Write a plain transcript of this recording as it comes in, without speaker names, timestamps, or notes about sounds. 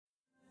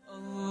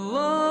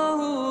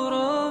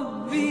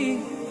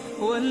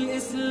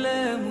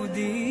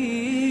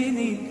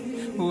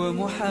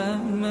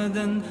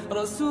محمدا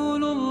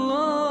رسول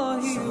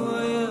الله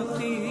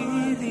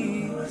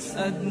ويقيني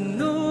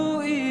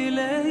أدنو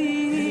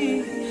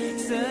إليه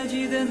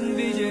ساجدا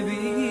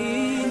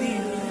بجبيني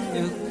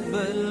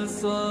اقبل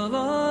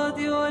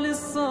صلاتي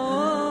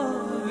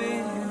وللصواب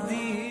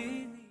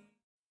اهديني.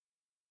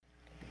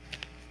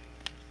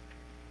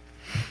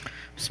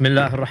 بسم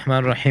الله الرحمن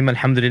الرحيم.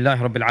 الحمد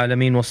لله رب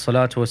العالمين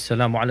والصلاة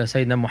والسلام على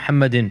سيدنا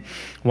محمد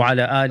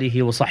وعلى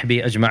آله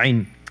وصحبه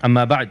أجمعين.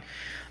 أما بعد.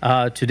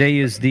 Today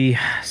is the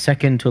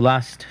second to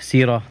last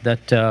seerah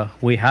that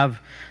we have,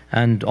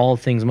 and all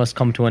things must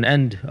come to an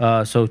end.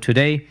 So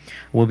today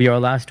will be our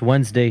last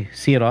Wednesday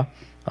seerah.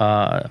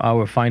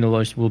 Our final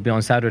will be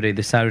on Saturday,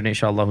 this Saturday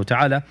inshallah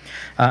ta'ala.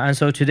 And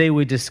so today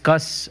we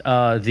discuss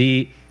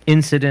the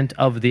incident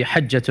of the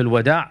Hajjatul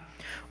Wada',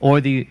 or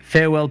the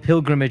farewell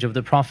pilgrimage of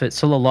the Prophet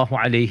sallallahu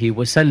alaihi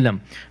wasallam.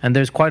 And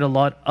there's quite a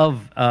lot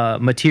of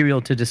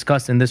material to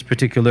discuss in this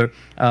particular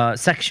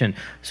section.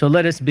 So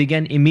let us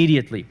begin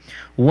immediately.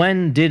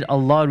 When did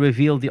Allah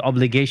reveal the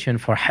obligation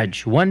for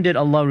Hajj? When did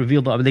Allah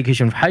reveal the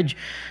obligation for Hajj?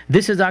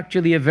 This is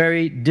actually a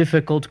very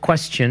difficult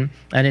question,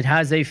 and it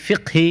has a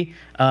fiqhi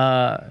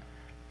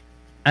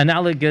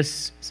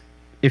analogous,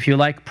 if you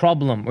like,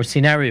 problem or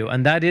scenario,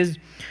 and that is,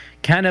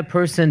 can a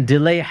person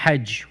delay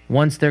Hajj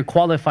once they're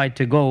qualified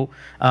to go?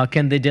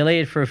 Can they delay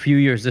it for a few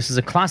years? This is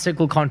a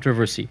classical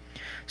controversy.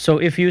 So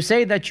if you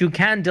say that you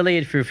can delay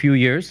it for a few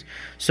years,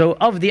 so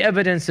of the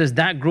evidences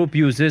that group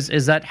uses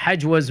is that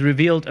Hajj was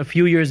revealed a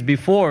few years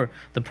before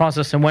the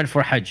Prophet went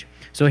for Hajj.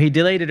 So he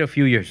delayed it a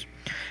few years.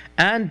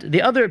 And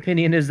the other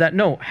opinion is that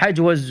no, Hajj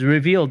was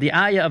revealed. The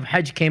ayah of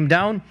Hajj came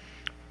down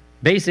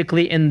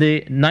basically in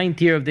the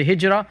 9th year of the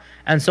Hijrah,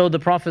 and so the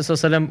Prophet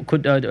ﷺ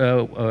could,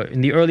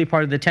 in the early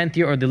part of the 10th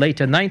year or the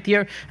later 9th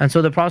year, and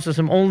so the Prophet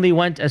ﷺ only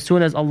went as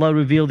soon as Allah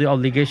revealed the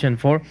obligation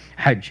for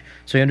Hajj.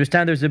 So you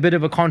understand there's a bit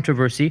of a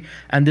controversy,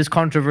 and this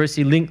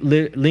controversy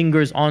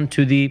lingers on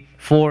to the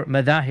four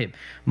madhahib.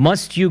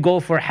 Must you go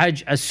for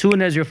Hajj as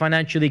soon as you're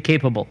financially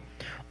capable?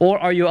 Or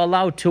are you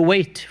allowed to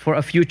wait for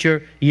a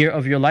future year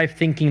of your life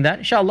thinking that,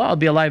 inshallah, I'll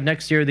be alive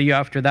next year, the year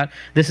after that?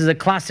 This is a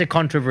classic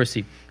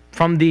controversy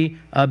from the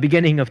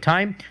beginning of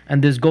time,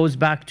 and this goes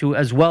back to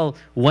as well,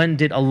 when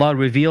did Allah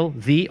reveal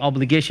the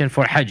obligation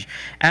for Hajj?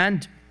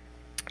 And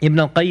Ibn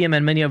al-Qayyim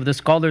and many of the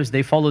scholars,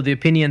 they follow the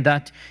opinion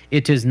that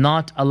it is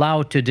not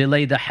allowed to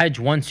delay the Hajj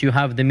once you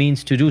have the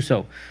means to do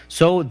so.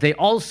 So they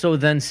also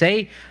then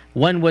say,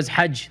 when was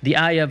Hajj, the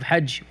ayah of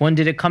Hajj, when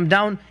did it come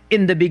down?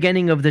 In the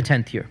beginning of the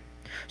 10th year.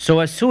 So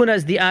as soon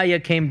as the ayah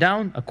came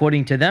down,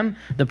 according to them,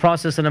 the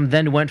Prophet ﷺ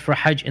then went for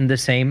Hajj in the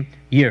same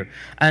year.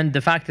 And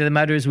the fact of the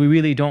matter is, we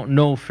really don't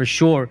know for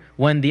sure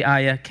when the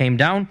ayah came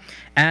down.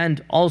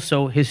 And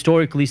also,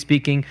 historically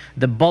speaking,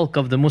 the bulk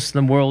of the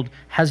Muslim world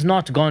has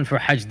not gone for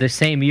Hajj the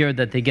same year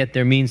that they get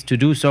their means to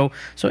do so.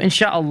 So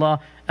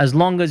inshallah, as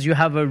long as you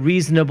have a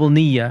reasonable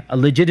niyyah, a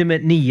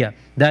legitimate niyyah,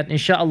 that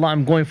inshallah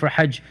I'm going for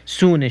Hajj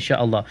soon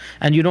inshallah,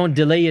 and you don't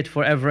delay it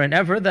forever and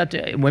ever, that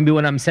maybe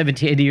when I'm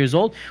 70, 80 years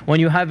old, when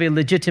you have a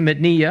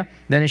legitimate niyyah,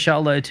 then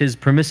inshallah it is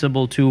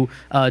permissible to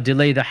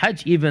delay the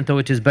Hajj, even though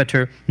it is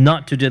better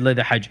not to delay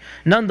the Hajj.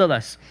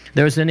 Nonetheless,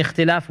 there is an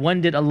ikhtilaf,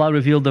 when did Allah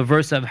reveal the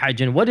verse of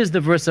Hajj? And what is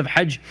the verse of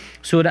Hajj?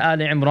 Surah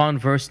Al-Imran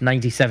verse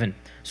 97.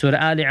 Surah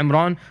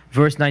Al-Imran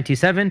verse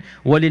 97,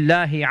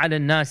 وَلِلَّهِ عَلَى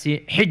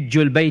النَّاسِ حِجُّ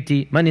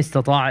الْبَيْتِ مَنِ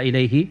اسْتَطَاعَ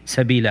إِلَيْهِ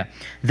سَبِيلًا.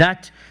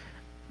 That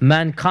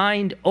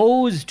mankind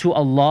owes to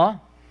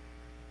Allah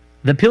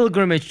the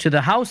pilgrimage to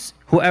the house,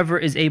 whoever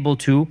is able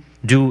to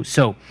do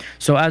so.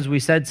 So as we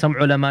said, some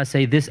ulama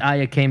say this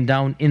ayah came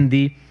down in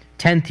the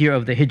 10th year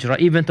of the Hijrah,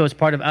 even though it's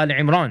part of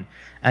Al-Imran.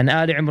 And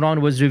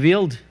Al-Imran was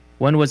revealed.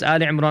 When was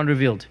Al-Imran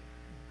revealed?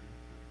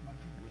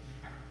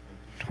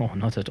 No,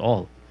 not at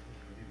all.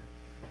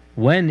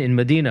 When in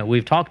Medina?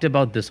 We've talked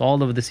about this,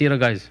 all of the seerah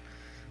guys.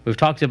 We've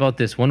talked about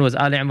this. When was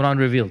Al-Imran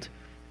revealed?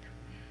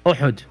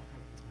 Uhud,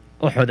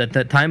 at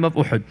the time of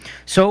Uhud.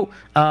 So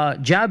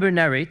Jabir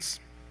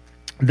narrates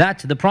that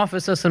the Prophet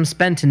ﷺ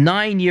spent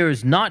 9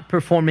 years not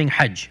performing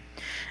Hajj.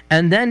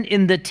 And then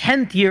in the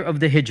 10th year of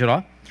the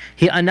Hijrah,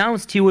 he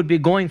announced he would be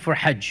going for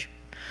Hajj.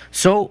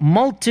 So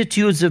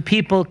multitudes of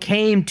people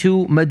came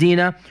to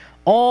Medina,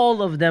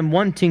 all of them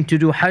wanting to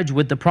do Hajj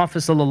with the Prophet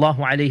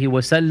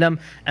ﷺ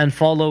and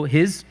follow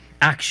his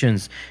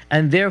actions.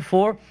 And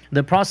therefore,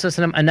 the Prophet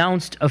ﷺ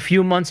announced a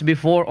few months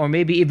before, or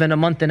maybe even a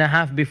month and a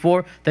half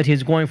before, that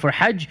he's going for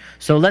Hajj.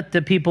 So let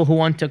the people who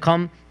want to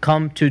come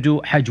to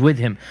do Hajj with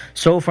him.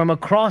 So from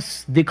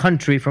across the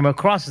country, from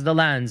across the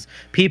lands,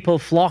 people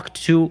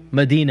flocked to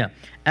Medina.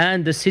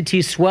 And the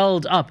city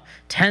swelled up.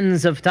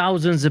 Tens of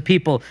thousands of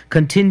people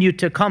continued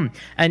to come.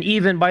 And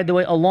even, by the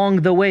way,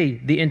 along the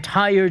way, the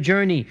entire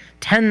journey,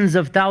 tens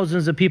of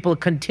thousands of people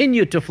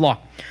continued to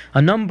flock.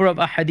 A number of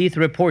ahadith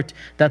report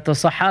that the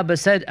Sahaba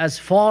said, as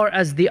far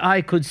as the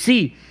eye could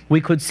see,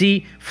 we could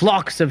see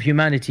flocks of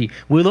humanity.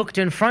 We looked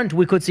in front,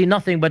 we could see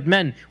nothing but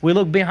men. We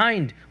looked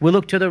behind, we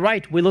looked to the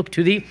right, we looked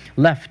to the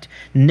left.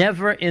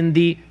 Never in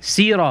the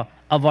seerah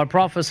of our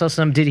Prophet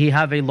ﷺ did he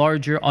have a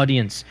larger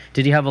audience,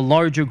 did he have a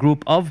larger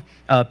group of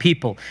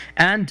people.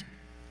 And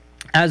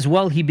as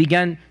well, he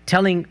began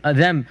telling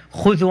them,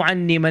 خُذُوا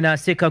عَنِّي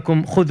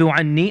مَنَاسِكَكُمْ خُذُوا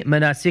عَنِّي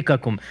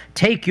مَنَاسِكَكُمْ.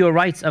 Take your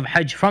rites of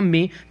Hajj from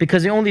me,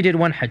 because he only did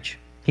one Hajj.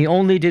 He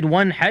only did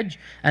one Hajj,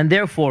 and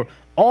therefore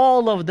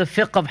all of the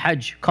fiqh of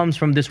Hajj comes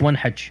from this one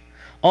Hajj.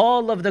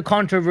 All of the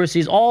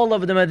controversies, all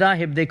of the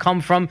madahib, they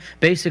come from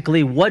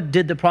basically what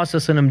did the Prophet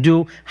ﷺ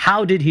do,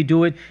 how did he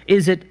do it,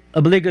 is it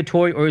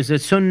obligatory or is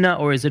it sunnah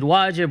or is it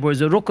wajib or is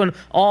it rukun,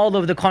 all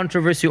of the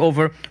controversy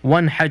over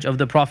one Hajj of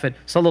the Prophet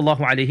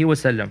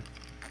ﷺ.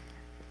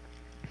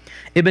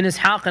 Ibn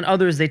Ishaq and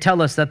others, they tell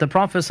us that the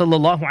Prophet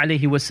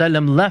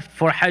ﷺ left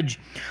for Hajj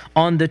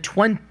on the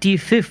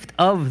 25th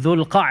of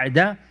Dhul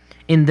Qa'dah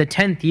in the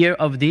 10th year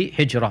of the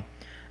Hijrah.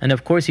 And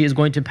of course, he is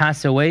going to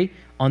pass away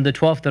on the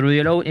 12th of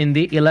Rabiul Awwal in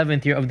the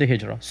 11th year of the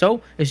Hijrah.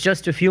 So it's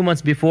just a few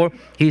months before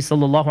he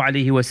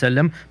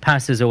ﷺ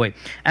passes away.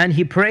 And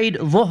he prayed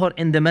Dhuhr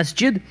in the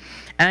masjid,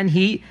 and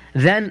he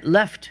then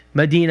left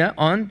Medina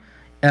on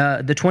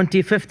the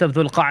 25th of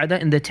Dhul Qa'dah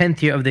in the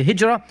 10th year of the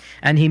Hijrah,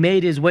 and he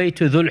made his way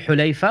to Dhul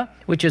Hulayfa,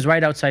 which is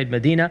right outside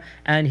Medina,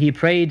 and he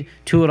prayed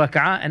 2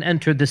 rak'ah and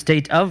entered the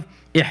state of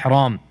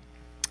Ihram.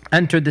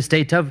 And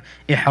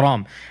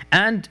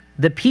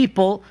the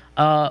people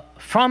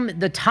from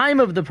the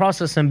time of the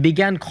Prophet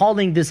began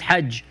calling this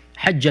Hajj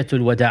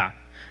Hajjatul Wada'.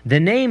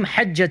 The name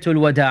Hajjatul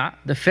Wada',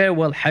 the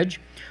farewell Hajj,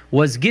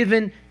 was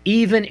given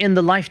even in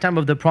the lifetime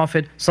of the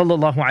Prophet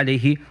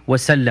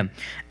ﷺ.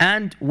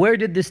 And where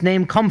did this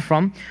name come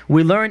from?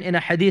 We learn in a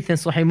hadith in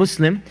Sahih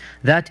Muslim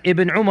that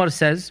Ibn Umar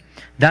says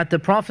that the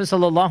Prophet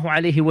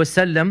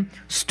ﷺ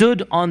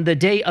stood on the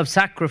day of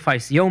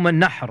sacrifice, Yawm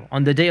al-Nahr,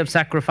 on the day of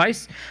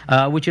sacrifice,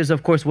 which is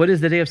of course, what is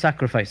the day of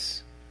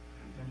sacrifice?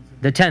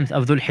 The 10th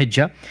of Dhul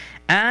Hijjah.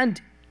 And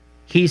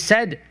he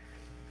said,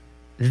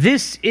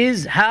 this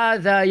is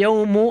هذا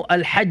يوم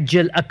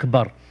الحج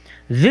الأكبر.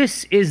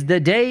 This is the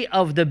day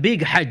of the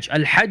big Hajj,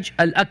 Al-Hajj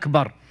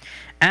Al-Akbar.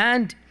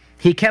 And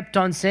he kept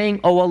on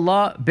saying, Oh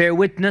Allah, bear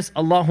witness,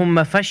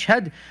 Allahumma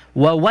fashhad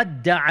wa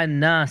wadda'a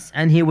an-nas.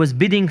 And he was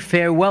bidding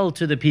farewell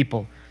to the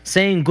people,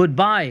 saying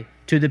goodbye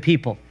to the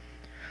people.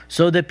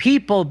 So the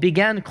people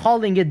began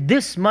calling it,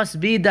 this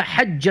must be the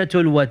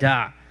Hajjatul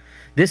Wada'.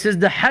 This is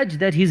the Hajj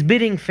that he's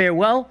bidding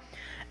farewell.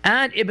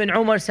 And Ibn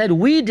Umar said,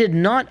 we did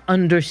not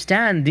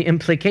understand the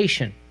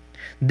implication.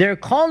 They're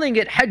calling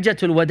it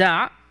Hajjatul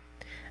Wada',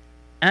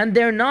 and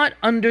they're not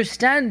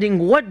understanding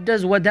what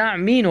does wada'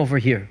 mean over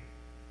here.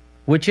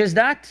 Which is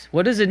that,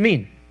 what does it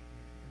mean?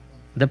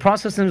 The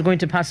Prophet is going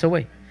to pass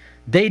away.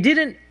 It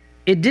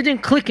didn't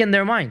click in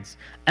their minds.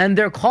 And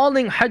they're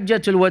calling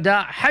Hajjatul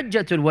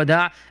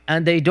Wada',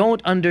 and they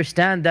don't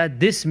understand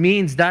that this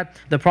means that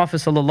the Prophet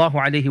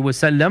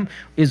ﷺ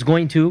is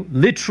going to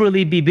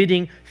literally be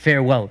bidding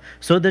farewell.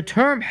 So the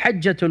term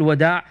Hajjatul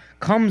Wada'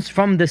 comes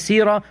from the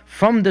seerah,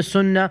 from the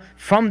sunnah,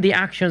 from the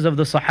actions of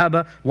the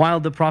Sahaba while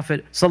the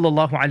Prophet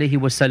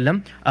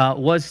ﷺ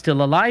was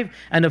still alive.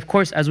 And of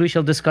course, as we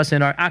shall discuss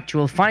in our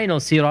actual final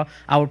seerah,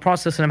 our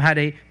Prophet ﷺ had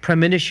a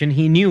premonition.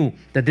 He knew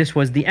that this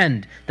was the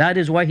end. That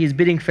is why he's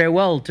bidding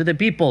farewell to the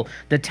people,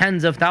 the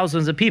tens of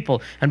thousands of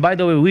people. And by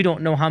the way, we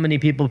don't know how many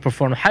people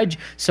perform Hajj,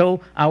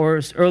 so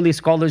our early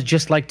scholars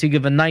just like to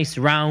give a nice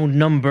round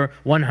number,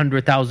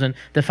 100,000.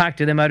 The fact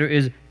of the matter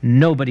is,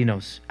 nobody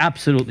knows.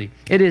 Absolutely.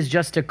 It is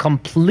just a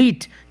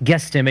complete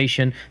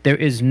guesstimation. There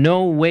is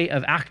no way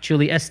of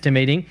actually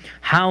estimating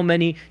how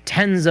many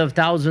tens of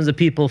thousands of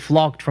people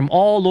flocked from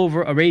all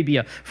over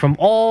Arabia, from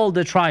all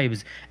the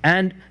tribes.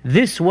 And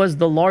this was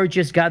the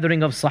largest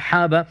gathering of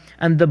Sahaba,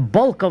 and the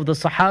bulk of the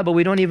Sahaba,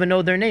 we don't even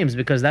know their names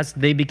because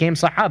they became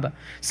Sahaba.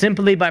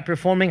 Simply by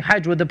performing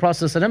Hajj with the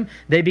Prophet ﷺ,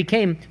 they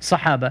became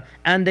Sahaba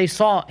and they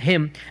saw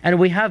him. And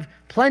we have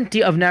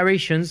plenty of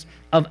narrations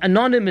of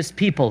anonymous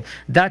people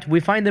that we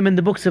find them in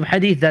the books of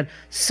hadith, that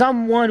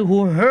someone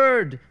who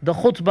heard the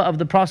khutbah of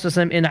the Prophet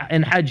ﷺ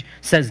in Hajj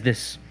says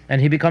this,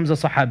 and he becomes a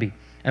Sahabi.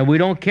 And we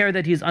don't care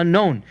that he's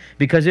unknown,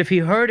 because if he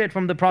heard it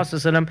from the Prophet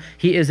ﷺ,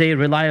 he is a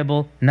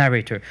reliable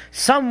narrator.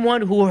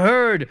 Someone who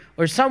heard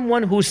or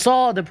someone who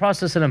saw the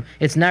Prophet ﷺ,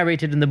 it's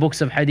narrated in the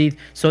books of hadith.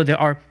 So there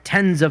are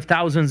tens of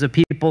thousands of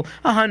people,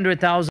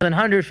 100,000,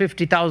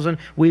 150,000.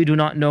 We do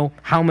not know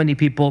how many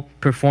people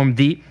performed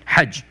the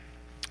Hajj.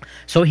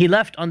 So he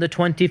left on the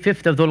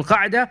 25th of Dhul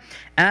Qa'dah,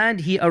 and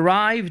he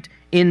arrived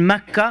in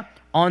Mecca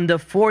on the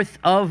 4th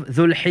of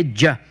Dhul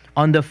Hijjah.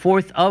 On the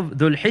 4th of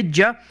Dhul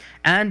Hijjah,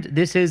 and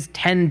this is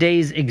 10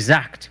 days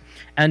exact.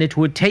 And it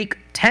would take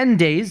 10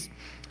 days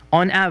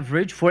on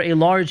average for a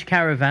large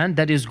caravan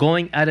that is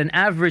going at an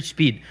average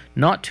speed,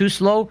 not too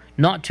slow,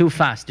 not too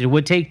fast. It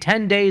would take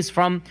 10 days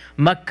from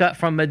Mecca,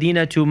 from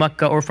Medina to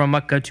Mecca, or from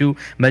Mecca to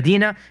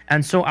Medina.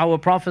 And so our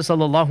Prophet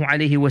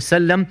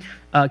ﷺ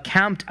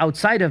camped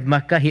outside of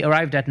Mecca. He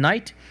arrived at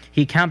night.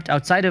 He camped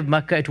outside of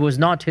Mecca. It was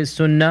not his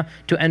sunnah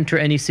to enter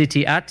any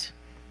city at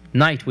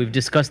night. We've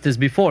discussed this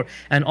before.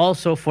 And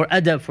also for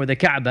adab, for the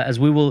Kaaba,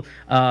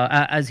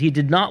 as he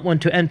did not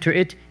want to enter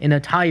it in a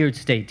tired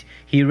state.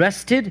 He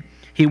rested.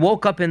 He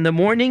woke up in the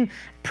morning,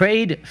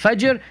 prayed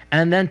Fajr,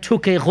 and then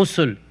took a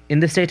ghusl in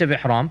the state of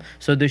Ihram.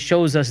 So this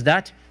shows us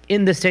that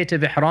in the state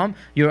of ihram,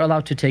 you're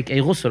allowed to take a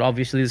ghusl.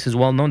 Obviously, this is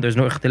well known. There's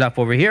no ikhtilaf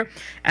over here.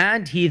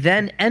 And he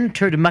then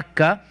entered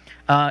Mecca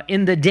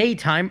in the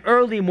daytime,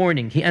 early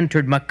morning. He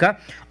entered Mecca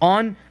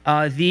on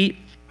the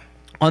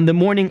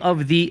morning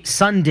of the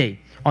Sunday.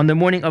 On the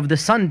morning of the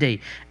Sunday.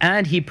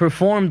 And he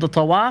performed the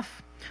tawaf,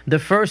 the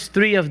first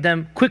 3 of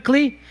them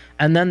quickly,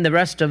 and then the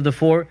rest of the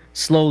 4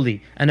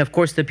 slowly. And of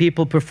course, the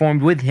people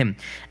performed with him.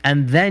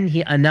 And then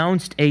he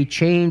announced a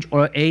change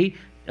or a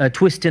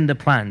twist in the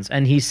plans.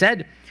 And he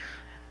said,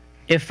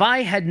 if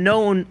I had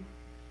known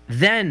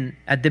then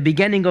at the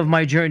beginning of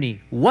my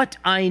journey what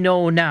I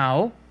know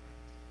now,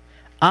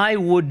 I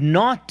would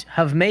not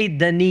have made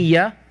the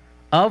niyyah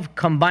of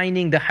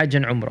combining the Hajj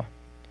and Umrah.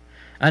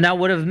 And I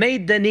would have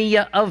made the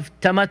niyyah of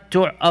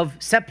tamattu', of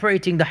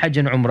separating the Hajj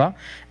and Umrah,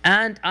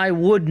 and I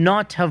would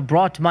not have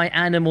brought my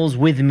animals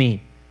with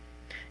me.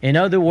 In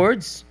other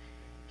words,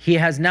 he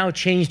has now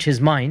changed his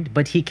mind,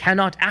 but he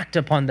cannot act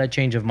upon that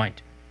change of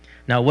mind.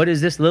 Now, what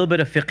is this? A little bit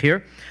of fiqh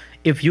here.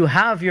 If you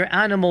have your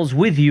animals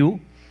with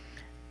you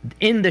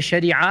in the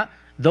Sharia,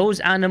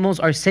 those animals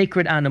are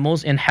sacred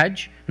animals in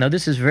Hajj. Now,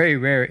 this is very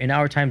rare in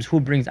our times.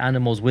 Who brings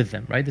animals with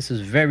them, right? This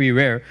is very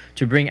rare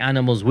to bring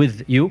animals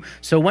with you.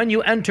 So when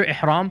you enter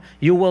Ihram,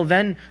 you will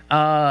then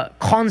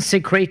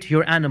consecrate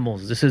your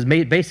animals. This is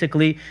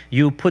basically,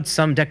 you put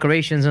some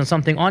decorations and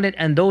something on it,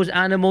 and those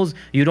animals,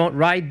 you don't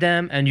ride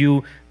them, and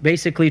you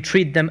basically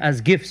treat them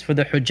as gifts for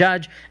the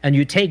Hujjaj, and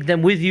you take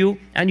them with you,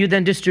 and you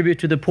then distribute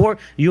to the poor.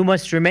 You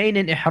must remain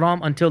in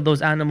Ihram until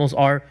those animals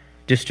are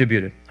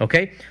distributed.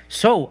 Okay,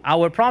 so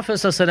our Prophet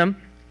ﷺ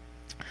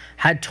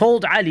had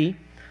told Ali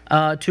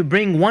to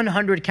bring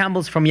 100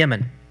 camels from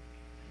Yemen.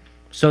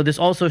 So this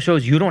also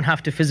shows you don't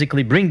have to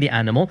physically bring the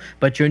animal,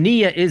 but your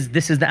niyyah is,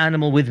 this is the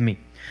animal with me.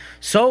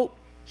 So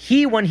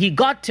he, when he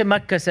got to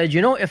Mecca, said,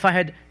 you know, if I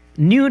had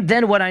knew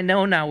then what I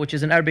know now, which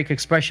is an Arabic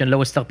expression,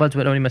 لو استقبلت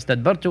ولو ما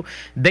استدبرت,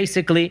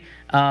 basically,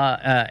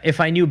 if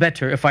I knew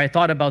better, if I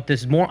thought about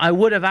this more, I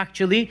would have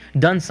actually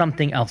done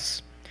something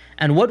else.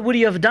 And what would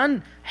he have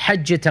done?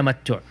 Hajj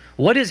tamattu'.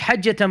 What is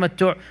Hajj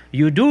tamattu'?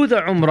 You do the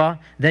Umrah,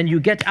 then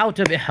you get out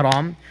of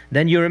Ihram,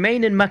 then you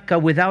remain in Mecca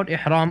without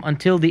Ihram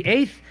until the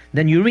 8th,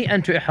 then you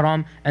re-enter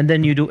Ihram, and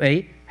then you do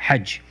a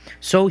Hajj.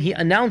 So he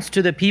announced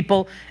to the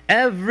people,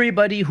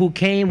 everybody who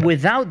came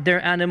without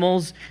their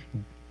animals,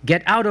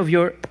 get out of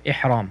your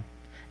Ihram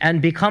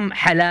and become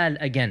halal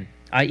again,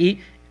 i.e.,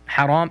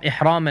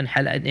 ihram and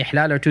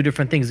ihlal are 2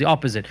 different things, the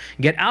opposite.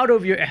 Get out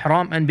of your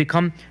ihram and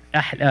become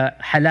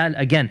halal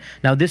again.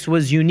 Now this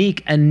was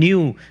unique and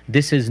new.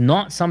 This is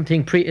not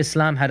something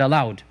pre-Islam had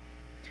allowed.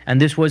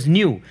 And this was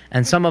new.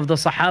 And some of the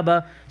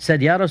Sahaba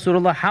said, Ya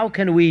Rasulullah, how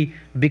can we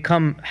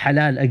become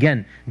halal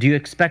again? Do you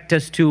expect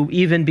us to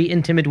even be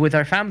intimate with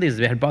our families?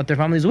 They had brought their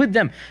families with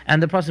them.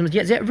 And the Prophet said,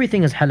 yes,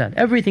 everything is halal.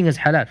 Everything is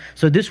halal.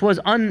 So this was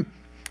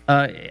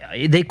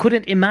they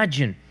couldn't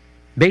imagine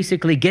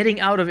basically getting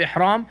out of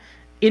ihram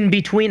in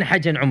between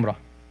Hajj and Umrah.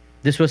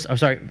 This was,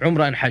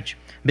 Umrah and Hajj.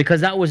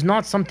 Because that was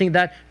not something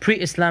that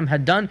pre-Islam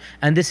had done,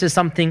 and this is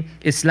something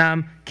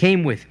Islam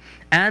came with.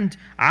 And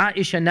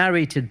Aisha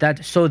narrated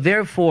that, so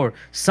therefore,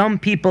 some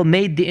people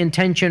made the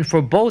intention for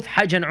both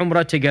Hajj and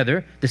Umrah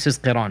together. This is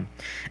Qiran.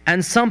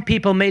 And some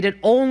people made it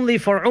only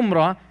for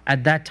Umrah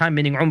at that time,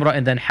 meaning Umrah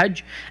and then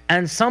Hajj.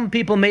 And some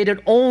people made it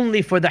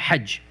only for the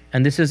Hajj.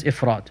 And this is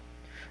Ifrad.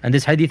 And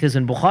this hadith is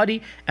in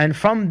Bukhari. And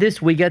from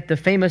this we get the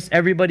famous,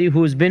 everybody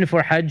who's been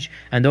for Hajj,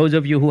 and those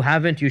of you who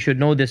haven't, you should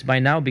know this by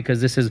now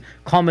because this is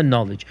common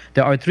knowledge.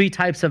 There are 3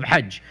 types of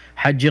Hajj.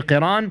 Hajj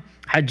Qiran,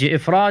 Hajj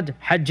Ifrad,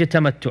 Hajj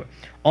Tamattu'.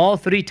 All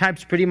 3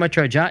 types pretty much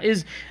are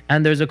jaiz,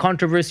 and there's a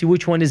controversy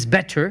which one is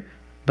better,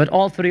 but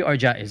all 3 are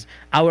jaiz.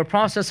 Our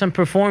Prophet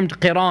performed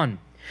Qiran,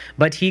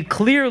 but he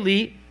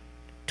clearly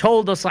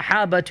told the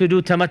Sahaba to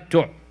do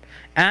Tamattu',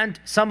 and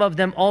some of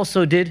them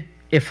also did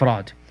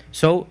Ifrad.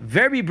 So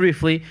very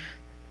briefly,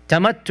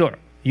 Tamattu',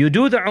 you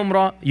do the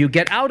Umrah, you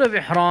get out of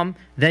Ihram,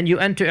 then you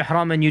enter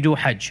Ihram and you do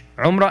Hajj.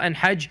 Umrah and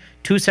Hajj,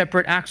 2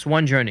 separate acts,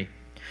 1 journey.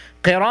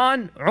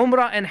 Qiran,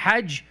 Umrah and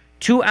Hajj,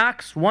 2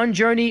 acts, 1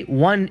 journey,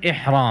 1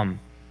 Ihram.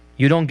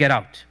 You don't get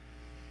out.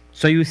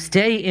 So you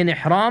stay in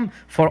Ihram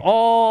for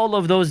all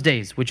of those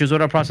days, which is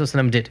what our Prophet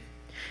ﷺ did.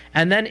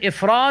 And then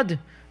Ifrad,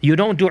 you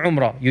don't do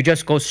Umrah, you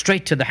just go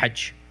straight to the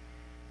Hajj.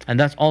 And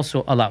that's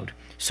also allowed.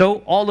 So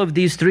all of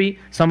these 3,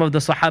 some of the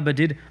Sahaba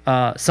did,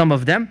 some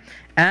of them.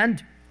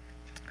 And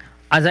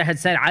as I had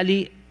said,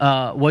 Ali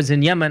was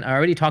in Yemen. I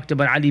already talked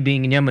about Ali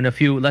being in Yemen a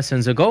few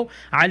lessons ago.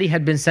 Ali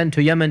had been sent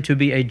to Yemen to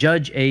be a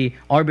judge, a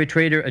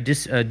arbitrator, a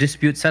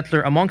dispute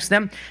settler amongst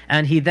them.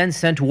 And he then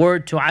sent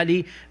word to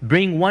Ali,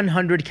 bring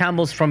 100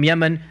 camels from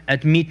Yemen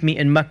and meet me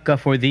in Mecca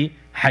for the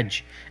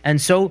Hajj. And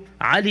so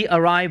Ali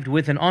arrived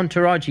with an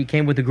entourage. He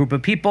came with a group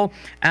of people,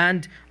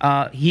 and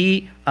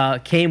he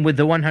came with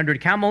the 100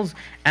 camels,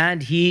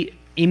 and he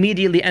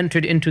immediately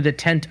entered into the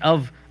tent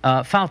of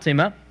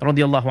Fatima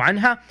radiallahu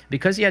anha,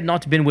 because he had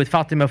not been with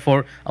Fatima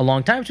for a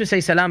long time, to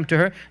say salam to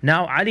her.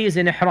 Now Ali is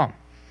in Ihram.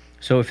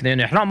 So if they're in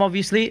ihram,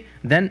 obviously,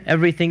 then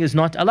everything is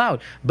not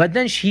allowed. But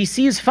then he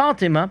sees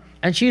Fatima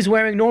and she's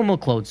wearing normal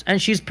clothes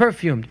and she's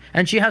perfumed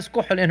and she has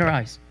kuhl in her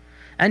eyes.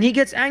 And he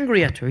gets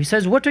angry at her. He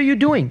says, what are you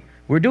doing?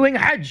 We're doing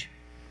Hajj.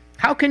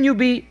 How can you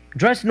be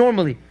dressed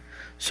normally?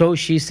 So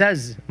she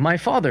says, my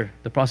father,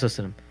 the Prophet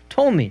ﷺ,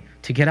 told me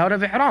to get out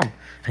of ihram.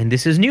 And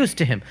this is news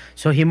to him.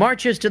 So he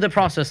marches to the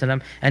Prophet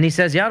ﷺ and he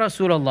says, Ya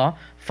Rasulullah,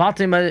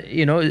 Fatima,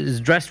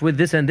 is dressed with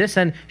this,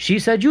 and she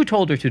said you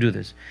told her to do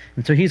this.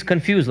 And so he's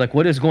confused, like,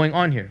 what is going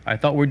on here? I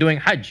thought we're doing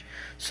Hajj.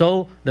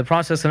 So the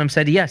Prophet ﷺ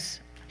said, yes,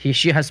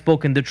 she has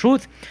spoken the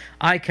truth.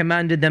 I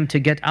commanded them to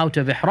get out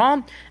of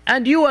ihram,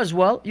 and you as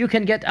well, you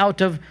can get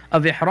out of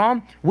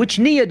ihram. Which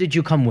niyyah did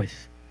you come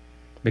with?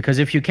 Because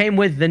if you came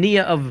with the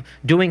niyyah of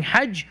doing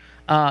Hajj,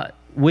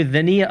 with the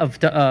niyyah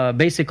of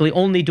basically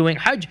only doing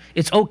Hajj,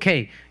 it's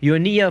okay. Your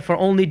niyyah for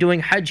only doing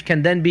Hajj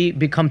can then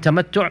become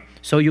tamattu',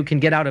 so you can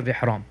get out of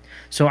ihram.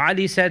 So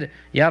Ali said,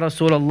 Ya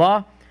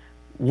Rasulullah,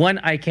 when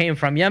I came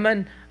from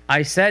Yemen,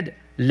 I said,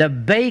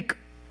 labbaik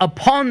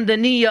upon the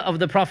niyyah of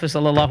the Prophet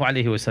sallallahu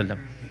alaihi wasallam.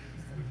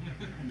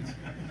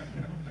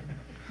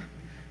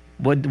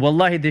 But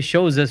wallahi, this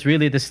shows us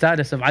really the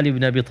status of Ali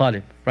ibn Abi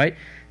Talib, right?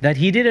 That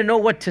he didn't know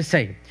what to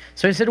say.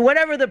 So he said,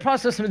 whatever the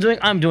Prophet is doing,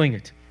 I'm doing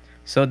it.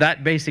 So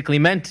that basically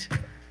meant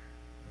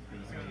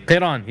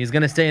Qiran. He's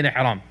going to stay in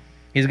ihram.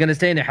 He's going to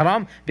stay in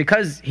ihram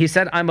because he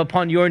said, I'm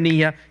upon your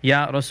niyyah,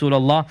 Ya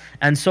Rasulullah.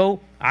 And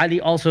so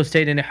Ali also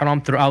stayed in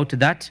ihram throughout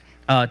that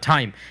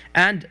time.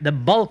 And the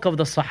bulk of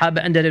the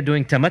Sahaba ended up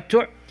doing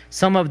tamattu'.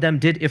 Some of them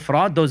did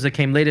ifrad, those that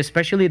came late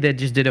especially, they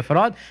just did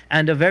ifrad.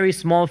 And a very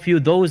small few,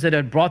 those that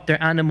had brought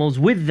their animals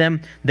with them,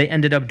 they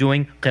ended up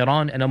doing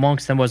qiran, and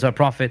amongst them was our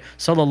Prophet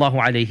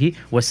sallallahu alaihi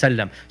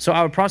wasallam. So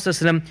our Prophet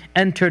sallallahu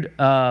entered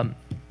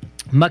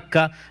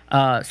Mecca.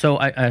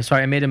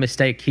 Sorry, I made a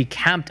mistake. He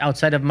camped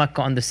outside of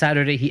Mecca on the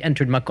Saturday. He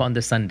entered Mecca on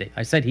the Sunday.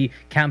 I said he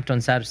camped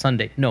on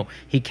Sunday. No,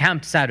 he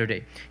camped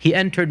Saturday. He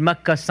entered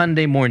Mecca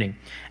Sunday morning.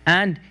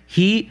 And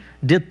he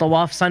did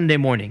tawaf Sunday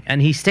morning.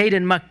 And he stayed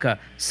in Mecca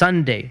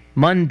Sunday,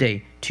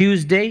 Monday,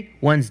 Tuesday,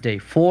 Wednesday.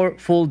 4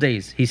 full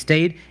days he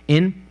stayed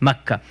in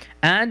Mecca.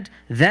 And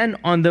then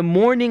on the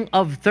morning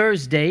of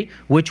Thursday,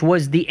 which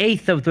was the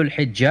 8th of Dhul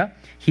Hijjah,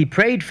 he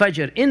prayed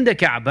Fajr in the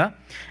Kaaba,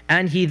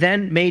 and he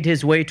then made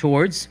his way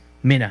towards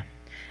Mina.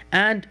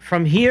 And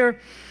from here,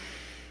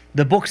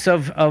 the books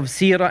of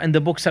Seerah and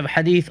the books of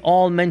Hadith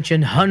all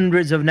mention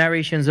hundreds of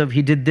narrations of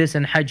he did this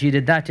in Hajj, he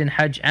did that in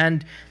Hajj,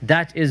 and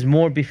that is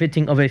more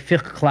befitting of a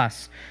fiqh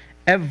class.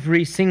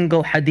 Every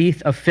single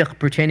hadith of fiqh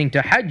pertaining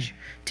to Hajj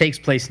takes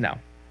place now.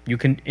 You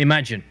can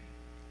imagine.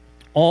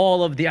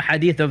 All of the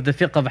hadith of the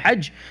fiqh of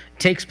Hajj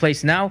takes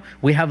place now.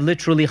 We have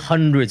literally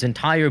hundreds,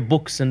 entire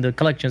books in the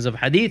collections of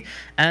hadith,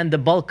 and the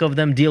bulk of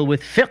them deal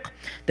with fiqh.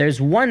 There's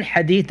one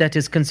hadith that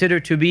is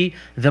considered to be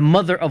the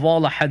mother of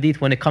all the hadith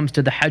when it comes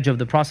to the Hajj of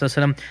the Prophet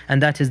ﷺ,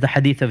 and that is the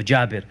hadith of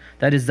Jabir.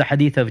 That is the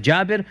hadith of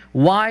Jabir.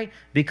 Why?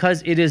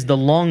 Because it is the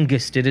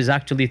longest. It is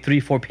actually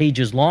 3-4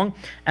 pages long,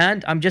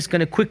 and I'm just going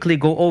to quickly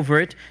go over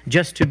it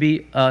just to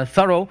be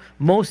thorough.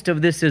 Most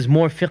of this is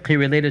more fiqh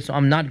related, so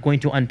I'm not going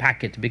to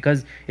unpack it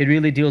because it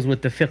really deals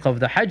with the fiqh of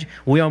the Hajj.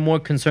 We are more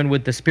concerned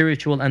with the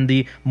spiritual and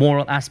the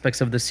moral aspects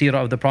of the seerah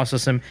of the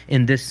Prophet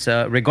in this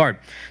regard.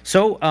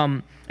 So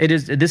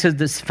this is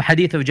this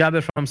hadith of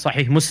Jabir from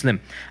Sahih Muslim.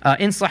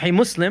 In Sahih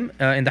Muslim,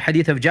 in the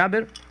hadith of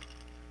Jabir,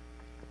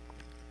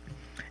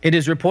 it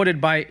is reported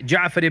by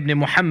Ja'far ibn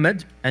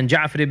Muhammad, and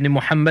Ja'far ibn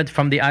Muhammad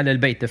from the Ahl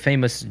al-Bayt, the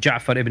famous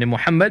Ja'far ibn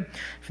Muhammad,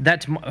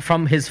 that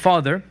from his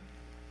father,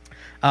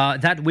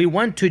 that we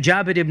went to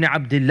Jabir ibn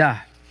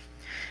Abdullah,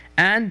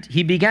 and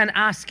he began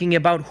asking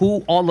about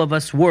who all of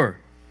us were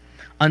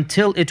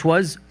until it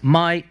was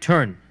my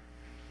turn.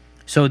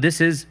 So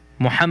this is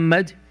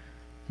Muhammad,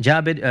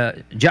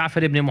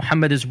 Ja'far ibn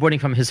Muhammad is reporting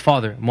from his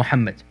father,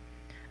 Muhammad.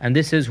 And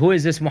this is, who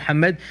is this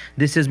Muhammad?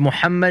 This is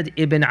Muhammad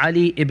ibn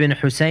Ali ibn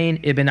Hussein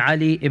ibn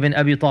Ali ibn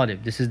Abi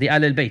Talib. This is the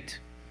Ahl al-Bayt.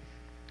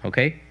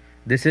 Okay?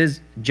 This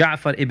is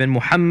Ja'far ibn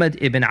Muhammad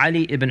ibn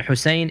Ali ibn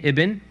Hussein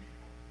ibn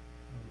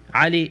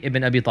Ali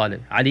ibn Abi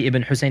Talib. Ali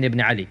ibn Hussein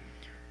ibn Ali.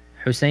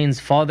 Hussein's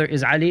father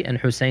is Ali and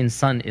Hussein's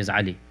son is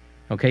Ali.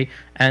 Okay,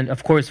 and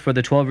of course for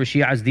the 12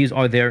 Shi'as, these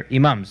are their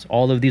imams.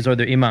 All of these are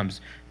their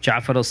imams.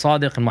 Ja'far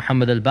al-Sadiq and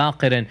Muhammad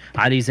al-Baqir and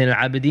Ali Zain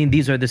al-Abidin,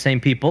 these are the same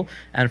people.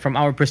 And from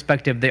our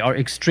perspective, they are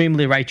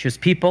extremely righteous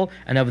people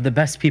and of the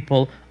best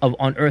people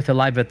on earth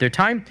alive at their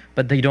time,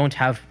 but they don't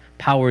have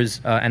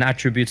powers and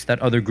attributes that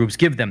other groups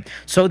give them.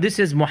 So this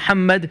is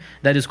Muhammad,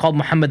 that is called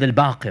Muhammad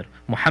al-Baqir,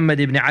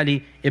 Muhammad ibn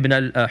Ali ibn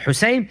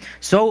al-Hussein.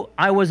 So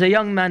I was a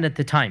young man at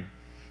the time.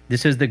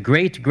 This is the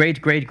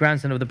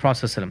great-great-great-grandson of the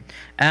Prophet ﷺ.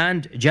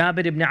 And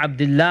Jabir ibn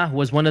Abdullah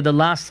was one of the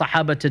last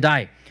Sahaba to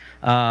die.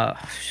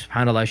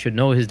 SubhanAllah, I should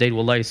know his date.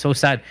 Wallah, it's so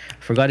sad. I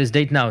forgot his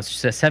date now. It's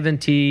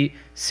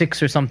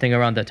 76 or something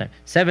around that time.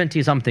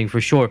 70 something for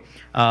sure.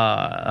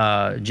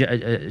 Jabir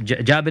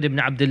ibn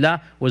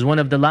Abdullah was one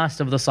of the last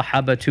of the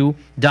Sahaba to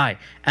die.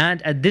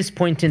 And at this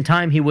point in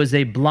time, he was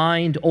a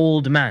blind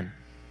old man.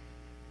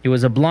 He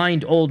was a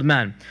blind old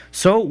man.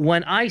 So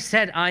when I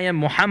said, I am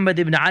Muhammad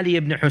ibn Ali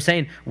ibn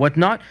Hussein,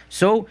 whatnot,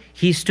 so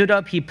he stood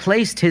up, he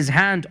placed his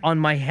hand on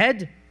my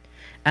head,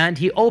 and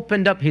he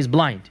opened up, he's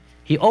blind.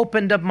 He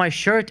opened up my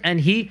shirt and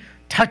he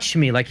touched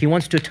me like he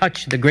wants to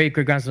touch the great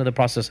grandson of the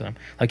Prophet,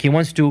 like he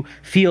wants to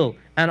feel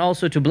and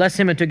also to bless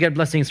him and to get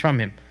blessings from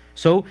him.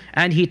 So,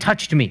 and he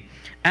touched me.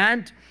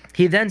 And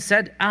he then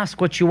said,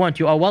 ask what you want.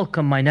 You are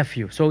welcome, my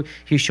nephew. So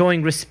he's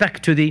showing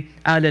respect to the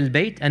Ahl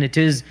al-Bayt, and it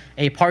is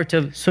a part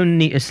of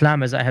Sunni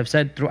Islam, as I have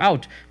said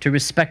throughout, to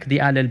respect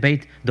the Ahl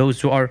al-Bayt, those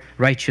who are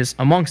righteous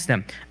amongst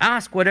them.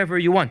 Ask whatever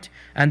you want.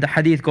 And the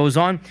hadith goes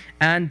on,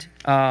 and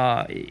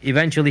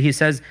eventually he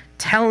says,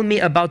 tell me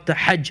about the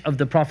Hajj of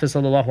the Prophet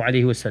sallallahu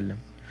alaihi wasallam.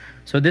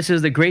 So this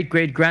is the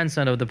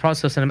great-great-grandson of the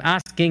Prophet ﷺ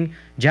asking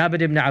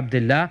Jabir ibn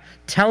Abdullah,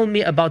 tell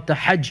me about the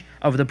Hajj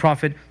of the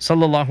Prophet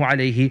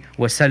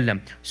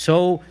ﷺ.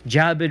 So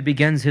Jabir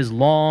begins his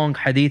long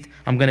hadith.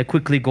 I'm going to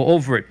quickly go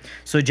over it.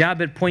 So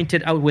Jabir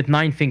pointed out with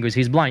 9 fingers.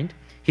 He's blind.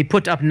 He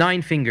put up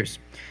 9 fingers.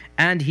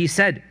 And he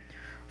said,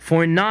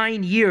 for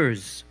 9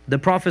 years, the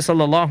Prophet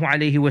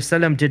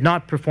ﷺ did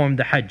not perform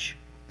the Hajj.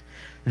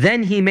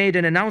 Then he made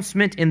an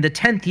announcement in the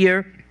 10th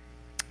year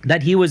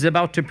that he was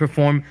about to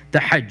perform the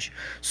Hajj.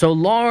 So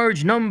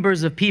large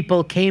numbers of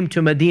people came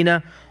to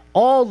Medina,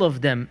 all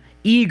of them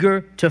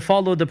eager to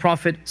follow the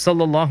Prophet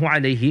sallallahu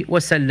alaihi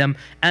wasallam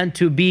and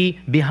to be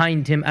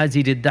behind him as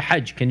he did the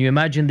Hajj. Can you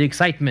imagine the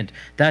excitement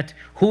that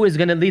who is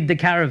going to lead the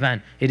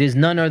caravan? It is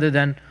none other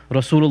than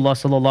Rasulullah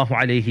sallallahu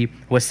alaihi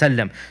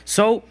wasallam.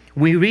 So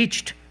we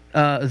reached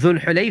Dhul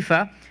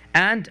Hulayfa,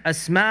 and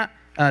Asma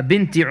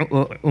binti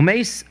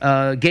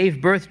Umais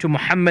gave birth to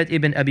Muhammad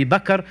ibn Abi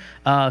Bakr.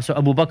 So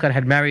Abu Bakr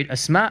had married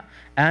Asma,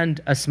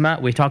 and Asma,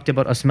 we talked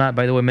about Asma,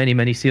 by the way, many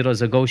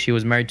seerahs ago. She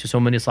was married to so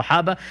many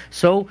Sahaba.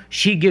 So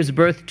she gives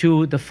birth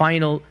to the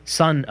final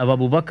son of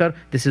Abu Bakr.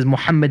 This is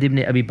Muhammad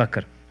ibn Abi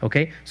Bakr.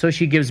 Okay, so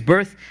she gives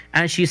birth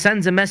and she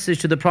sends a message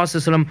to the Prophet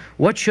ﷺ,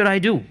 what should I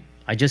do?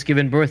 I just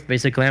given birth,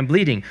 basically I'm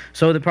bleeding.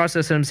 So the Prophet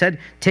ﷺ said,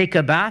 take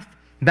a bath,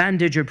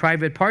 bandage your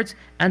private parts,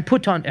 and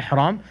put on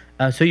ihram.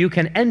 So you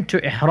can enter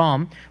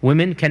ihram,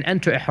 women can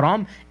enter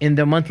ihram in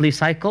their monthly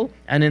cycle,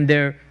 and in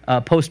their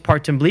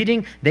postpartum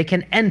bleeding, they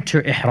can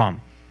enter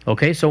ihram.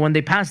 Okay, so when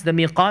they pass the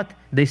miqat,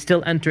 they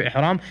still enter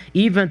ihram,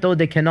 even though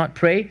they cannot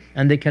pray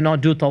and they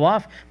cannot do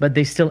tawaf, but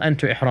they still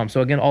enter ihram.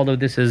 So again, all of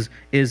this is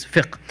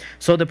fiqh.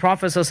 So the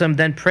Prophet ﷺ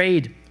then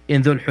prayed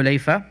in Dhul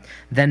Hulayfa,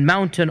 then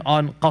mounted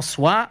on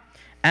Qaswa,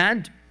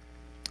 and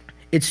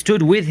it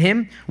stood with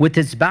him with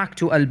its back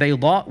to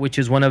Al-Bayda, which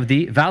is one of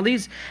the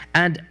valleys.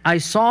 And I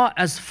saw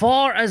as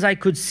far as I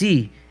could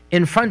see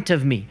in front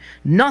of me,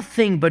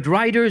 nothing but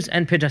riders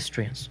and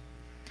pedestrians.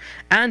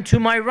 And to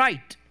my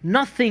right,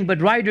 nothing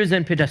but riders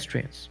and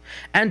pedestrians.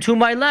 And to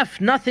my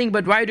left, nothing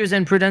but riders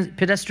and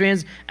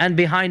pedestrians. And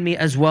behind me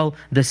as well,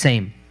 the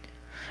same.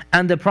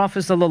 And the Prophet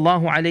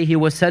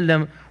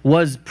ﷺ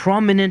was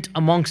prominent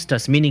amongst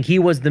us, meaning he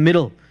was the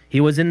middle.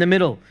 He was in the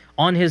middle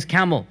on his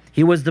camel.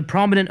 He was the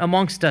prominent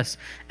amongst us.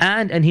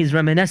 And he's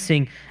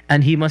reminiscing,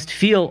 and he must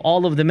feel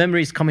all of the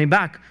memories coming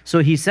back. So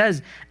he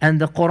says,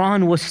 and the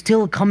Quran was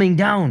still coming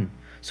down.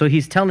 So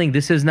he's telling,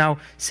 this is now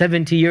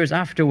 70 years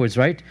afterwards,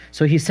 right?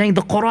 So he's saying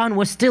the Quran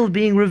was still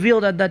being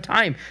revealed at that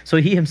time. So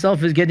he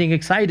himself is getting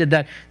excited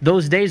that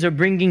those days are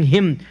bringing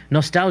him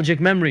nostalgic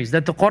memories,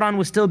 that the Quran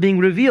was still being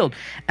revealed.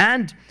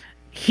 And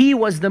he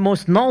was the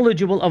most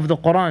knowledgeable of the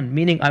Quran,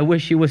 meaning I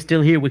wish he was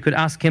still here. We could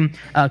ask him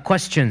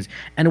questions.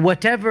 And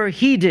whatever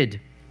he did,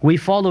 we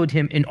followed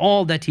him in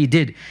all that he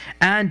did.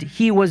 And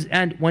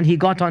when he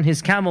got on his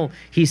camel,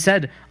 he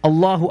said,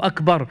 Allahu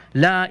Akbar,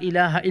 La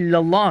ilaha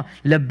illallah,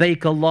 Labbaik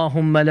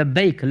Allahumma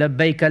labbaik,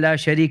 Labbaik la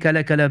sharika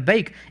laka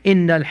labbaik,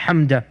 Innal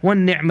hamda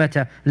wan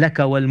ni'mata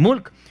laka wal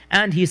mulk.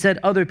 And he said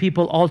other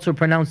people also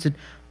pronounced it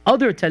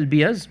other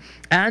talbiyas,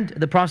 and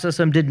the Prophet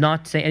did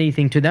not say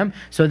anything to them.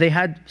 So they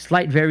had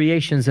slight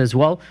variations as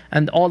well.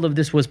 And all of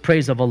this was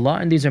praise of Allah.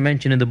 And these are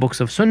mentioned in the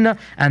books of Sunnah.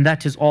 And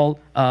that is all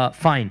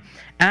fine.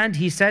 And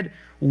he said,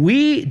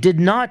 we did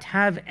not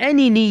have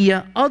any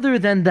niyyah other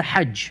than the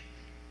Hajj.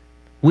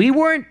 We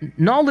weren't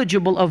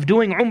knowledgeable of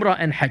doing Umrah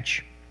and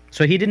Hajj.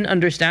 So he didn't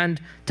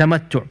understand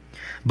tamattu'.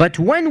 But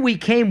when we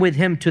came with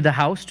him to the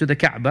house, to the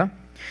Kaaba,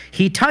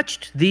 he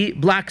touched the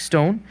black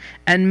stone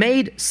and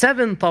made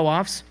 7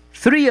 tawafs,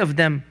 3 of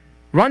them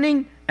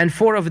running and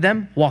 4 of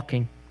them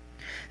walking.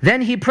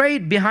 Then he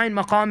prayed behind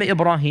Maqam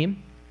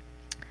Ibrahim.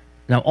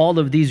 Now all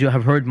of these you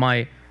have heard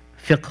my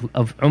fiqh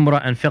of Umrah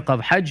and fiqh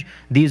of Hajj.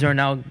 These are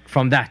now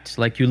from that.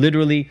 Like you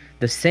literally,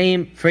 the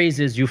same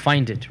phrases you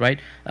find it, right?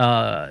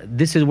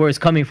 This is where it's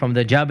coming from.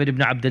 The Jabir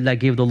ibn Abdullah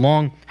gave the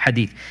long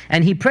hadith.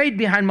 And he prayed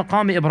behind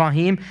Maqam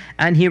Ibrahim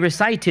and he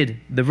recited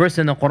the verse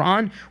in the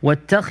Quran,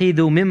 وَاتَّخِذُوا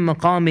مِن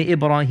مَقَامِ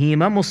إِبْرَاهِيمَ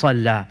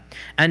مُصَلَّى.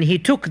 And he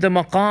took the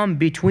maqam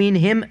between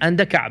him and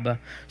the Kaaba.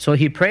 So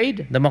he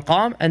prayed the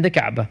maqam and the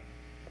Kaaba.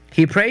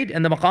 He prayed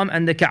in the maqam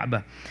and the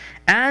Kaaba.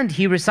 And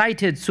he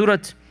recited Surah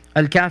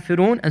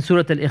Al-Kafirun and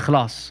Surah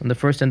Al-Ikhlas in the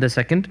first and the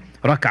second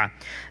rak'ah.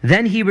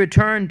 Then he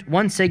returned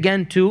once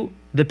again to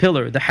the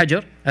pillar, the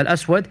Hajar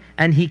Al-Aswad,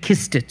 and he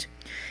kissed it.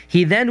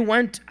 He then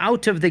went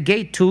out of the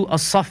gate to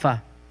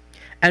As-Safa.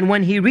 And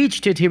when he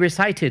reached it, he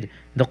recited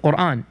the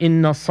Quran.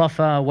 إِنَّ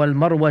الصَّفَا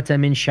وَالْمَرْوَةَ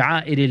مِنْ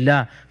شَعَائِرِ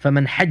اللَّهِ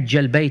فَمَنْ حَجَّ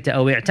الْبَيْتَ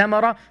أَوْ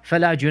اعْتَمَرَ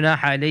فَلَا جُنَاحَ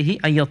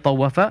عَلَيْهِ أَنْ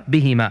يَطَّوَّفَ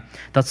بِهِمَا.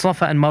 That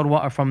Safa and Marwa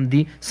are from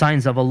the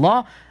signs of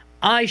Allah.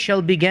 I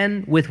shall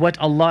begin with what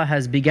Allah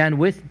has began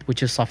with,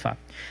 which is Safa.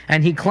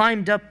 And he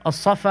climbed up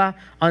As-Safa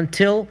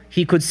until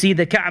he could see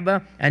the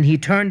Kaaba, and he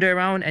turned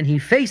around and he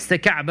faced the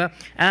Kaaba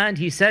and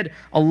he said,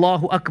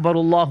 Allahu Akbar,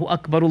 Allahu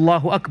Akbar,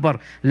 Allahu Akbar,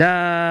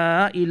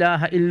 La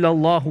ilaha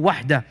illallah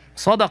wahda,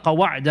 صدق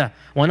وعده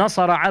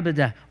ونصر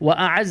عبده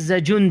وأعز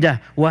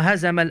جنده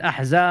وهزم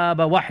الأحزاب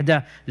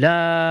وحده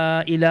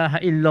لا إله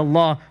إلا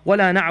الله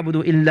ولا نعبد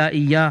إلا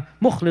إياه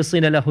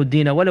مخلصين له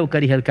الدين ولو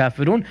كره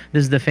الكافرون.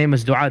 This is the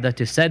famous dua that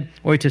is said,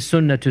 or it is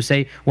sunnah to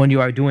say when you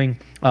are doing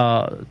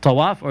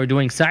tawaf or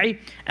doing sa'i,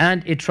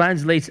 and it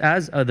translates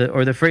as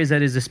the phrase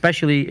that is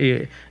especially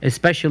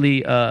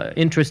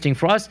interesting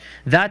for us,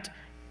 that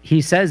he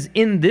says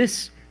in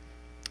this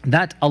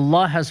that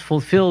Allah has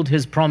fulfilled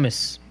His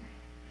promise,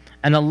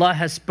 and Allah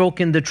has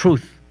spoken the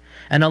truth,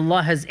 and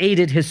Allah has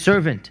aided His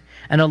servant,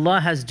 and Allah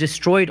has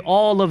destroyed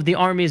all of the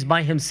armies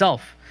by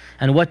Himself.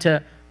 And what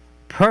a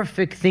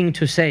perfect thing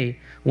to say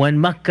when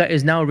Makkah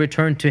is now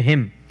returned to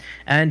Him,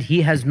 and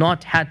he has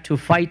not had to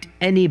fight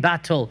any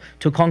battle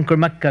to conquer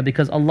Makkah,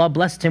 because Allah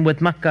blessed him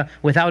with Makkah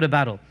without a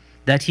battle.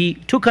 That he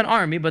took an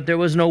army but there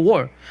was no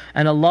war,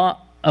 and Allah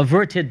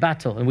averted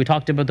battle, and we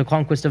talked about the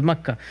conquest of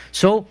Makkah.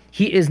 So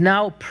he is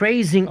now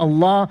praising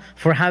Allah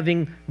for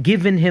having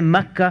given him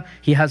Makkah.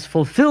 He has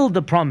fulfilled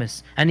the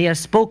promise and he has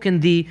spoken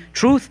the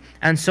truth.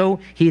 And so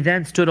he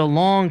then stood a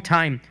long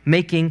time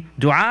making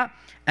dua,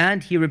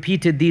 and he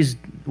repeated these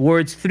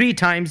words 3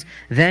 times.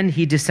 Then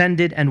he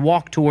descended and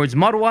walked towards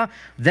Marwa.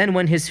 Then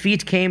when his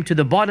feet came to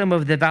the bottom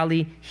of the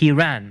valley, he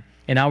ran.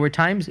 In our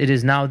times, it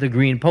is now the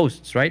green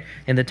posts, right?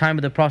 In the time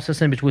of the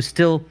Prophet, it was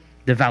still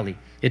the valley.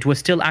 It was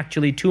still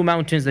actually 2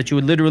 mountains that you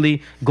would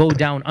literally go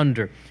down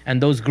under. And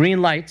those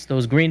green lights,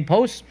 those green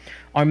posts,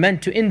 are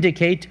meant to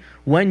indicate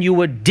when you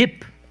would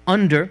dip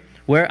under,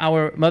 where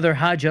our mother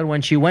Hajar,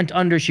 when she went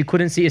under, she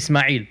couldn't see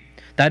Ismail.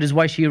 That is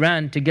why she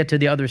ran to get to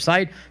the other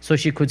side, so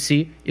she could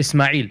see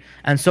Ismail.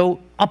 And so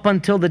up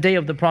until the day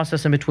of the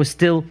Prophet, it was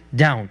still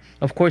down.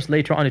 Of course,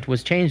 later on it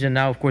was changed, and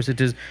now of course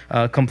it is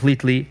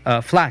completely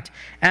flat.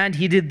 And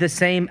he did the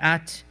same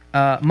at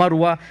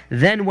Marwa.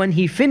 Then when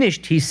he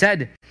finished, he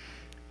said,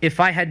 if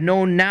I had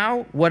known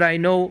now what I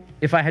know,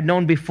 if I had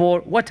known before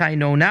what I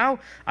know now,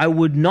 I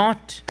would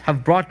not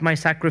have brought my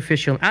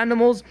sacrificial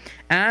animals,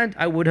 and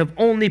I would have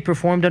only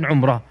performed an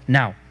umrah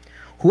now.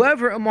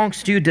 Whoever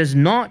amongst you does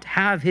not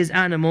have his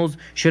animals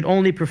should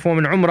only perform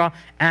an umrah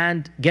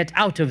and get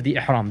out of the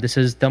ihram. This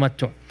is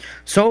tamattu.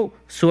 So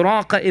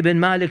Suraqa ibn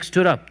Malik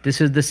stood up.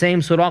 This is the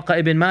same Suraqa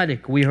ibn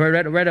Malik we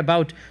read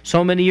about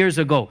so many years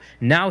ago.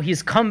 Now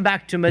he's come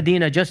back to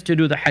Medina just to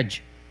do the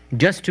Hajj,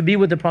 just to be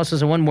with the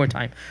Prophet one more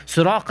time.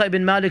 Suraqa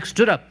ibn Malik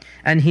stood up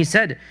and he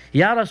said,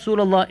 Ya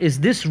Rasulullah,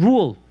 is this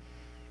rule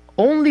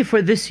only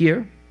for this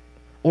year,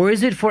 or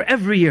is it for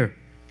every year?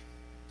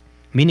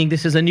 Meaning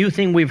this is a new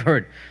thing we've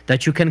heard,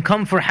 that you can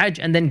come for Hajj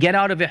and then get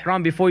out of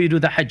Ihram before you do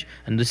the Hajj.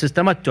 And this is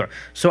tamattu'.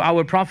 So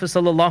our Prophet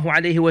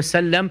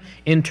ﷺ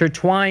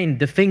intertwined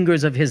the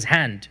fingers of his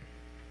hand.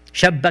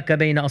 شَبَّكَ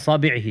بَيْنَ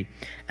أَصَابِعِهِ.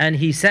 And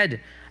he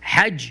said,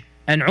 Hajj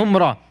and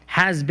Umrah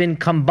has been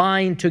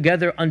combined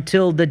together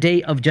until the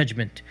day of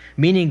judgment.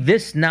 Meaning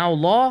this now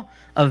law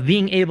of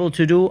being able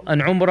to do an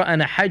Umrah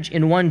and a Hajj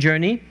in one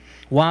journey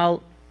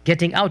while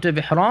getting out of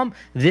Ihram,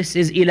 this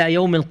is ila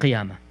yawm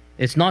al-qiyamah.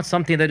 It's not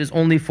something that is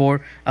only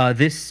for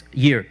this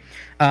year.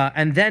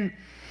 And then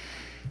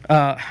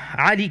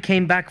Ali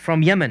came back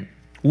from Yemen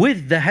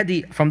with the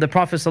hadi from the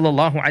Prophet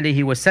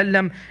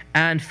ﷺ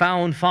and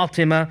found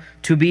Fatima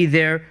to be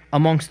there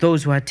amongst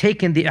those who had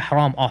taken the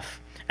ihram off.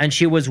 And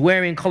she was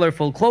wearing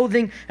colorful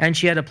clothing and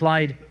she had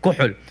applied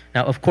kuhul.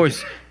 Now, of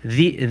course,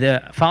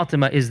 the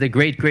Fatima is the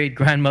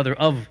great-great-grandmother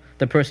of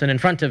the person in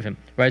front of him,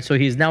 right? So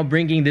he's now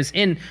bringing this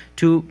in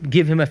to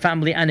give him a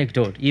family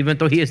anecdote, even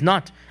though he is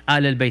not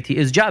Ahl al-Bayt, he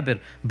is Jabir,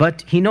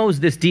 but he knows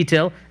this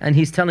detail and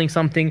he's telling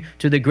something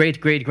to the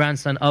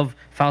great-great-grandson of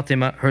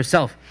Fatima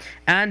herself.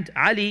 And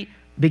Ali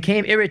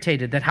became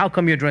irritated that how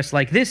come you're dressed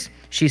like this?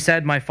 She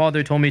said, my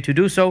father told me to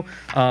do so.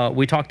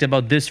 We talked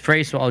about this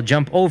phrase, so I'll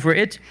jump over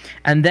it.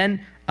 And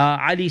then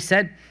Ali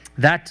said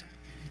that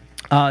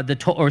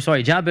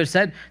Jabir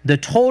said the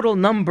total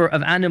number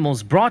of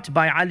animals brought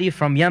by Ali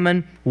from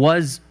Yemen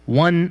was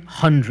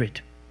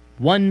 100.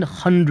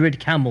 100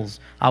 camels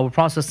our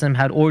Prophet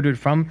had ordered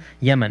from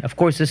Yemen. Of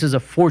course, this is a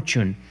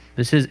fortune.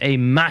 This is a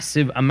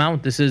massive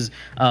amount. This is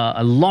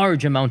a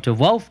large amount of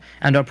wealth.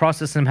 And our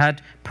Prophet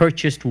had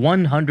purchased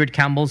 100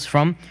 camels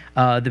from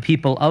the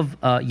people of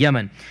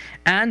Yemen.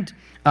 And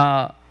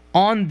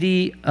on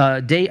the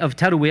day of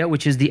Tarwiyah,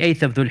 which is the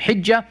 8th of Dhul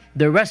Hijjah,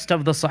 the rest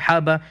of the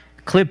Sahaba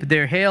clipped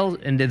their nails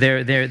and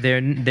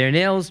their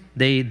nails.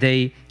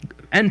 They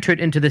entered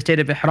into the state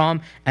of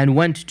Ihram and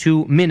went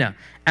to Mina.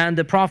 And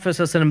the Prophet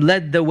ﷺ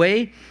led the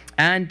way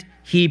and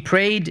he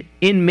prayed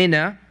in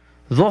Mina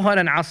Dhuhr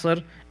and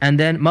Asr, and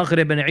then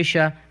Maghrib and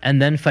Isha,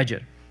 and then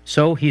Fajr.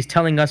 So he's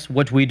telling us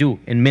what we do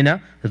in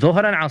Mina,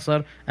 Dhuhr and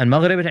Asr, and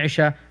Maghrib and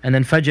Isha, and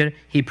then Fajr,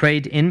 he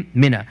prayed in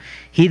Mina.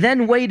 He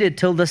then waited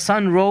till the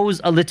sun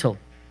rose a little.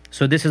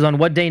 So this is on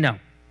what day now?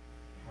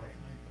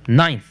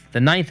 9th, the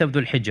 9th of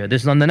Dhul Hijjah.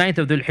 This is on the 9th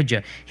of Dhul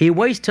Hijjah. He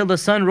waits till the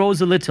sun rose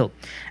a little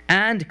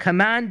and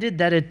commanded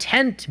that a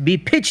tent be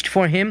pitched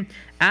for him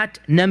at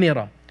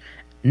Namira.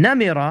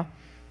 Namira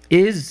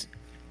is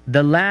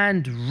the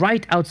land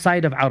right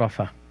outside of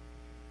Arafah.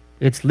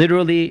 It's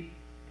literally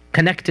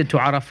connected to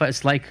Arafah.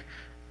 It's like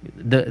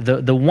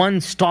the one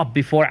stop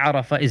before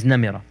Arafah is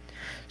Namira.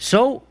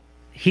 So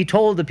he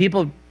told the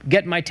people,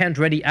 get my tent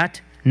ready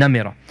at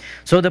Namira.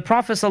 So the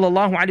Prophet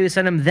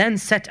ﷺ then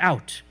set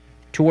out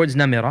towards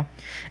Namira,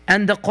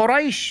 and the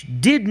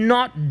Quraysh did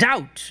not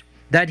doubt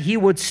that he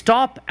would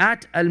stop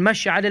at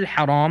Al-Mash'ar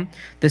al-Haram,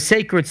 the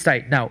sacred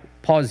site. Now,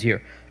 pause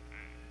here.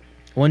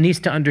 One needs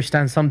to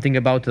understand something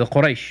about the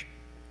Quraysh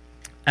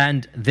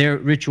and their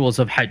rituals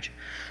of Hajj.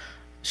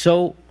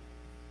 So,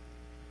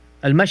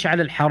 Al-Mash'ar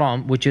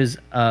al-Haram, which is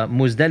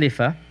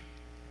Muzdalifah,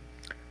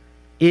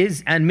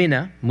 and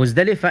Mina,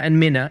 Muzdalifah and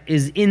Mina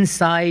is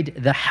inside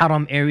the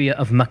Haram area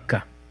of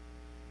Mecca.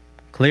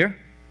 Clear?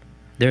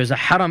 There's a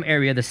Haram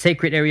area, the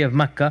sacred area of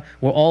Mecca,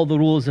 where all the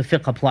rules of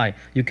fiqh apply.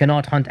 You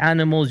cannot hunt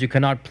animals, you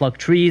cannot pluck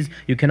trees,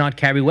 you cannot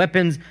carry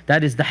weapons.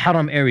 That is the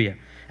Haram area.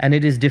 And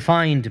it is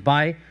defined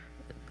by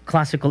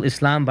classical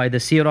Islam, by the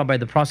Seerah, by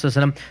the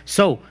Prophet.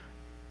 So,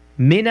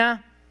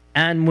 Mina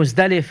and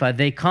Muzdalifah,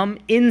 they come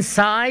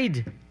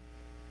inside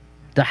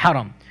the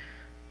Haram.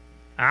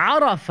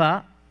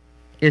 Arafah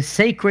is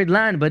sacred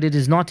land, but it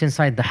is not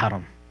inside the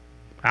Haram.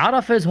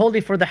 Arafah is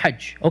holy for the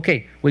Hajj.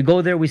 Okay, we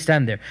go there, we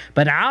stand there.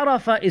 But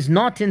Arafah is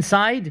not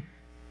inside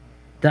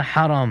the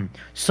Haram.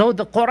 So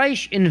the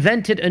Quraysh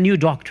invented a new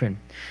doctrine.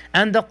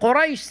 And the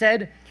Quraysh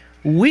said,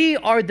 we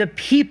are the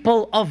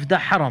people of the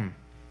Haram.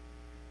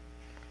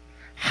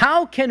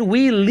 How can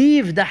we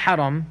leave the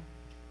Haram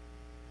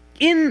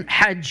in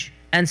Hajj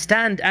and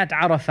stand at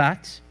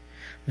Arafat?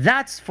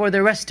 That's for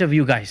the rest of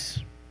you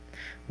guys.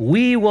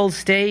 We will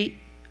stay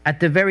at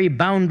the very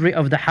boundary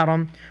of the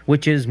Haram,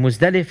 which is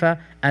Muzdalifah,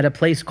 at a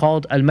place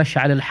called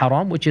Al-Mash'ar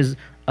al-Haram, which is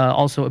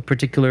also a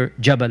particular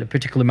Jabal, a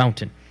particular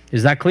mountain.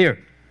 Is that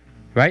clear?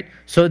 Right?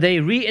 So they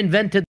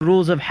reinvented the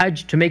rules of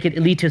Hajj to make it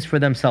elitist for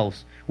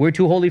themselves. We're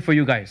too holy for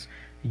you guys.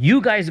 You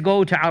guys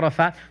go to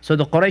Arafat, so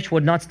the Quraysh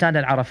would not stand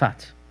at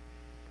Arafat.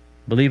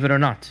 Believe it or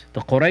not,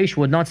 the Quraysh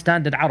would not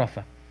stand at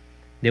Arafah.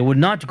 They would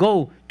not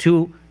go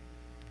to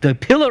the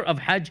pillar of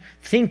Hajj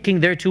thinking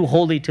they're too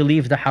holy to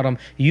leave the Haram.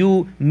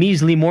 You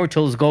measly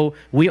mortals go,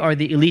 we are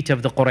the elite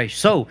of the Quraysh.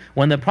 So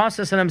when the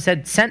Prophet ﷺ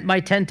said, sent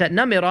my tent at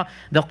Namira,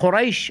 the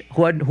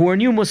Quraysh who are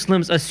new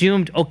Muslims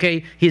assumed,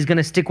 okay, he's going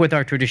to stick with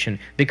our tradition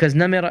because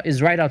Namira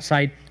is right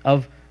outside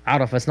of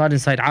Arafah. It's not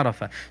inside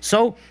Arafah.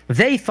 So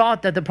they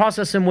thought that the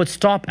Prophet ﷺ would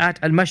stop at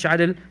Al-Mash'ar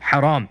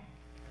al-Haram.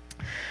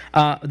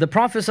 The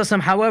Prophet ﷺ,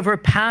 however,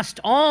 passed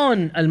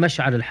on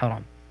Al-Mash'ar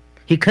al-Haram.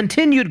 He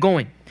continued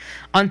going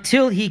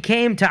until he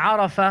came to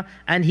Arafah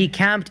and he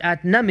camped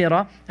at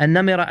Namira. And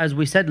Namira, as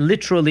we said,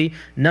 literally,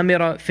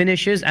 Namira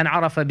finishes and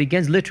Arafah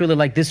begins, literally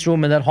like this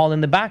room and that hall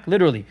in the back.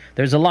 Literally,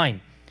 there's a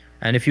line.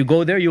 And if you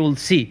go there, you will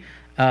see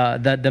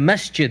that the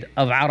Masjid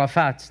of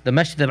Arafat, the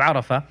Masjid of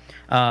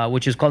Arafah,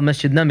 which is called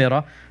Masjid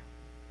Namira,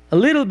 a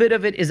little bit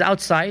of it is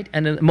outside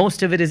and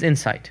most of it is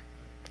inside.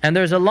 And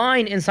there's a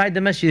line inside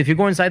the Masjid. If you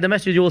go inside the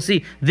Masjid, you will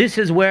see this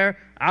is where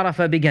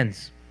Arafah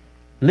begins.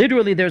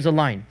 Literally, there's a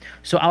line.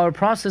 So our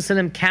Prophet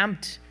ﷺ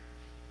camped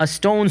a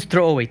stone's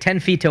throw away, 10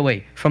 feet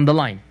away from the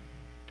line.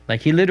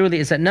 Like he literally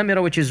is at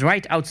Namira, which is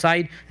right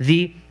outside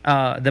the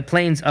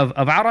plains of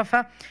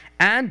Arafah.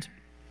 And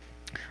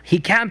he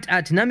camped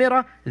at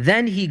Namira.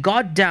 Then he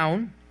got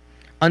down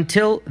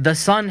until the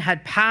sun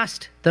had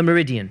passed the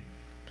meridian.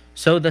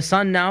 So the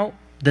sun now,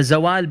 the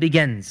Zawal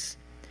begins.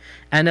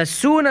 And as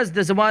soon as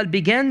the Zawal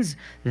begins,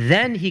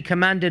 then he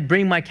commanded,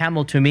 bring my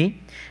camel to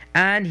me.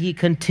 And he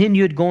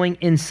continued going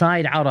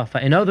inside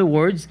Arafah. In other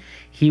words,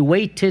 he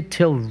waited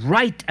till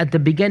right at the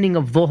beginning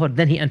of Dhuhr,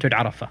 then he entered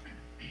Arafah.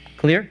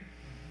 Clear?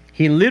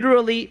 He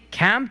literally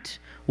camped,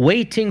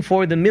 waiting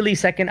for the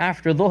millisecond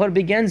after Dhuhr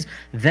begins,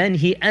 then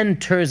he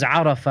enters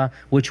Arafah,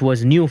 which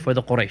was new for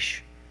the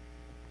Quraysh.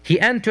 He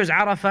enters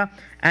Arafah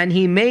and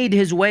he made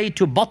his way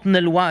to Batn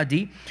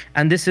al-Wadi,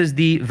 and this is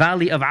the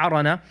valley of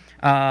Arana,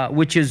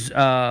 which is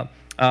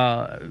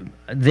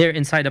there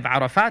inside of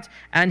Arafat,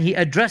 and he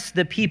addressed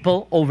the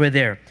people over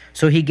there.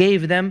 So he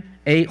gave them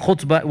a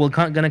khutbah. We're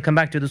going to come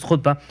back to this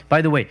khutbah.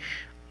 By the way,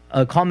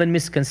 a common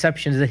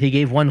misconception is that he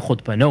gave one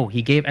khutbah. No,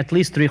 he gave at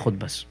least 3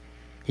 khutbahs.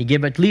 He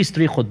gave at least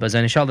 3 khutbahs,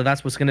 and inshallah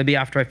that's what's going to be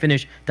after I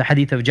finish the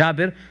hadith of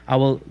Jabir. I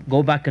will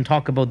go back and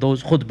talk about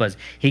those khutbahs.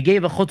 He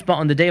gave a khutbah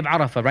on the day of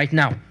Arafah right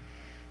now.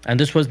 And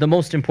this was the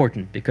most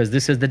important because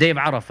this is the day of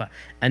Arafah.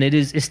 And it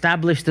is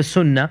established the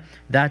sunnah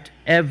that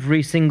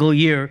every single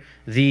year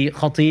the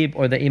khatib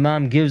or the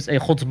imam gives a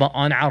khutbah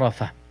on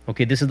Arafah.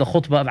 Okay, this is the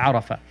khutbah of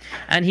Arafah.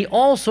 And he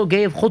also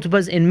gave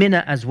khutbahs in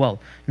Mina as well.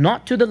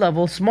 Not to the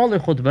level, smaller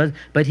khutbahs,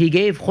 but he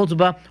gave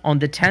khutbah on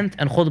the 10th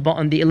and khutbah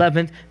on the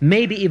 11th,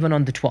 maybe even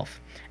on the 12th.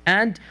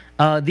 And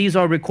these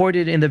are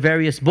recorded in the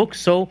various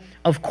books. So,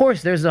 of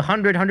course, there's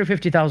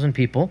 150,000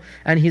 people,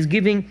 and he's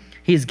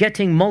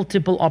getting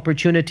multiple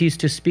opportunities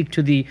to speak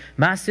to the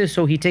masses,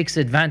 so he takes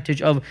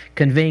advantage of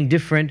conveying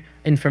different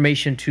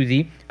information to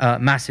the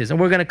masses. And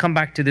we're going to come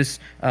back to this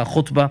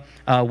khutbah,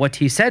 what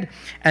he said.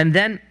 And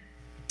then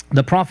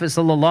the Prophet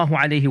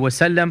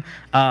ﷺ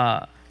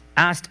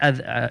asked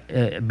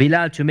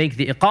Bilal to make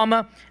the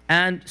iqamah,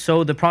 and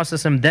so the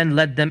Prophet then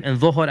led them in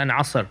Dhuhr and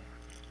Asr.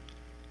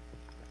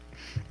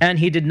 And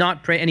he did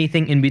not pray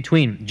anything in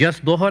between,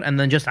 just Dhuhr and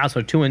then just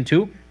Asr, 2 and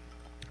 2.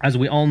 As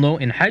we all know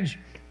in Hajj,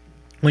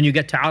 when you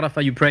get to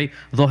Arafah, you pray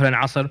Dhuhr and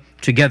Asr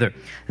together.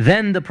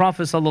 Then the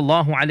Prophet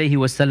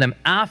ﷺ,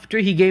 after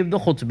he gave the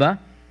khutbah,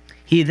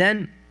 he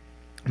then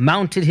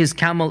mounted his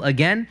camel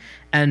again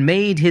and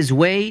made his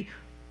way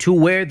to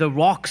where the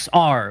rocks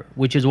are,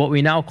 which is what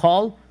we now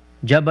call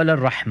Jabal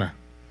al-Rahmah.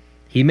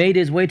 He made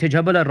his way to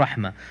Jabal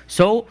al-Rahmah.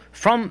 So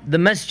from the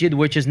masjid,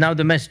 which is now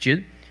the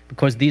masjid,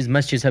 because these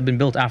masjids have been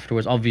built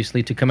afterwards,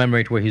 obviously, to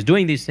commemorate where he's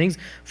doing these things.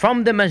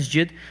 From the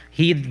masjid,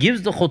 he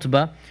gives the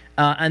khutbah,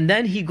 and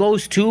then he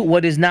goes to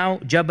what is now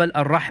Jabal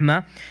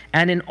al-Rahmah,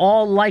 and in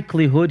all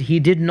likelihood, he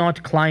did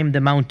not climb the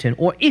mountain,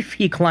 or if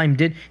he climbed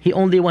it, he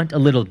only went a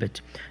little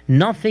bit.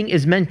 Nothing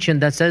is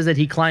mentioned that says that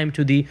he climbed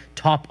to the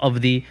top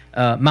of the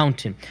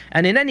mountain.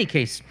 And in any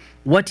case,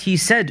 what he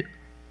said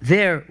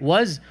there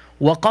was,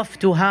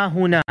 وَقَفْتُ هَا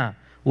هُنَا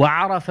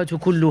وَعَرَفَةُ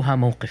كُلُّهَا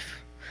مَوْقِفٌ.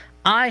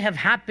 I have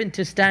happened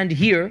to stand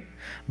here,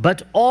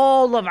 but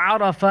all of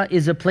Arafah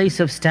is a place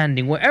of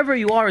standing. Wherever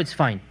you are, it's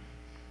fine.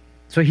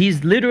 So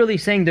he's literally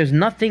saying there's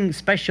nothing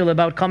special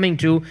about coming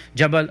to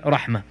Jabal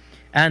Rahmah.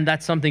 And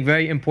that's something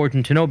very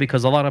important to know,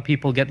 because a lot of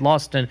people get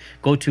lost and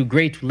go to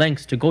great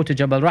lengths to go to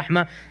Jabal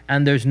Rahmah,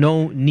 and there's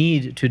no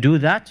need to do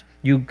that.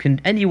 You can,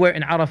 anywhere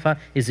in Arafah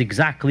is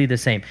exactly the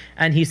same.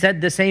 And he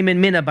said the same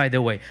in Mina, by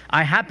the way.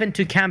 I happen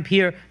to camp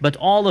here, but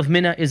all of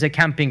Mina is a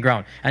camping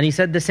ground. And he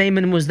said the same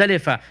in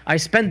Muzdalifah. I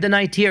spent the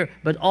night here,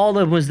 but all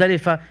of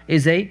Muzdalifah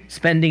is a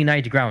spending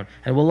night ground.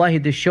 And wallahi,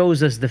 this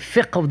shows us the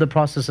fiqh of the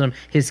Prophet,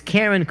 his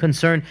care and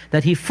concern,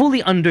 that he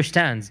fully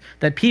understands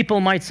that people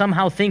might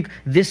somehow think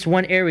this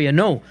one area.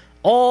 No,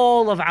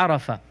 all of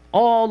Arafah,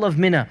 all of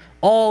Mina,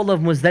 all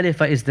of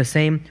Muzdalifah is the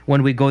same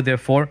when we go there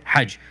for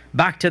Hajj.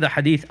 Back to the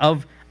hadith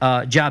of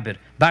Jabir.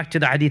 Back to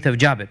the hadith of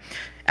Jabir.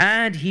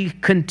 And he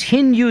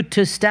continued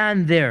to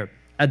stand there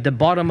at the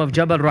bottom of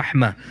Jabal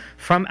Rahmah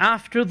from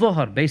after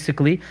Dhuhr,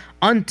 basically,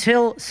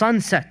 until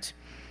sunset.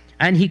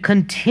 And he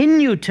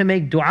continued to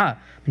make dua.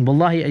 And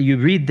wallahi, you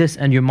read this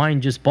and your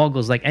mind just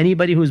boggles. Like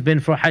anybody who's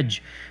been for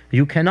Hajj,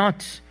 you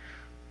cannot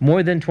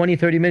more than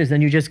 20-30 minutes, then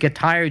you just get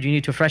tired, you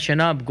need to freshen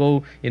up,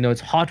 go,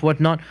 it's hot,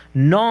 whatnot.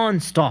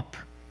 Non-stop.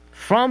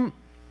 From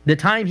the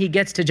time he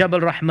gets to Jabal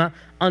Rahmah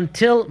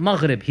until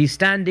Maghrib, he's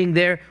standing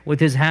there with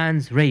his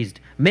hands raised,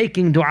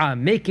 making dua,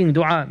 making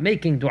dua,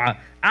 making dua.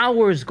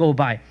 Hours go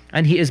by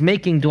and he is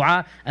making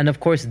dua. And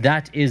of course,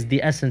 that is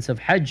the essence of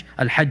Hajj,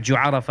 Al-Hajju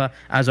Arafah,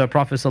 as our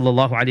Prophet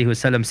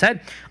ﷺ said,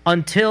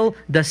 until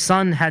the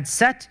sun had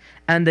set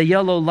and the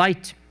yellow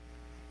light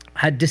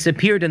had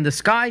disappeared in the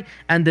sky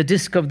and the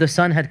disk of the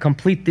sun had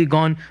completely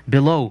gone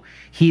below.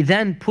 He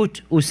then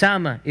put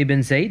Usama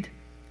ibn Zayd,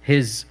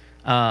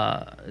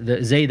 the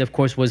Zayd, of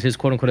course, was his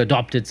quote-unquote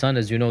adopted son,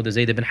 as you know, the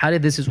Zayd ibn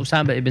Harith. This is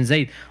Usama ibn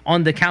Zayd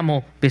on the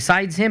camel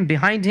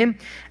behind him,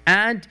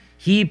 and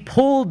he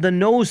pulled the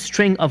nose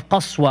string of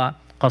Qaswa.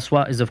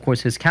 Qaswa is, of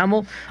course, his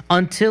camel,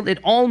 until it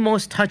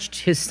almost touched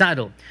his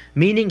saddle,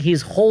 meaning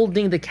he's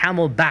holding the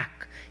camel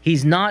back.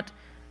 He's not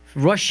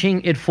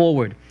rushing it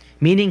forward,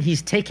 meaning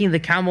he's taking the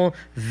camel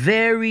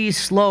very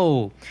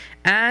slow.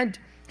 And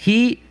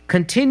he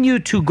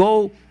continued to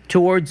go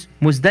towards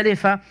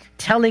Muzdalifah,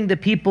 telling the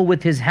people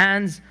with his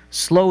hands,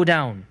 slow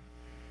down,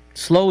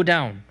 slow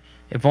down.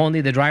 If only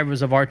the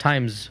drivers of our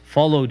times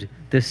followed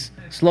this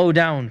slow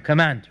down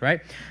command, right?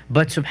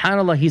 But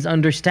subhanAllah, he's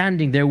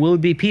understanding there will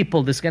be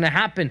people, this is going to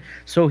happen.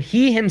 So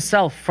he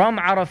himself, from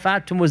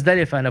Arafat to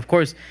Muzdalifah, and of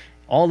course,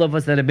 all of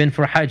us that have been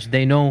for Hajj,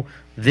 they know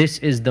this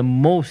is the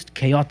most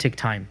chaotic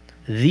time.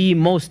 The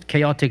most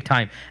chaotic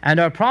time. And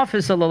our Prophet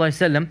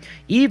ﷺ,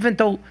 even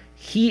though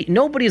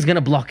nobody is going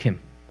to block him,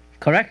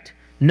 correct?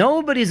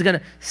 Nobody's going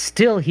to,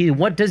 still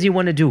what does he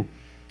want to do?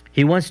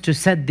 He wants to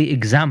set the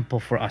example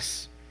for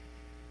us.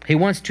 He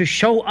wants to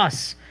show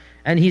us.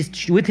 And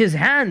with his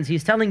hands,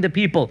 he's telling the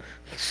people,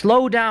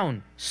 slow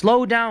down,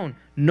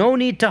 no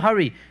need to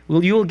hurry.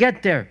 You'll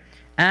get there.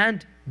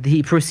 And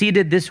he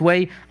proceeded this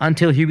way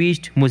until he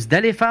reached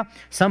Muzdalifah.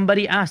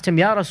 Somebody asked him,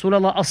 Ya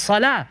Rasulullah,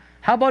 as-salah,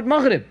 how about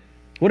Maghrib?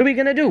 What are we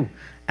going to do?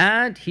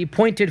 And he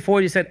pointed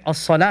forward, he said,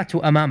 as-salatu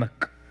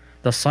amamak.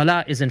 The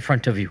salah is in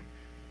front of you.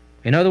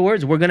 In other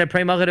words, we're going to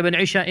pray Maghrib and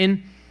Isha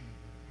in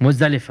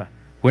Muzdalifah.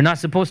 We're not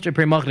supposed to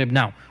pray Maghrib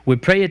now. We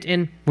pray it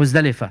in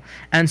Muzdalifah.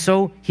 And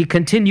so he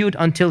continued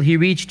until he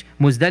reached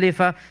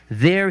Muzdalifah.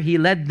 There he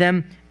led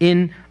them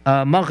in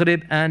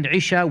Maghrib and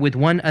Isha with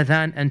 1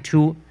 adhan and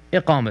 2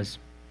 iqamas.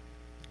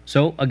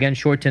 So again,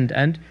 shortened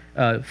end,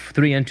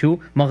 3 and 2.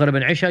 Maghrib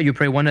and Isha, you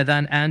pray 1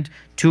 adhan and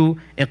 2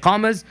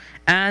 iqamas.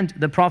 And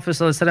the Prophet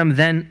ﷺ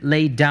then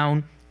laid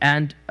down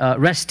and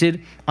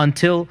rested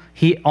until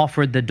he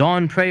offered the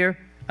dawn prayer.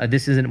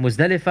 This is in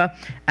Muzdalifah.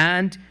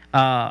 And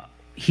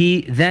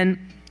he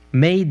then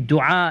made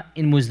dua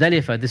in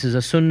Muzdalifah. This is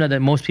a sunnah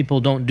that most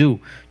people don't do,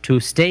 to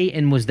stay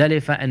in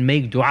Muzdalifah and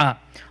make dua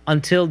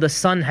until the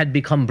sun had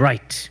become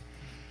bright.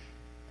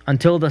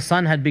 Until the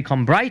sun had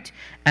become bright,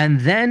 and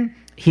then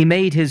he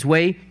made his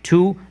way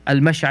to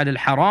Al-Mash'ar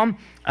al-Haram,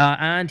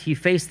 and he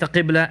faced the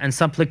Qibla and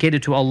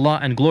supplicated to Allah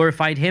and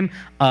glorified Him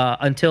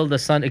until the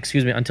sun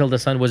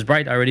was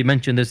bright. I already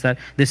mentioned this, that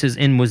this is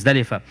in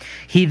Muzdalifah.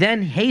 He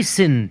then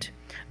hastened,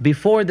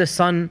 before the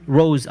sun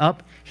rose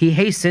up, he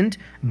hastened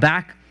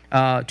back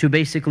to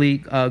basically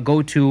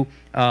go to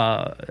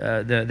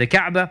the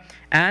Kaaba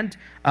and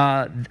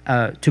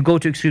to go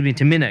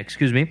to Mina,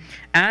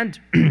 and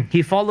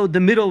he followed the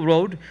middle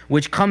road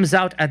which comes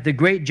out at the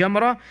Great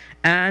Jamrah,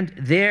 and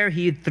there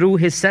he threw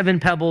his 7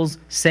 pebbles,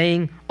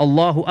 saying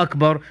Allahu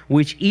Akbar,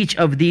 which each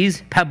of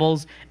these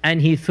pebbles, and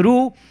he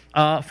threw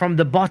from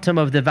the bottom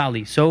of the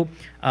valley. So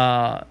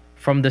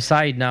from the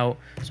side now,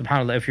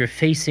 subhanAllah, if you're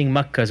facing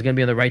Makkah, it's going to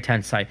be on the right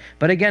hand side.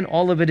 But again,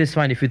 all of it is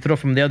fine. If you throw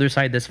from the other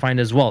side, that's fine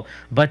as well.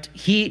 But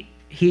he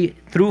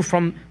threw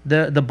from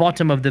the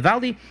bottom of the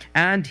valley,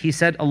 and he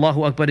said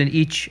Allahu Akbar in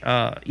each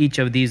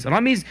of these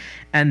ramis,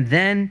 and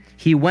then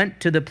he went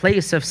to the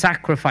place of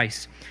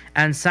sacrifice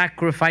and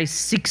sacrificed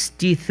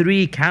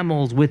 63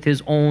 camels with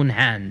his own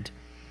hand.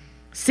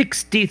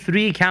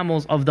 63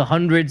 camels of the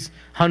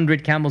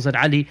 100 camels that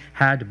Ali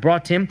had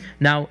brought him.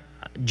 Now,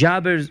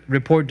 Jabir's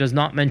report does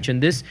not mention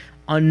this.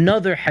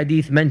 Another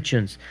hadith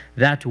mentions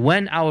that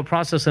when our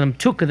Prophet ﷺ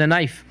took the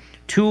knife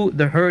to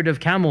the herd of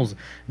camels,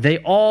 they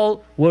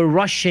all were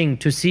rushing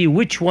to see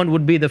which one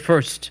would be the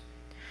first.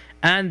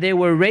 And they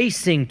were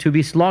racing to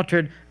be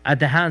slaughtered at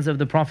the hands of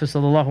the Prophet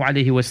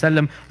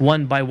ﷺ,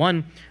 one by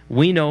one.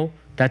 We know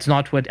that's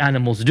not what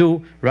animals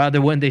do.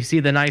 Rather, when they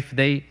see the knife,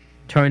 they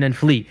turn and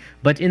flee.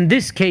 But in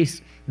this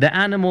case, the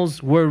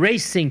animals were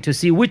racing to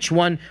see which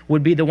one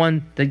would be the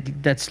one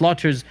that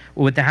slaughters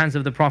with the hands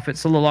of the Prophet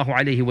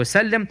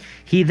ﷺ.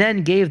 He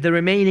then gave the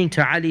remaining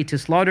to Ali to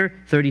slaughter,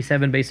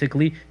 37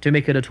 basically, to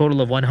make it a total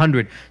of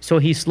 100. So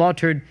he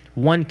slaughtered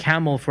 1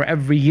 camel for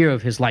every year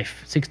of his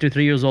life.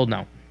 63 years old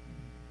now.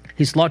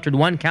 He slaughtered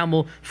 1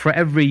 camel for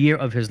every year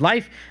of his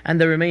life, and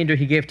the remainder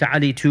he gave to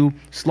Ali to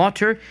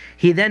slaughter.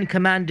 He then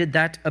commanded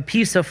that a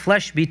piece of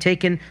flesh be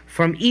taken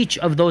from each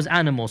of those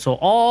animals. So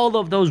all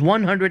of those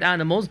 100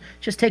 animals,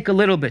 just take a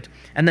little bit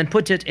and then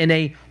put it in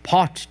a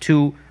pot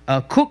to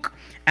cook.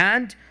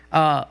 And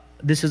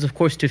this is of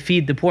course to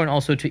feed the poor and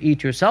also to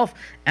eat yourself.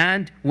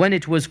 And when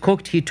it was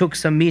cooked, he took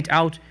some meat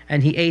out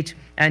and he ate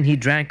and he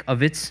drank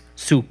of its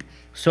soup.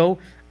 So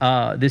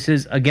this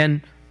is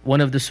again one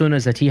of the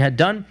sunnahs that he had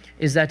done,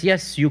 is that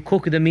yes, you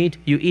cook the meat,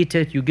 you eat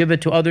it, you give it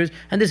to others,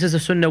 and this is a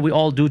sunnah we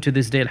all do to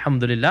this day,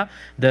 alhamdulillah.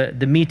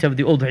 The meat of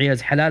the udhiyah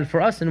is halal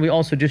for us, and we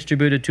also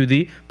distribute it to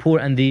the poor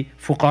and the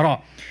fuqara.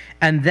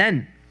 And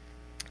then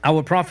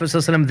our Prophet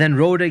ﷺ then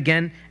rode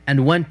again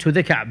and went to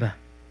the Kaaba.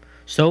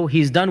 So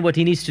he's done what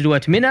he needs to do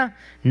at Mina.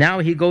 Now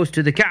he goes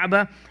to the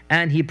Kaaba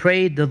and he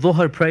prayed the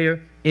Dhuhr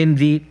prayer in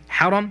the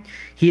Haram.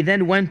 He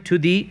then went to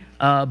the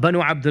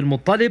Banu Abdul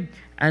Muttalib,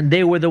 and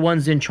they were the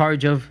ones in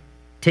charge of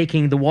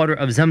taking the water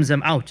of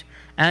Zamzam out.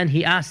 And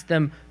he asked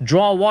them,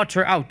 draw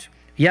water out,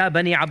 Ya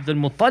Bani Abdul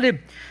Muttalib.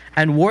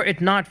 And were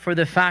it not for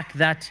the fact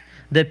that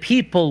the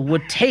people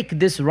would take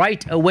this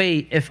right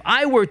away, if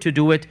I were to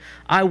do it,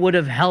 I would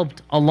have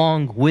helped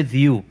along with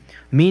you.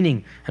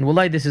 Meaning, and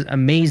wallahi, this is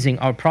amazing,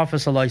 our Prophet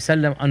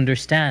ﷺ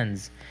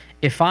understands,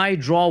 if I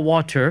draw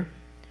water,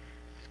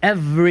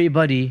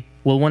 everybody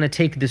will want to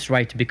take this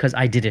right because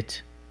I did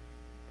it.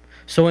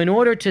 So in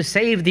order to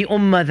save the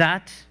ummah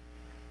that,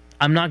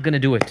 I'm not going to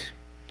do it.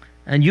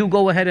 And you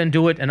go ahead and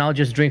do it, and I'll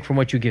just drink from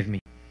what you give me.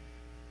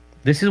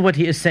 This is what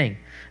he is saying.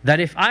 That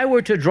if I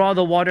were to draw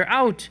the water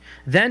out,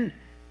 then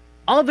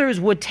others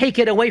would take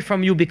it away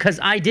from you because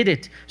I did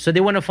it. So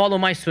they want to follow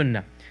my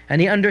sunnah. And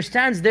he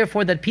understands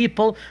therefore that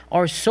people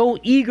are so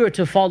eager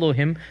to follow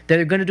him that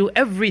they're going to do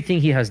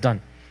everything he has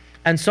done.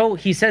 And so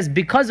he says,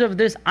 because of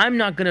this, I'm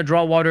not going to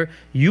draw water.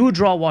 You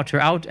draw water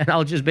out and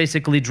I'll just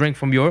basically drink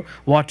from your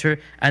water.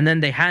 And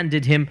then they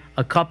handed him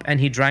a cup and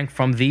he drank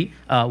from the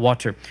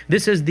water.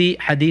 This is the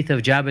hadith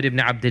of Jabir ibn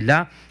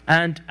Abdullah.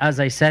 And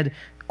as I said,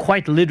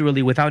 quite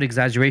literally, without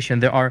exaggeration,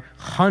 there are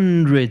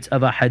hundreds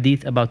of a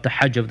hadith about the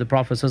Hajj of the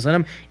Prophet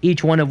ﷺ,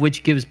 each one of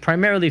which gives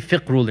primarily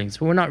fiqh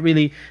rulings. We're not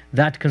really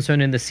that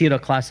concerned in the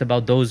seerah class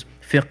about those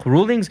fiqh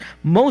rulings.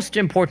 Most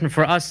important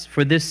for us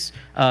for this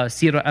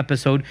seerah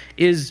episode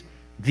is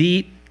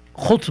the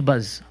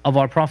khutbahs of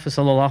our Prophet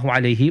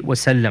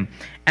ﷺ.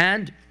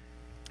 And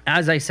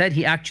as I said,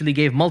 he actually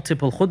gave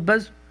multiple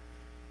khutbahs.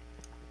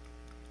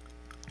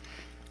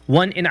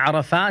 one in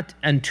Arafat,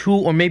 and 2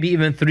 or maybe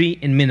even 3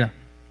 in Mina.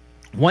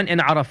 1 in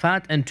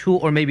Arafat and 2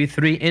 or maybe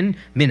 3 in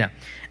Mina.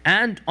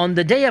 And on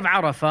the day of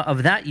Arafah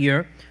of that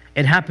year,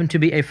 it happened to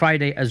be a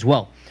Friday as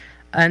well.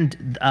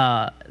 And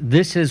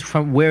this is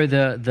from where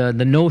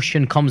the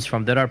notion comes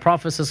from, that our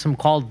Prophet ﷺ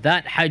called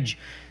that Hajj,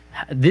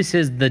 this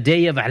is the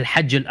day of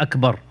Al-Hajj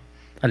Al-Akbar.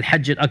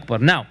 Al-Hajj Al-Akbar.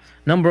 Now,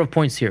 number of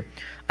points here.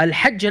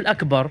 Al-Hajj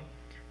Al-Akbar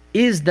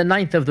is the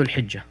 9th of Dhul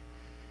Hijjah.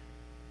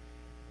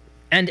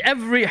 And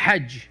every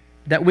Hajj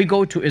that we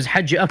go to is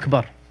Hajj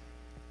Akbar.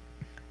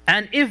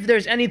 And if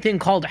there's anything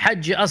called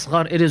Hajj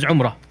Asghar, it is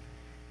Umrah.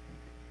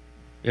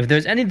 If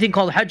there's anything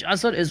called Hajj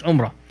Asghar, it's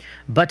Umrah.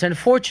 But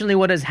unfortunately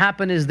what has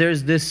happened is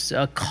there's this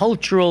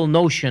cultural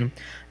notion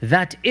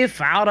that if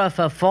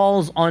Arafah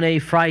falls on a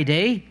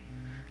Friday,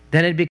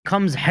 then it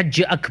becomes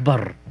Hajj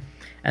Akbar.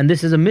 And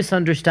this is a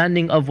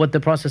misunderstanding of what the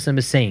Prophet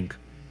is saying.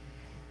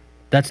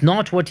 That's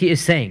not what he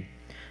is saying.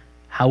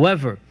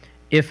 However,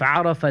 if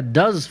Arafah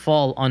does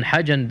fall on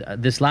Hajj, and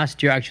this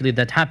last year actually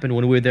that happened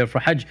when we were there for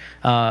Hajj,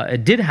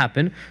 it did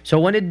happen. So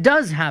when it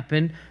does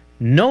happen,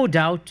 no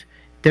doubt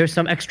there's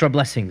some extra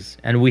blessings.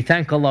 And we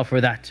thank Allah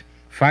for that.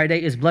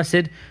 Friday is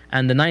blessed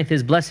and the 9th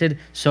is blessed.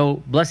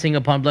 So blessing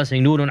upon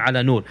blessing, nurun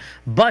ala nur.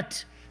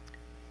 But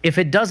if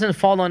it doesn't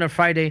fall on a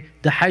Friday,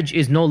 the Hajj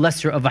is no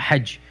lesser of a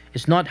Hajj.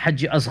 It's not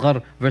Hajj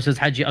Asghar versus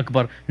Hajj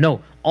Akbar.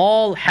 No,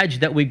 all Hajj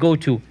that we go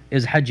to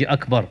is Hajj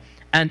Akbar.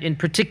 And in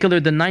particular,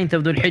 the 9th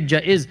of Dhul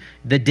Hijjah is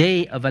the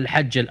day of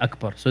Al-Hajj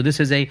Al-Akbar. So this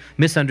is a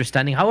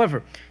misunderstanding.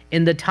 However,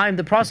 in the time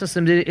the Prophet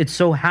did it, it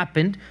so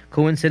happened,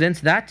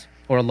 coincidence that,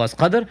 or Allah's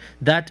qadr,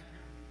 that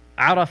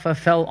Arafah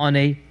fell on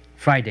a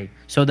Friday.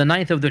 So the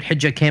 9th of Dhul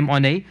Hijjah came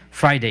on a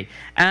Friday.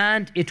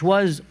 And it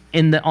was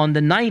on the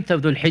 9th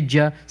of Dhul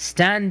Hijjah,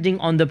 standing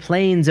on the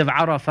plains of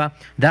Arafah,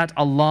 that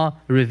Allah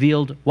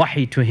revealed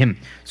wahi to him.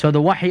 So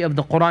the wahi of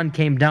the Quran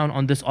came down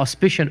on this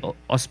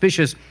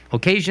auspicious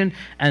occasion.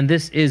 And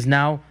this is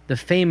now the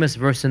famous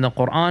verse in the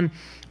Quran.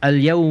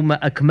 اليوم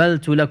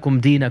أكملت لكم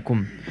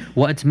دينكم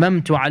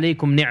وأتممت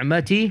عليكم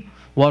نعمتي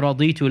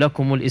ورضيت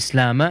لكم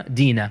الإسلام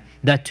دينا.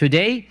 That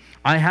today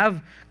I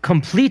have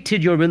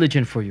completed your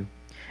religion for you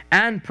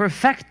and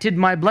perfected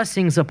my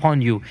blessings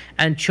upon you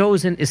and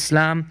chosen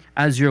Islam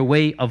as your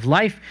way of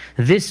life.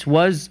 This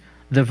was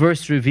the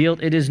verse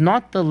revealed. It is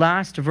not the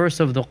last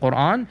verse of the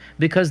Quran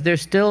because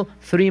there's still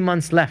 3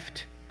 months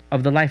left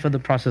of the life of the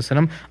Prophet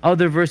ﷺ.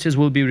 Other verses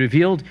will be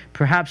revealed.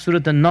 Perhaps Surah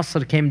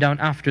An-Nasr came down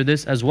after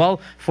this as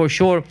well. For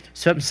sure,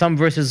 some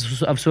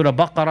verses of Surah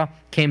Baqarah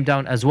came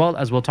down as well,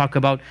 as we'll talk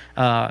about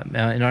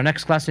in our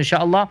next class,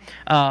 inshallah.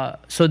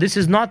 So this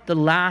is not the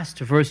last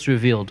verse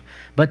revealed,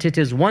 but it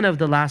is one of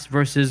the last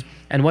verses.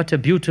 And what a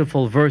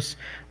beautiful verse.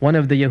 One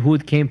of the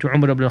Yahud came to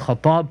Umar ibn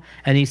al-Khattab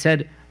and he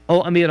said,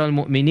 "O Amir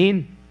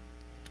al-Mu'mineen,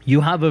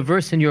 you have a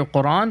verse in your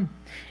Quran.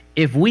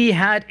 If we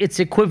had its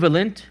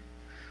equivalent,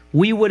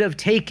 we would have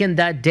taken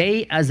that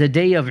day as a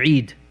day of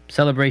Eid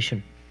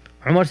celebration."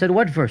 Umar said,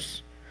 "What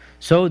verse?"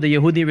 So the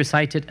Yahudi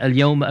recited,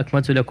 "Al-yawma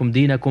akmaltu lakum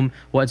dinakum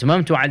wa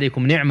atmamtu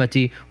alaykum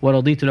ni'mati wa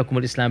raditu lakum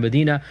al-Islam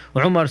dina."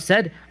 Umar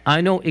said,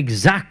 "I know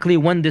exactly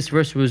when this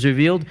verse was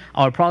revealed.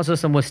 Our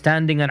Prophet was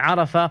standing on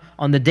Arafah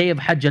on the day of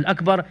Hajj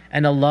al-Akbar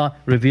and Allah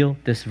revealed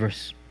this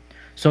verse."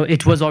 So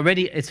it's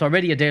already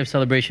a day of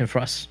celebration for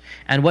us.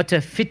 And what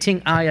a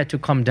fitting ayah to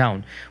come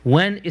down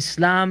when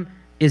Islam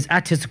is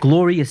at its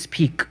glorious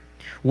peak.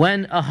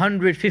 When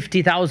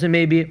 150,000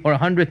 maybe or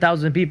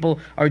 100,000 people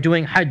are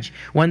doing Hajj,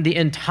 when the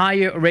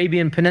entire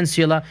Arabian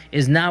Peninsula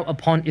is now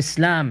upon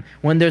Islam,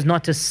 when there's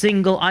not a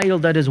single idol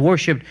that is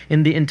worshipped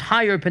in the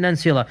entire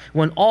peninsula,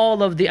 when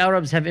all of the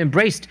Arabs have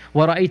embraced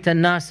وَرَأَيْتَ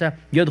النَّاسَ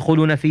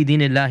يَدْخُلُونَ فِي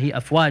دِينِ اللَّهِ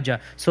أَفْوَاجًا.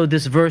 So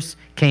this verse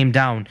came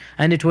down.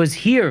 And it was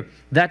here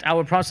that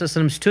our Prophet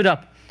stood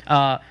up.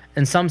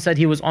 And some said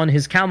he was on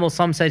his camel,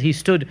 some said he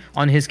stood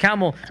on his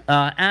camel,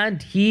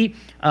 and he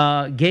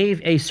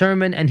gave a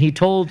sermon and he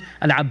told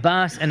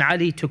Al-Abbas and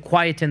Ali to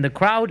quieten the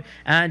crowd,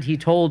 and he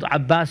told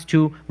Abbas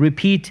to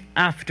repeat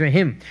after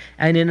him.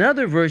 And in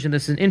another version,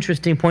 this is an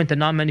interesting point that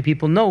not many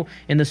people know,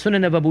 in the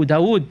Sunan of Abu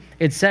Dawood,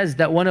 it says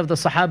that one of the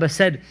Sahaba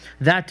said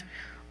that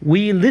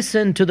we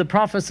listened to the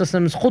Prophet's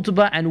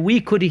khutbah and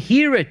we could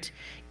hear it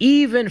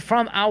even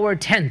from our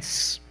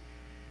tents.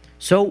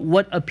 So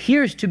what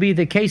appears to be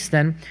the case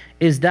then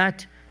is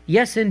that,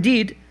 yes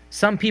indeed,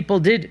 some people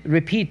did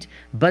repeat,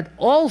 but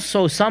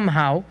also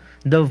somehow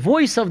the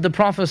voice of the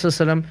Prophet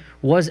ﷺ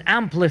was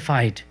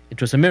amplified.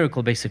 It was a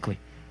miracle basically.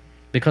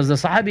 Because the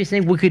Sahabi is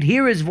saying we could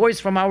hear his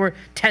voice from our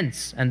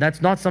tents, and that's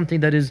not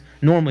something that is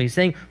normal. He's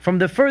saying from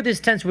the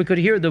furthest tents we could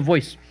hear the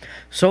voice.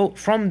 So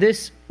from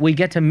this we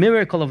get a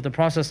miracle of the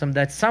Prophet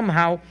that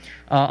somehow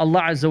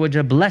Allah Azza wa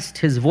Jalla blessed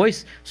his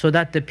voice so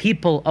that the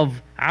people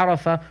of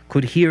Arafah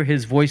could hear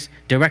his voice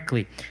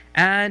directly.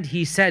 And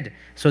he said,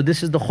 so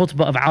this is the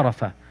khutbah of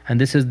Arafah. And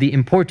this is the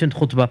important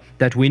khutbah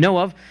that we know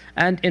of.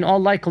 And in all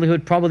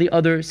likelihood, probably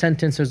other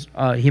sentences,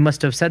 he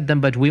must have said them,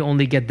 but we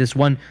only get this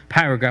one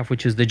paragraph,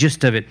 which is the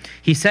gist of it.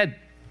 He said,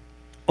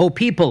 "O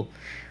people,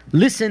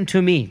 listen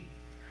to me,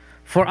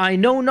 for I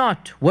know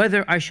not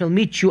whether I shall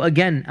meet you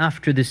again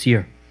after this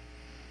year."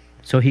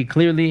 So he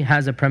clearly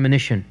has a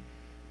premonition.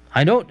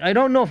 I don't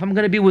know if I'm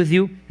going to be with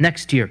you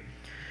next year.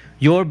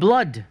 Your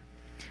blood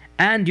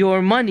and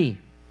your money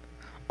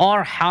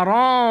are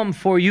haram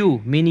for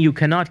you, meaning you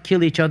cannot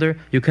kill each other,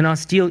 you cannot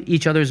steal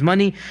each other's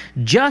money,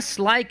 just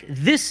like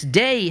this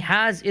day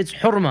has its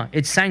hurma,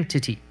 its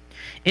sanctity,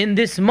 in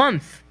this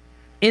month,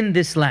 in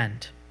this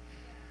land.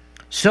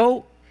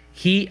 So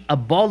he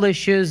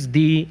abolishes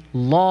the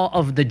law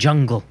of the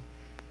jungle,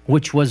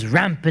 which was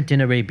rampant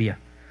in Arabia.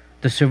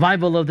 The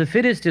survival of the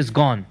fittest is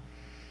gone.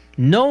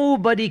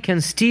 Nobody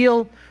can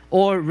steal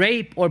or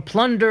rape or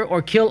plunder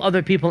or kill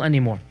other people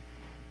anymore.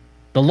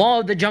 The law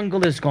of the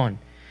jungle is gone.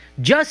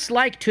 Just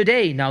like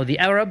today, now the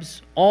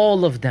Arabs,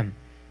 all of them,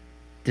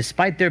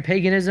 despite their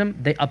paganism,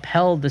 they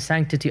upheld the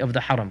sanctity of the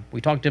haram.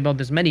 We talked about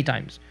this many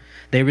times.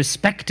 They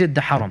respected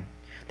the haram.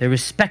 They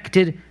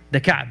respected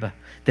the Kaaba.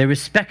 They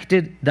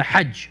respected the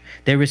Hajj.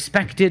 They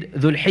respected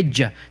Dhul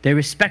Hijjah. They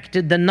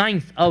respected the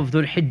 9th of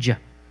Dhul Hijjah.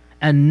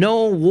 And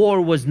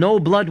no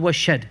blood was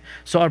shed.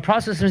 So our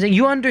Prophet is saying,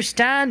 you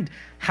understand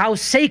how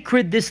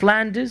sacred this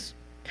land is?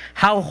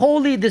 How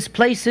holy this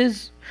place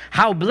is?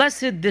 How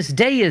blessed this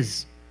day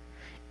is?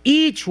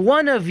 Each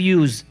one of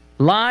you's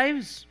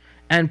lives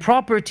and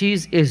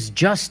properties is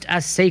just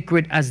as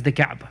sacred as the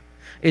Kaaba,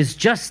 is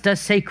just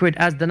as sacred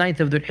as the 9th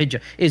of Dhul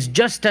Hijjah, is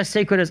just as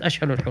sacred as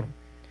Ashhur al-Hurum.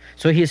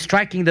 So he is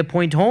striking the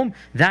point home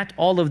that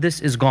all of this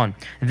is gone.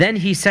 Then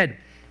he said,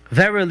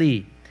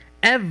 verily,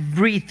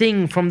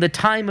 everything from the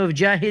time of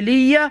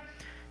Jahiliyyah,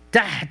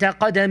 تحت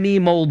قدمي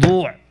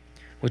موضوع,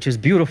 which is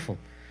beautiful.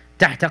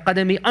 تحت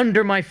قدمي,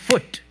 under my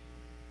foot.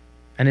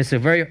 And it's a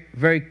very,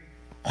 very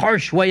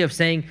harsh way of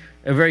saying,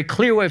 a very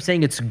clear way of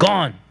saying it's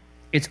gone.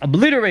 It's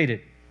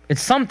obliterated.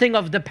 It's something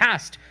of the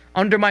past.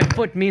 Under my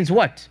foot means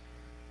what?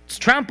 It's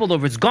trampled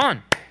over, it's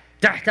gone.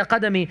 تحت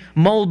قدمي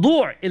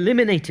موضوع,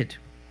 eliminated.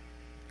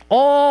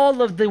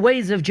 All of the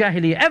ways of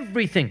Jahiliyyah,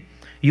 everything.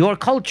 Your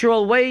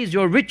cultural ways,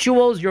 your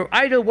rituals, your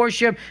idol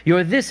worship,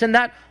 your this and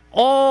that,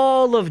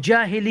 all of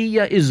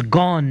Jahiliyyah is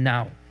gone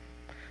now.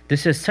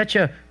 This is such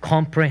a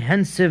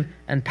comprehensive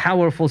and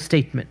powerful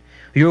statement.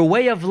 Your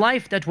way of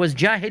life that was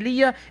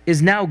Jahiliyyah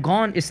is now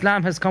gone.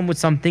 Islam has come with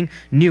something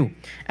new.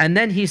 And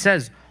then he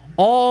says,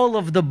 all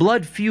of the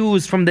blood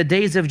feuds from the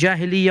days of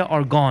Jahiliyyah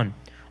are gone.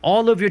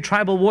 All of your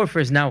tribal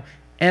warfares now,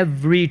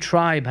 every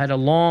tribe had a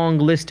long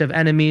list of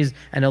enemies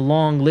and a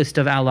long list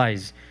of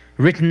allies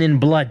written in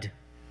blood.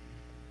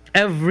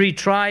 Every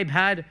tribe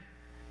had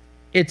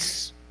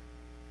its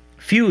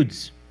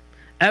feuds.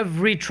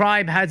 Every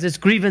tribe has its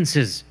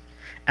grievances.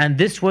 And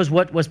this was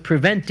what was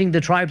preventing the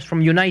tribes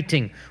from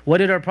uniting. What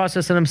did our Prophet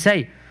ﷺ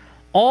say?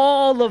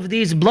 All of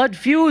these blood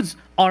feuds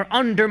are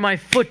under my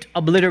foot,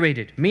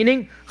 obliterated.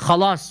 Meaning,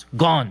 khalas,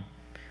 gone.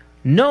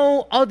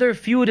 No other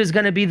feud is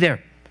going to be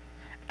there.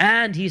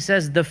 And he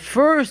says, the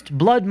first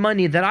blood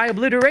money that I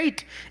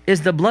obliterate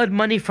is the blood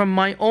money from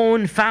my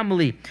own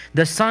family.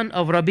 The son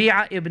of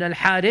Rabi'a ibn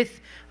al-Harith.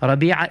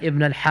 Rabi'a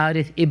ibn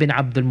al-Harith ibn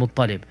Abdul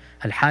Muttalib.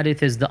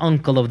 Al-Harith is the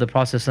uncle of the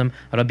Prophet.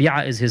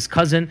 Rabi'a is his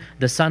cousin,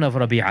 the son of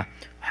Rabi'a.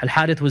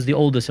 Al-Harith was the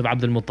oldest of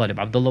Abdul Muttalib.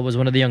 Abdullah was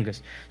one of the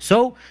youngest.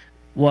 So,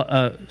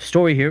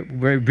 story here,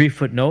 very brief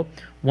footnote.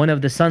 One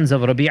of the sons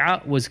of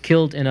Rabi'a was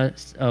killed in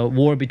a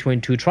war between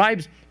two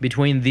tribes,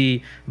 between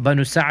the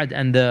Banu Sa'd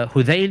and the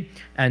Hudayl,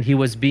 and he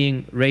was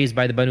being raised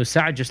by the Banu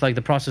Sa'd, just like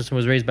the Prophet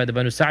was raised by the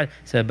Banu Sa'd,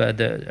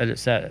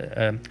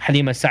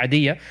 Halima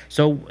Sa'diyya.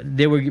 So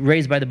they were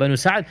raised by the Banu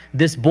Sa'd.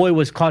 This boy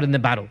was caught in the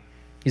battle.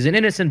 He's an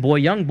innocent boy,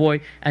 young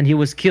boy, and he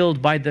was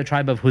killed by the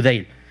tribe of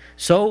Hudayl.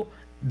 So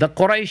the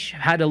Quraysh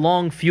had a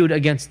long feud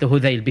against the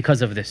Hudayl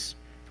because of this.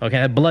 Okay,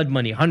 had blood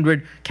money,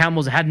 100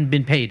 camels hadn't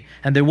been paid,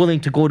 and they're willing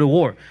to go to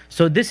war.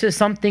 So this is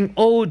something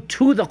owed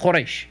to the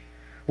Quraysh.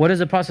 What does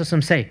the Prophet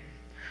say?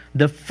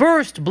 The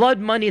first blood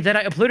money that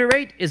I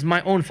obliterate is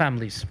my own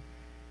family's.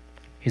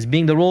 He's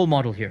being the role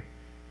model here.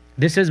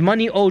 This is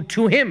money owed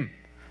to him.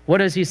 What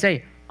does he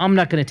say? I'm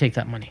not going to take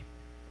that money.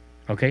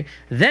 Okay,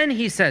 then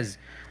he says,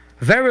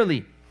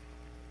 verily,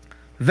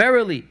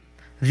 verily,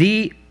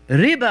 the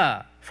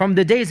riba from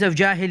the days of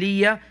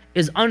Jahiliyyah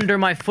is under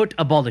my foot,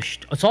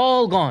 abolished. It's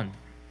all gone.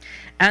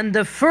 And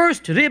the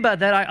first riba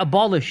that I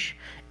abolish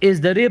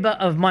is the riba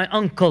of my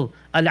uncle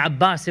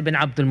Al-Abbas ibn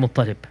Abdul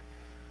Muttalib.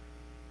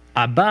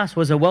 Abbas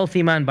was a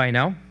wealthy man by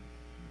now,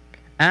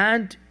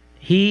 and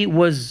he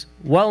was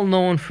well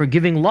known for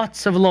giving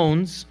lots of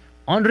loans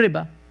on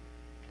riba.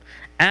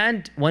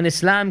 And when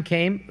Islam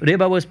came,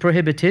 riba was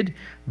prohibited,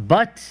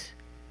 but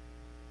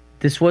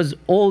this was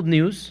old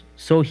news,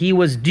 so he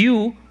was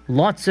due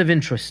lots of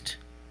interest.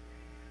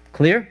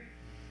 Clear?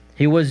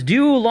 He was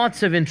due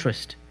lots of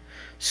interest.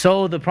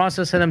 So the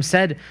Prophet ﷺ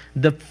said,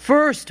 the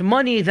first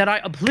money that I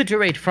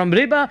obliterate from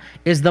riba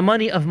is the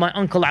money of my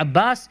uncle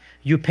Abbas.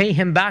 You pay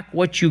him back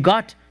what you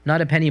got,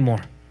 not a penny more.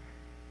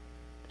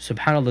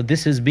 SubhanAllah,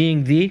 this is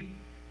being the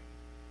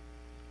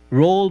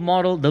role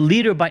model, the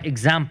leader by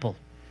example.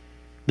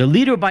 The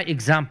leader by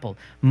example.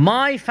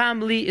 My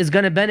family is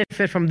going to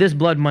benefit from this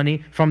blood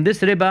money, from this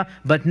riba,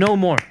 but no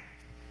more.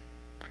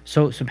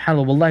 So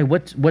SubhanAllah, wallahi,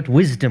 what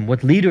wisdom,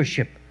 what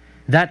leadership.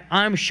 that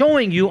I'm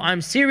showing you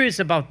I'm serious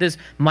about this.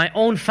 My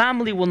own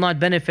family will not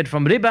benefit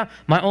from riba.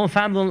 My own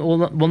family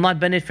will not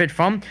benefit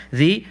from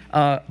the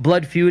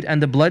blood feud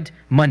and the blood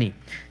money.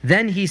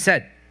 Then he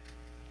said,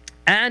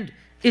 and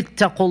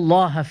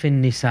ittaqullaha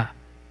fin nisa.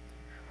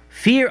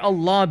 Fear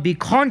Allah, be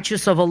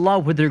conscious of Allah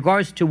with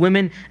regards to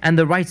women and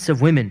the rights of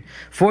women.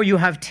 For you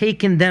have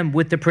taken them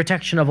with the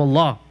protection of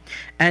Allah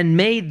and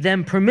made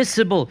them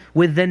permissible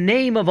with the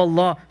name of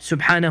Allah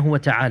subhanahu wa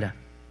ta'ala.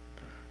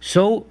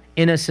 So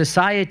in a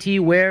society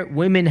where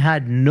women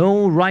had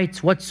no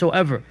rights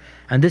whatsoever,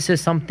 and this is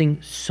something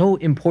so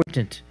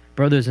important,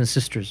 brothers and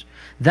sisters,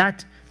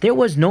 that there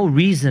was no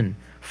reason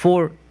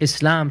for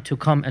Islam to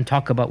come and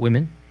talk about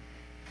women.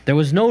 There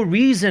was no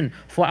reason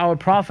for our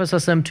Prophet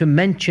ﷺ to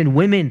mention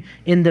women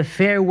in the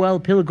farewell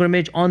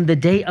pilgrimage on the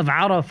day of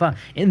Arafah,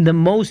 in the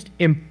most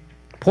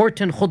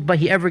important khutbah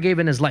he ever gave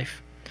in his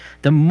life.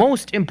 The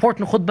most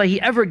important khutbah he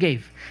ever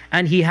gave.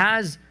 And he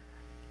has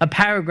a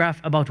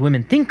paragraph about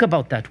women. Think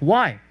about that.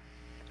 Why?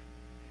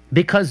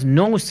 Because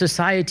no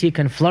society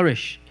can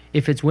flourish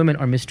if its women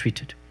are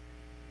mistreated.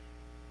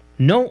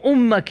 No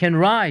ummah can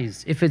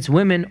rise if its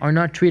women are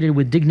not treated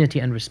with dignity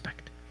and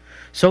respect.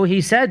 So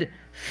he said,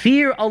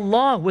 fear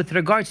Allah with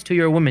regards to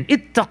your women.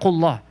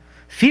 Ittaqullah.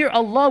 Fear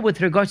Allah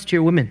with regards to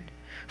your women.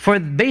 For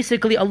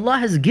basically Allah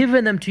has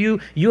given them to you.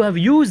 You have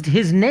used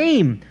His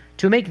name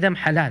to make them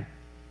halal.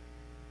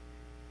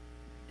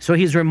 So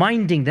He's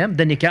reminding them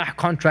the nikah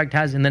contract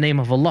has in the name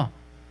of Allah.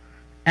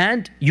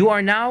 And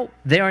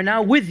they are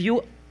now with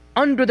you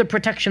under the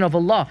protection of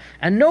Allah.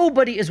 And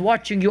nobody is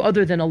watching you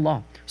other than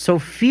Allah. So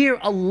fear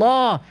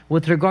Allah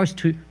with regards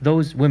to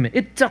those women.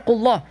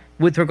 Ittaqullah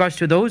with regards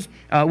to those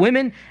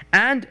women.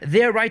 And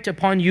their right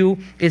upon you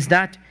is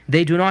that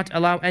they do not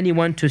allow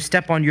anyone to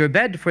step on your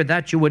bed, for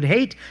that you would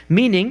hate.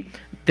 Meaning,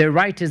 their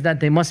right is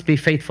that they must be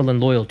faithful and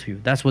loyal to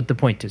you. That's what the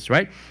point is,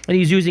 right? And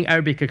he's using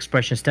Arabic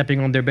expression, stepping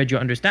on their bed, you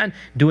understand,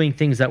 doing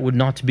things that would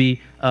not be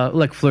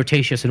like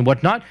flirtatious and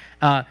whatnot.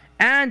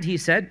 And he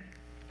said,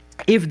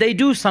 if they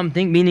do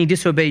something, meaning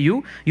disobey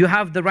you, you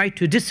have the right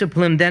to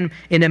discipline them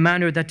in a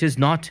manner that is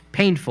not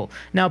painful.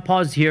 Now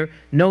pause here.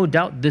 No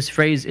doubt this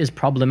phrase is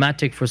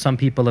problematic for some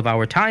people of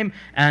our time,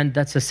 and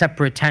that's a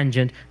separate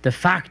tangent. The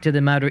fact of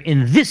the matter,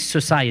 in this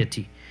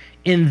society,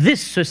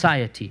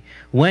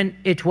 when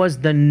it was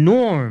the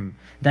norm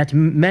that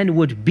men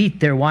would beat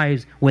their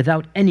wives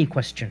without any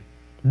question.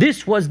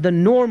 This was the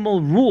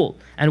normal rule,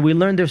 and we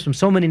learned this from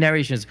so many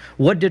narrations.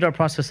 What did our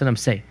Prophet ﷺ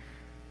say?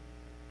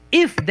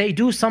 If they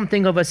do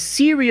something of a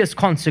serious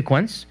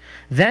consequence,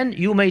 then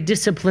you may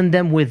discipline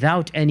them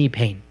without any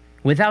pain,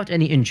 without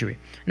any injury.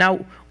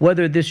 Now,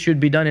 whether this should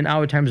be done in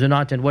our times or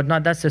not and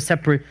whatnot, that's a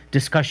separate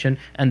discussion,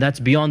 and that's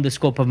beyond the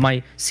scope of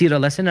my seerah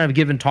lesson. I've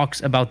given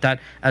talks about that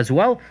as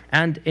well.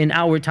 And in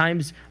our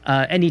times,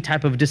 any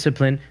type of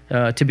discipline,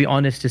 to be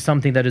honest, is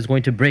something that is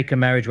going to break a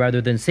marriage rather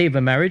than save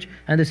a marriage.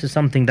 And this is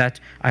something that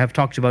I have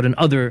talked about in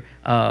other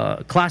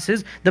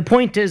classes. The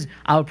point is,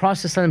 our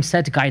Prophet ﷺ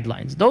set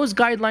guidelines. Those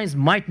guidelines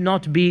might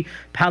not be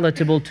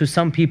palatable to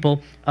some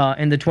people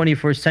in the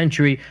 21st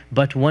century,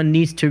 but one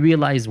needs to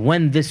realize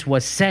when this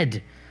was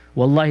said,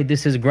 wallahi,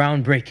 this is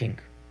groundbreaking.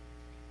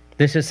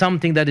 This is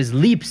something that is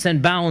leaps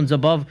and bounds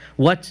above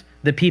what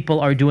the people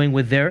are doing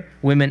with their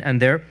women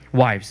and their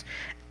wives.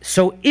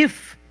 So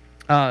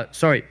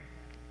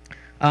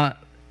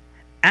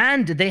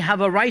and they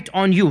have a right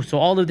on you. So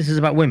all of this is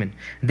about women.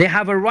 They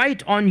have a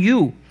right on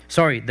you.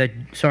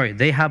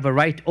 They have a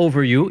right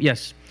over you.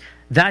 Yes.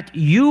 That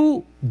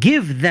you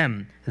give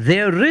them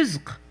their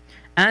rizq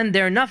and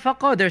their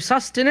nafaqah, their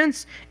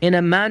sustenance, in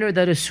a manner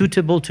that is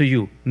suitable to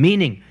you.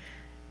 Meaning,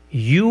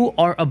 you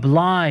are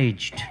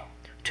obliged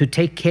to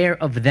take care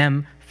of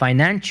them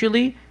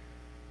financially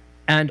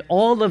and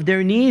all of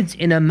their needs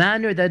in a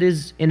manner that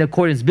is in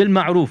accordance. Bil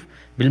ma'ruf.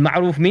 Bil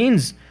ma'ruf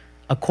means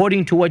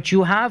according to what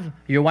you have,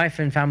 your wife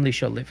and family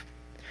shall live.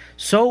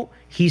 So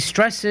he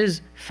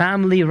stresses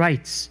family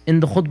rights in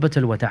the khutbah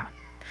al-wada'.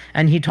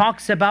 And he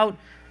talks about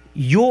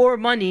your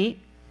money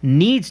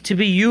needs to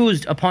be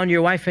used upon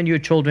your wife and your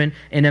children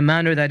in a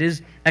manner that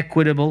is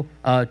equitable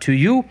to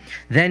you.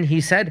 Then he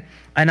said,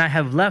 and I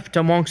have left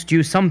amongst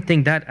you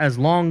something that as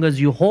long as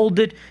you hold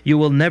it, you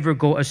will never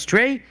go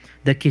astray.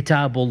 The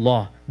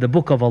Kitabullah, the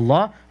book of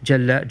Allah,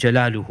 Jalla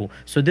Jalaluhu.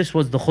 So this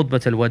was the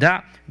khutbah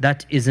al-wada'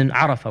 that is in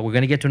Arafah. We're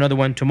going to get to another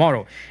one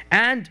tomorrow.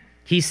 And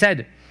he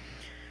said,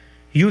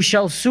 you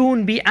shall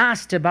soon be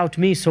asked about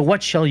me, so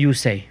what shall you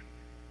say?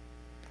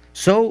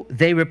 So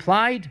they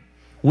replied,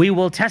 we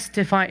will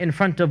testify in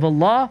front of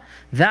Allah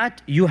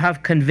that you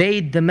have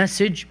conveyed the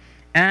message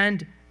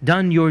and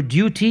done your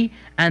duty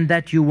and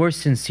that you were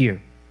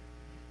sincere.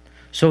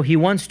 So he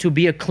wants to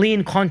be a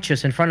clean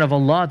conscience in front of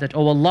Allah that,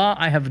 oh Allah,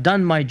 I have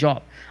done my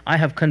job. I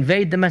have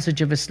conveyed the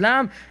message of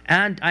Islam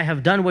and I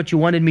have done what you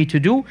wanted me to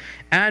do.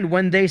 And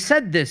when they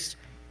said this,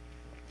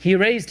 he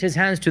raised his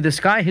hands to the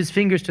sky, his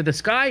fingers to the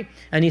sky,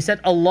 and he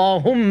said,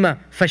 Allahumma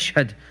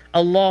fashhad,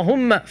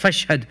 Allahumma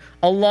fashhad,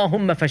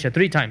 Allahumma fashhad,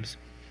 3 times.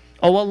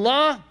 Oh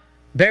Allah,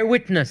 bear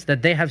witness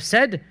that they have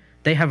said,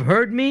 they have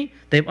heard me,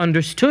 they've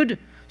understood.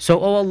 So,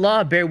 oh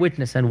Allah, bear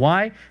witness. And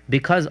why?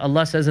 Because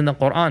Allah says in the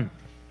Quran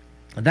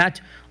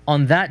that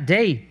on that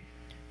day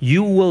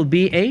you will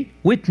be a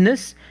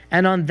witness,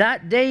 and on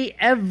that day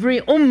every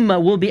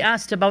ummah will be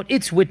asked about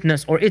its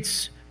witness or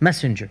its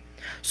messenger.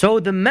 So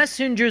the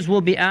messengers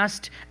will be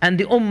asked and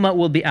the ummah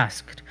will be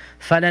asked.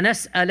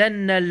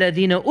 فَلَنَسْأَلَنَّ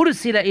الَّذِينَ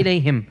أُرْسِلَ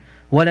إِلَيْهِمْ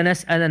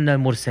وَلَنَسْأَلَنَّ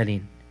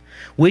الْمُرْسَلِينَ.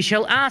 We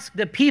shall ask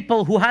the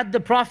people who had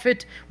the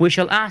Prophet, we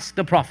shall ask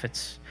the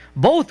prophets.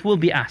 Both will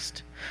be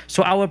asked.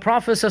 So our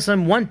Prophet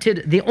ﷺ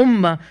wanted the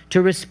ummah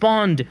to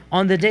respond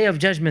on the Day of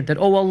Judgment that,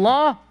 oh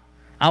Allah,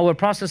 our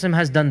Prophet ﷺ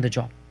has done the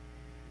job.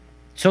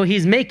 So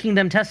he's making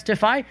them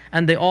testify,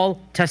 and they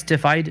all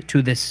testified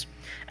to this.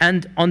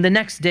 And on the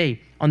next day,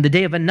 on the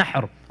day of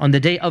An-Nahr, on the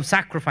day of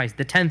sacrifice,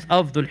 the 10th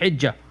of Dhul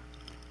Hijjah,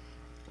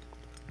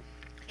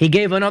 he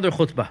gave another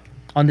khutbah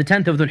on the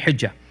 10th of Dhul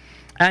Hijjah.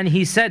 And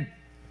he said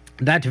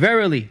that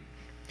verily,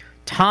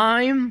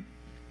 time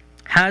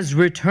has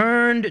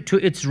returned to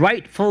its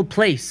rightful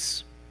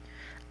place,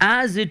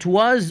 as it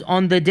was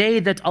on the day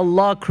that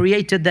Allah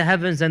created the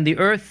heavens and the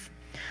earth.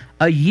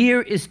 A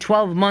year is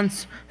 12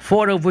 months,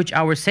 4 of which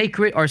are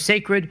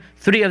sacred,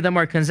 3 of them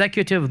are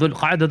consecutive, Dhul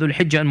Qa'dah, Dhul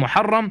Hijjah and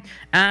Muharram,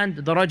 and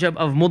the Rajab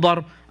of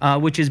Mudar,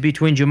 which is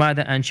between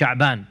Jumada and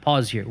Sha'ban.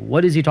 Pause here.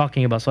 What is he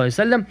talking about,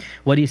 sallallahu alaihi wasallam?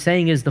 What he's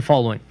saying is the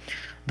following.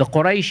 The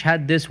Quraysh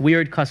had this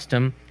weird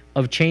custom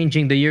of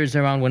changing the years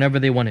around whenever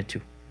they wanted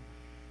to.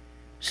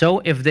 So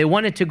if they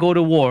wanted to go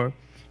to war,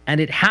 and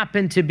it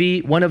happened to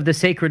be one of the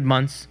sacred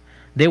months,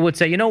 they would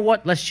say, you know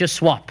what, let's just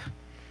swap.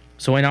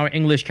 So in our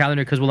English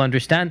calendar, because we'll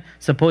understand,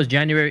 suppose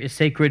January is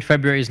sacred,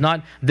 February is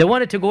not. They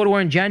wanted to go to war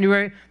in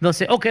January, they'll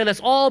say, okay, let's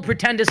all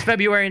pretend it's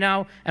February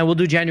now, and we'll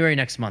do January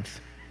next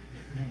month.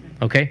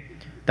 Okay?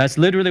 That's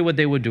literally what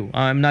they would do.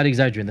 I'm not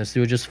exaggerating this.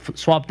 They would just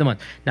swap the month.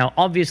 Now,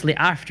 obviously,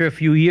 after a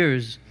few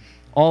years,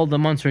 all the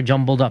months are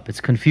jumbled up. It's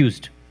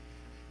confused.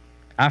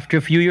 After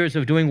a few years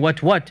of doing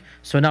what,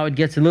 so now it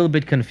gets a little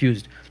bit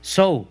confused.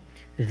 So,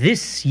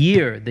 this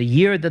year, the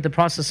year that the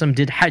Prophet ﷺ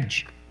did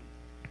Hajj,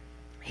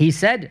 he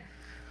said,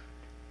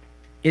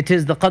 it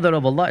is the qadr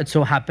of Allah, it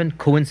so happened,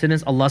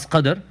 coincidence, Allah's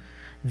qadr,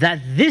 that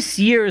this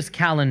year's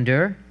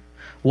calendar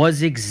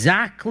was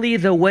exactly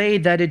the way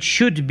that it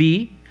should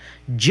be,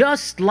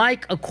 just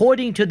like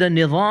according to the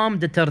nizam,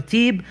 the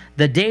tartib,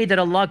 the day that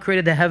Allah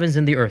created the heavens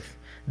and the earth.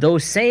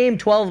 Those same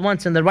 12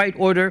 months in the right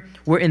order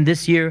were in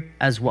this year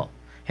as well.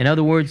 In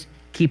other words,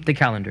 keep the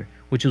calendar,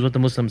 which is what the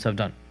Muslims have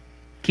done.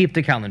 Keep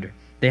the calendar.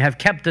 They have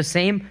kept the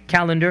same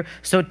calendar.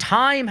 So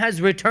time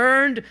has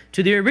returned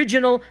to the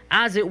original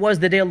as it was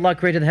the day Allah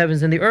created the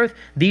heavens and the earth.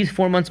 These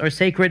 4 months are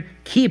sacred.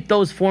 Keep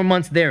those 4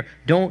 months there.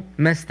 Don't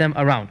mess them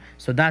around.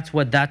 So that's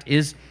what that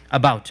is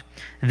about.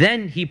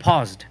 Then he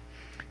paused.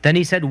 Then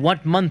he said,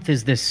 what month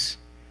is this?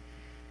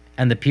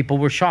 And the people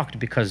were shocked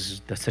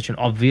because that's such an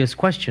obvious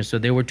question. So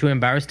they were too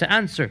embarrassed to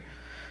answer.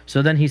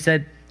 So then he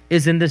said,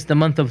 isn't this the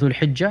month of Dhul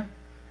Hijjah?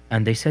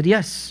 And they said,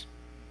 yes.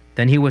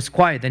 Then he was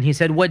quiet. Then he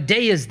said, what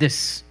day is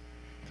this?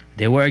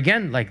 They were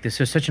again like,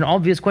 this is such an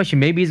obvious question.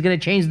 Maybe he's going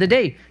to change the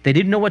day. They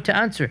didn't know what to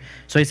answer.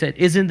 So he said,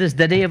 isn't this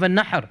the day of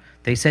An-Nahr?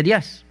 They said,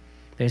 yes.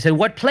 They said,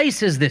 what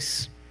place is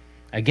this?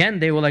 Again,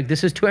 they were like,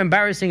 this is too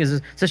embarrassing. This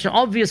is such an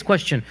obvious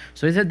question.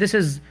 So he said, this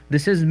is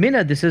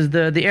Mina. This is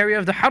the area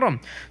of the Haram.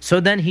 So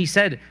then he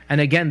said,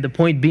 and again, the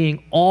point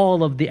being,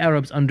 all of the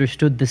Arabs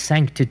understood the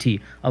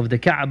sanctity of the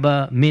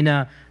Kaaba,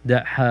 Mina,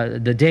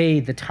 the day,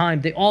 the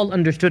time. They all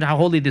understood how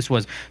holy this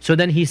was. So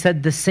then he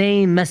said the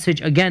same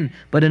message again,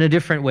 but in a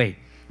different way,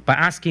 by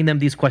asking them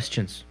these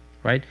questions,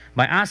 right?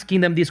 By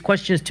asking them these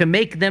questions to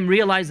make them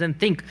realize and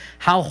think,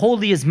 how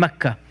holy is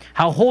Mecca?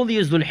 How holy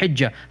is Dhul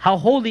Hijjah? How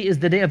holy is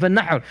the day of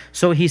An-Nahr?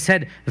 So he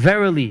said,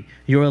 verily,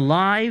 your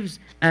lives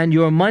and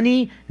your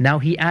money, now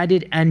he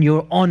added, and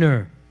your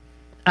honor.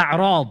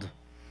 A'rad.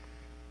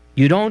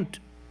 You don't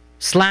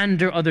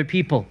slander other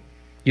people.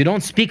 You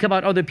don't speak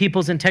about other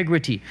people's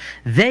integrity.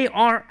 They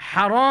are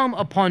haram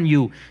upon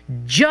you,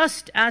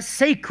 just as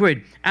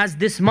sacred as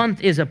this month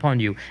is upon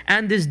you,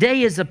 and this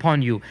day is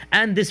upon you,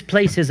 and this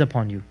place is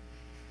upon you.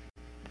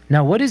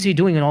 Now what is he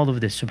doing in all of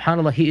this?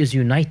 SubhanAllah, he is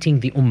uniting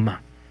the ummah.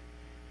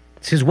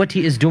 This is what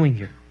he is doing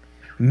here.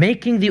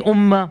 Making the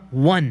ummah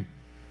one.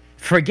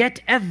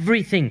 Forget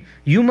everything.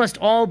 You must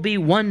all be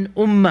one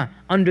ummah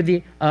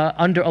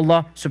under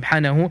Allah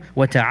subhanahu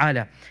wa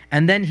ta'ala.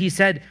 And then he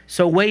said,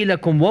 so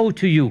waylakum, woe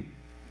to you.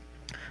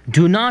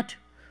 Do not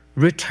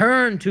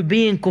return to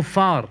being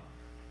kuffar,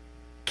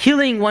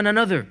 killing one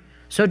another.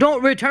 So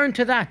don't return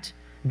to that.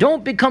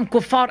 Don't become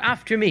kuffar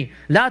after me.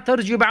 La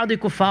tarju ba'di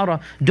kuffara.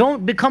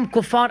 Don't become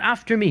kuffar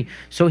after me.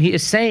 So he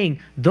is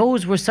saying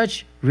those were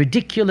such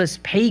ridiculous,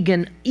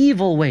 pagan,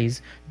 evil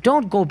ways.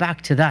 Don't go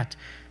back to that.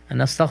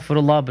 And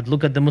astaghfirullah, but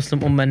look at the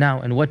Muslim ummah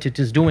now and what it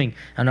is doing.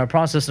 And our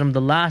Prophet,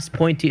 the last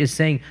point he is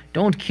saying,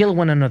 don't kill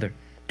one another.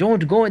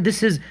 Don't go.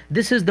 This is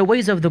the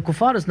ways of the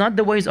kuffar. It's not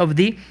the ways of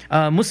the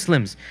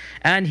Muslims.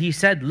 And he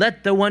said,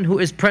 let the one who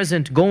is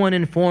present go and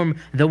inform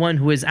the one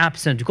who is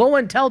absent. Go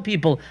and tell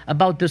people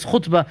about this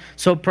khutbah,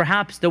 so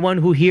perhaps the one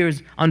who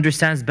hears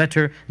understands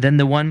better than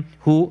the one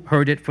who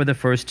heard it for the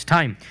first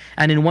time.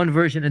 And in one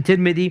version in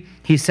Tirmidhi,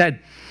 he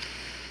said,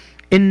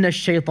 إن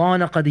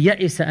الشيطان قد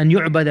يئس أن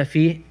يعبد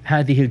في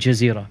هذه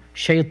الجزيرة.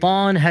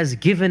 Shaitan has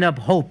given up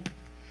hope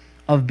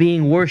of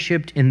being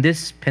worshipped in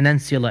this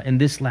peninsula, in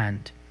this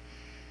land.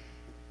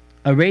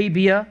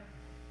 Arabia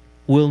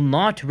will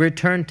not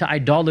return to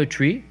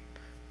idolatry,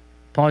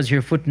 pause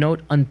here,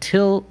 footnote,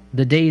 until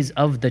the days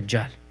of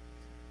Dajjal.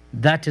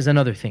 That is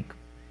another thing.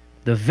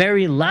 The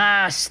very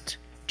last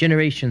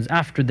generations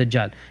after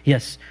Dajjal,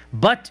 yes.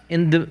 But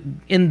in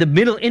the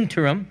middle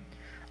interim,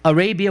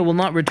 Arabia will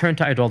not return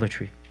to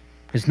idolatry.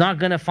 It's not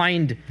going to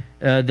find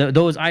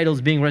those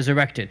idols being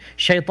resurrected.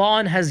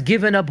 Shaitan has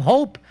given up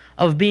hope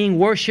of being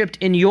worshipped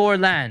in your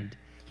land.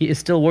 He is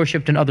still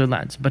worshipped in other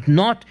lands, but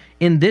not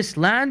in this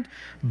land.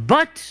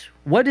 But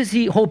what is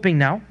he hoping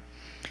now?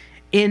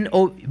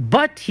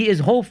 But he is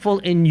hopeful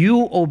in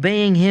you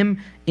obeying him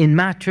in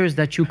matters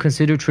that you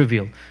consider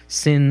trivial,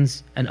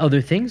 sins and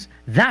other things.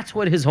 That's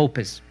what his hope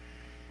is,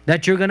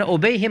 that you're going to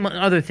obey him on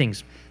other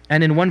things.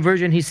 And in one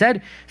version he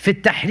said,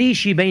 فِي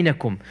التَّحْرِيشِ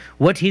بَيْنَكُمْ.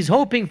 What he's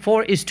hoping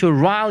for is to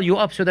rile you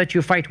up so that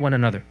you fight one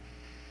another.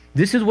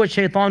 This is what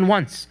Shaitan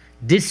wants,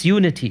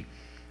 disunity,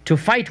 to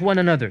fight one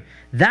another.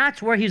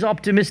 That's where he's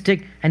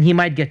optimistic, and he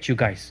might get you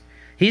guys.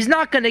 He's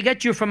not going to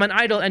get you from an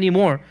idol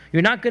anymore.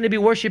 You're not going to be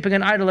worshipping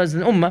an idol as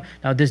an ummah.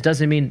 Now this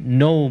doesn't mean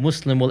no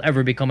Muslim will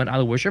ever become an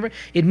idol worshipper.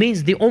 It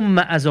means the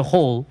ummah as a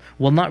whole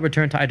will not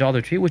return to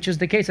idolatry, which is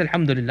the case,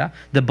 alhamdulillah.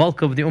 The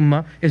bulk of the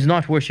ummah is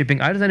not worshipping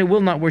idols, and it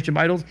will not worship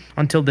idols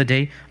until the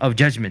day of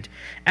judgment.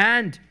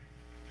 And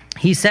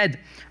he said,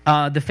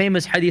 the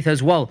famous hadith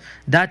as well,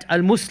 that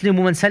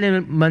al-Muslimu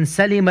man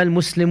salim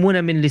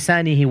al-Muslimuna min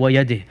lisanihi wa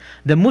yadihi.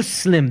 The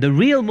Muslim, the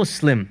real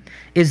Muslim,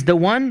 is the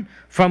one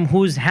from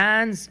whose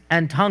hands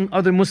and tongue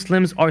other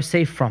Muslims are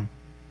safe from.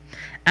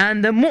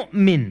 And the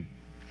mu'min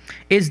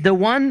is the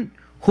one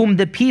whom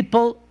the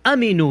people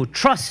aminu,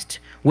 trust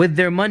with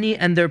their money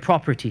and their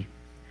property.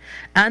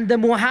 And the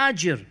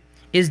muhajir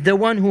is the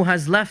one who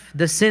has left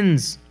the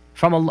sins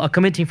from Allah,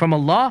 committing from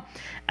Allah.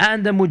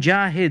 And the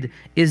mujahid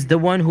is the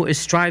one who is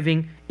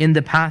striving in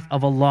the path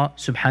of Allah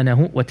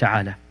subhanahu wa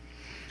ta'ala.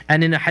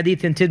 And in a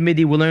hadith in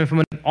Tirmidhi, we learn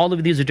from it, all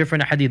of these are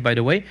different hadith, by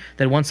the way,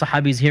 that one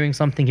sahabi is hearing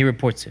something, he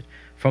reports it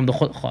from the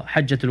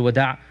Hajjatul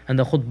Wada' and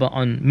the khutbah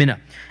on Mina.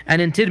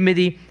 And in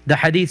Tirmidhi, the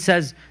hadith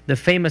says, the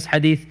famous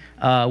hadith,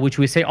 which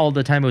we say all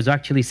the time, it was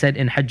actually said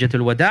in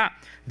Hajjatul Wada',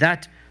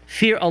 that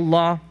fear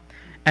Allah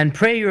and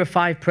pray your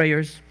 5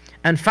 prayers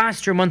and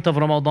fast your month of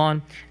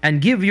Ramadan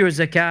and give your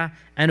zakah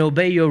and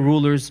obey your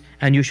rulers,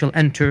 and you shall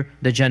enter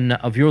the Jannah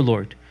of your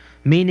Lord.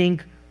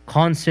 Meaning,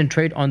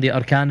 concentrate on the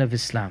arkan of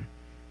Islam.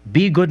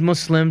 Be good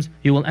Muslims,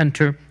 you will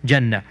enter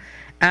Jannah.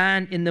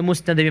 And in the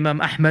Musnad of Imam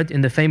Ahmad,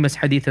 in the famous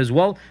hadith as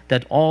well,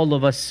 that all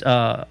of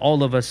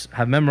us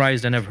have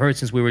memorized and have heard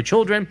since we were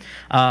children,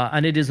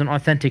 and it is an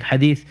authentic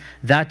hadith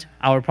that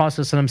our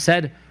Prophet ﷺ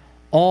said,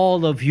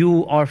 all of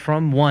you are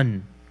from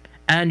one,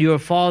 and your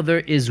Father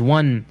is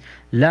one.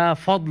 لا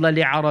فضل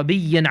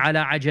لعربي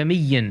على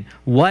عجمي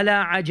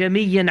ولا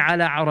عجمي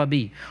على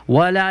عربي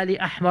ولا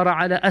لأحمر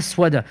على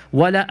أسود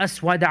ولا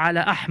أسود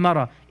على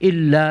أحمر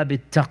إلا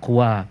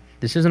بالتقوى.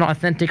 This is an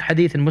authentic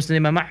hadith in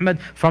Muslim Imam Ahmad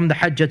from the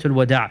Hajjatul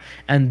Wada'.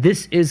 And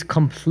this is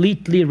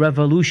completely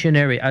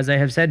revolutionary. As I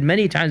have said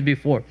many times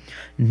before,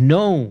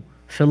 no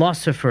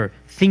philosopher,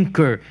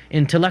 thinker,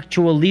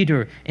 intellectual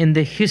leader in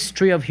the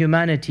history of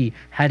humanity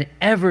had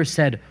ever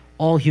said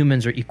all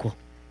humans are equal.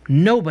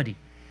 Nobody.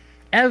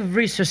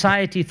 Every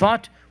society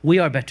thought we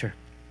are better.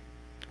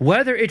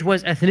 Whether it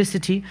was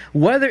ethnicity,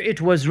 whether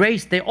it was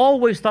race, they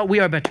always thought we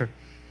are better.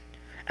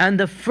 And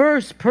the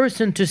first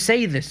person to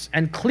say this,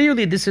 and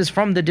clearly this is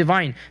from the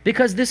divine,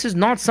 because this is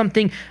not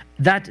something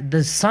that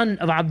the son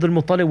of Abdul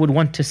Muttalib would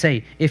want to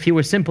say if he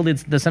were simply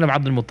the son of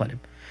Abdul Muttalib.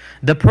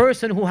 The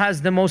person who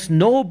has the most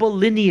noble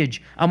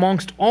lineage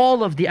amongst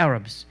all of the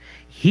Arabs,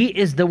 he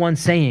is the one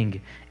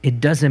saying, it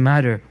doesn't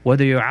matter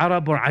whether you're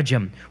Arab or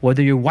Ajam,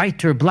 whether you're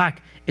white or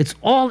black, it's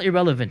all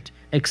irrelevant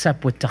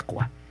except with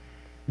taqwa.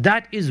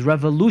 That is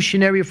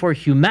revolutionary for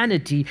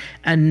humanity,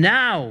 and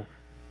now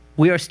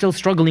we are still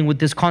struggling with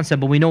this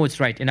concept, but we know it's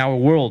right. In our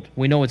world,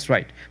 we know it's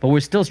right, but we're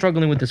still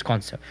struggling with this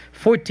concept.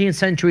 14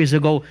 centuries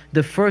ago,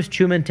 the first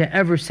human to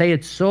ever say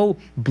it so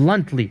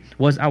bluntly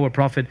was our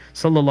Prophet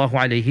sallallahu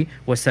alaihi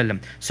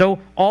wasallam. So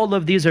all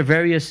of these are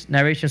various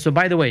narrations. So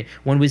by the way,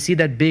 when we see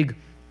that big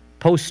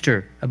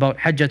poster about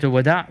Hajjatul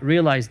Wada',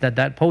 realize that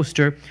that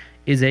poster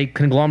is a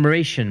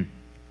conglomeration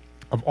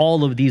of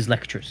all of these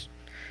lectures.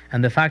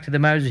 And the fact of the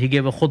matter is, he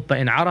gave a khutbah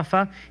in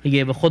Arafah, he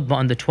gave a khutbah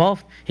on the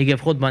 12th, he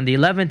gave a khutbah on the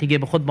 11th, he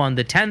gave a khutbah on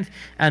the 10th,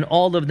 and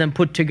all of them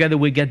put together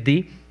we get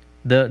the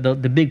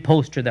the big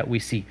poster that we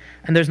see.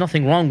 And there's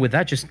nothing wrong with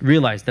that. Just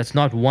realize that's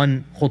not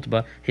one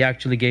khutbah. He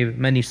actually gave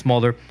many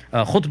smaller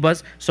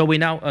khutbahs. So we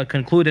now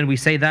conclude and we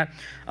say that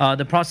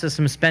the Prophet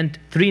spent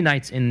 3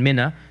 nights in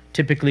Mina.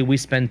 Typically we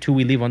spend 2,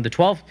 we leave on the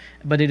 12th,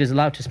 but it is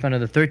allowed to spend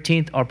on the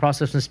 13th. Our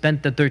Prophet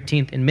spent the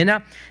 13th in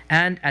Mina,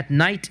 and at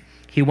night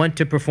he went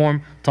to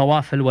perform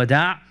Tawaf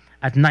al-Wada'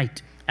 at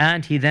night,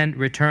 and he then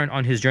returned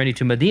on his journey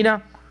to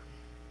Medina.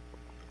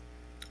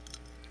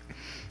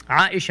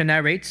 Aisha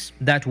narrates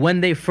that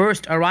when they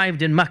first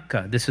arrived in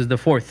Mecca, this is the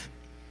 4th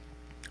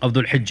of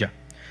Dhul Hijjah,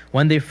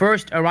 when they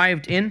first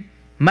arrived in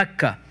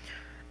Mecca,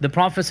 the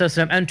Prophet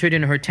ﷺ entered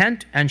in her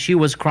tent and she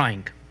was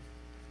crying.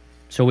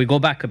 So we go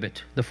back a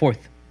bit, the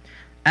 4th.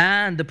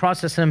 And the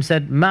Prophet ﷺ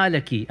said,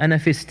 Malaki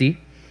anafisti,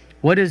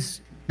 what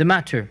is the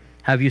matter?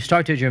 Have you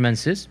started your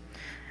menses?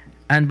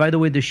 And by the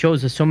way, this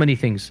shows us so many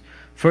things.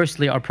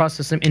 Firstly, our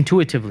Prophet ﷺ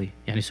intuitively,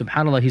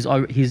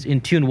 subhanAllah, he's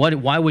in tune.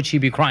 Why would she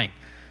be crying?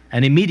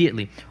 And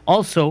immediately.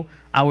 Also,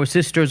 our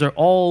sisters are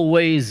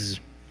always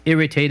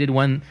irritated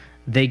when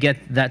they get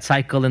that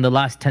cycle in the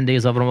last 10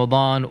 days of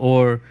Ramadan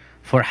or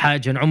for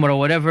Hajj and Umrah or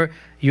whatever.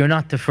 You're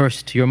not the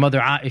first. Your mother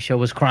Aisha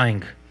was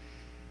crying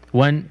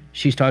when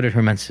she started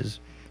her menses.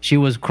 She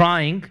was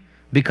crying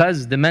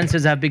because the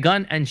menses have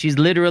begun and she's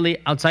literally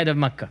outside of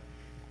Mecca,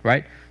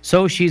 right?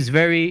 So she's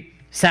very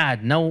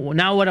sad. Now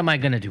what am I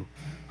going to do?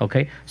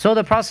 Okay. So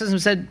the Prophet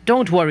said,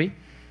 don't worry.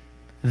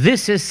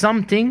 This is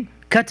something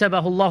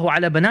كتبه الله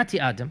على بنات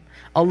آدم.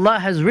 Allah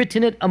has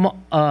written it on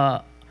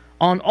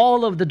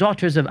all of the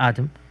daughters of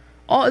Adam.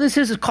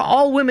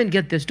 All women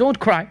get this. Don't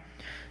cry.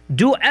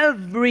 Do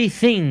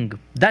everything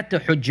that the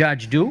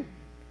Hujjaj do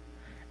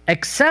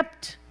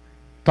except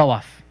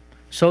Tawaf.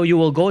 So you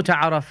will go to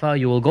Arafah,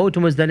 you will go to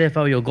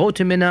Muzdalifah, you'll go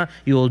to Mina,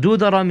 you will do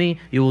the Rami,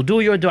 you will do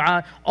your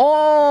dua,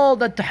 all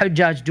that the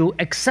Hujjaj do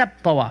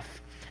except Tawaf.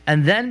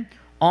 And then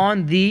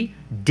on the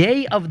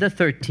day of the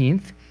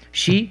 13th,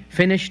 she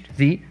finished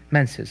the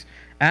menses.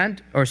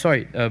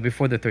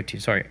 Before the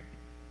 13th, sorry.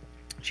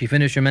 She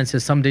finished her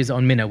menses some days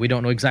on Mina. We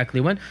don't know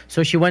exactly when.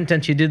 So she went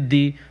and she did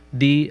the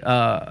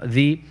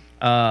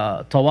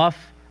tawaf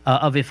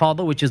of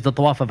Ifadah, which is the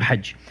tawaf of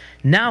Hajj.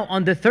 Now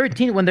on the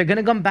 13th, when they're going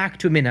to come back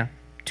to Medina,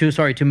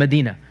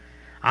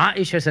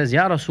 Aisha says,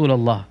 Ya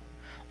Rasulullah,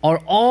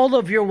 are all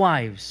of your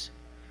wives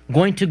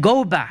going to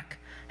go back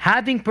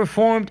having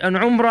performed an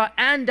Umrah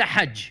and a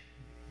Hajj?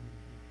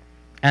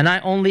 And I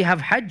only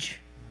have Hajj?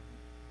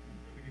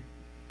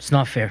 It's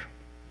not fair.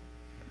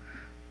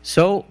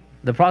 So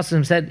the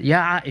Prophet said,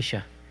 Ya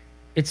Aisha,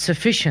 it's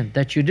sufficient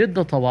that you did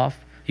the tawaf,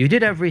 you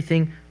did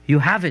everything, you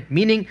have it.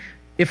 Meaning,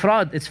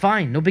 ifrad, it's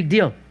fine, no big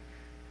deal.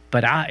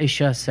 But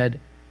Aisha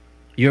said,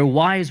 your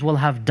wives will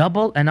have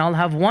double and I'll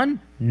have one?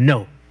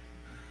 No.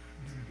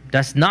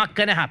 That's not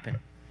going to happen.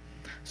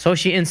 So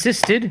she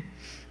insisted,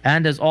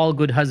 and as all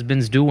good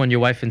husbands do, when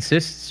your wife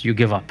insists, you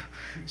give up.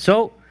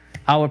 So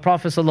our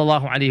Prophet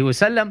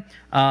ﷺ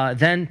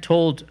then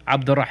told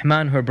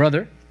Abdurrahman, her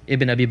brother,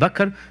 Ibn Abi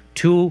Bakr,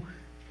 to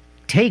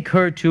take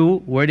her to,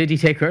 where did he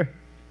take her?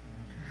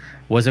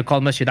 Was it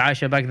called Masjid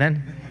Aisha back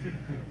then?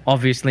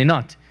 Obviously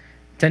not.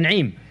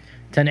 Tan'im.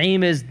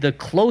 Tan'im is the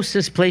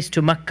closest place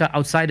to Mecca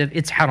outside of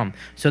its haram.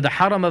 So the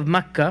haram of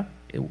Mecca,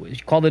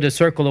 call it a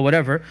circle or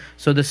whatever,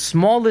 so the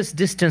smallest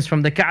distance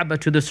from the Kaaba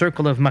to the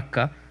circle of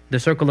Mecca, the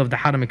circle of the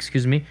haram,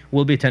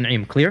 will be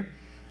Tan'im. Clear?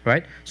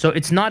 Right? So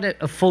it's not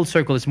a full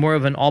circle, it's more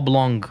of an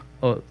oblong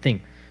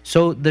thing.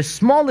 So the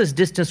smallest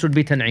distance would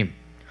be Tan'im.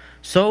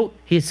 So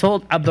he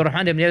told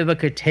Abdurrahman ibn Abi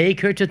Bakr, take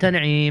her to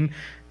Tan'im,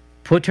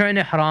 put her in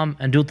ihram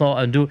and do the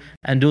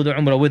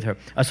Umrah with her.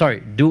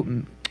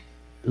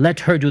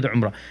 Let her do the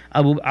Umrah.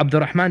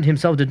 Abdurrahman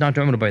himself did not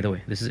do Umrah, by the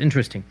way. This is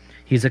interesting.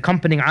 He's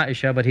accompanying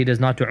Aisha, but he does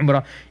not do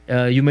Umrah.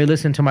 You may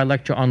listen to my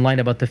lecture online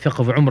about the fiqh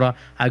of Umrah.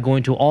 I go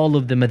into all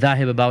of the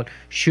madhahib about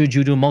should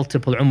you do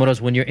multiple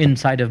Umrahs when you're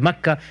inside of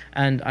Mecca,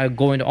 and I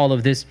go into all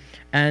of this.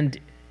 And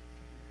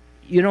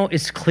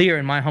it's clear,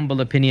 in my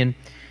humble opinion,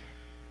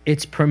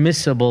 it's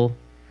permissible,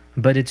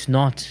 but it's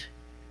not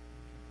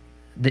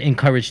the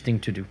encouraged thing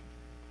to do.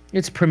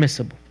 It's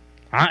permissible.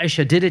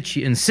 Aisha did it,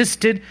 she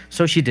insisted,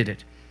 so she did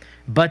it.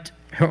 But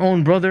her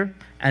own brother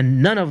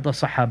and none of the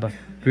Sahaba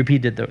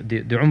repeated the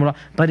Umrah,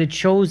 but it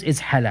shows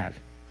it's halal.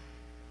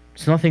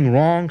 It's nothing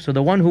wrong, so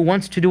the one who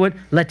wants to do it,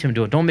 let him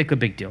do it. Don't make a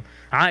big deal.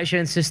 Aisha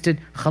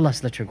insisted,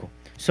 khalas, let her go.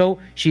 So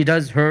she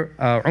does her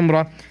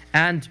Umrah,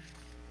 and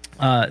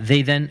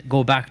they then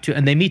go back to,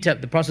 and they meet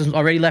up. The Prophet is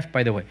already left,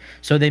 by the way.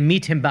 So they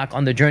meet him back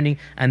on the journey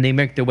and they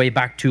make their way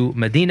back to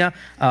Medina.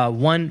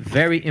 One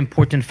very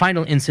important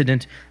final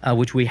incident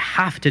which we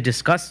have to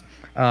discuss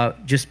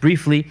just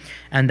briefly,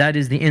 and that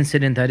is the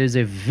incident that is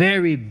a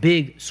very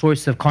big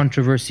source of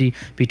controversy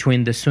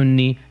between the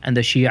Sunni and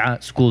the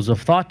Shia schools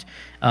of thought.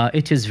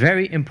 It is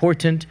very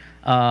important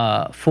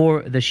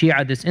for the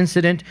Shia, this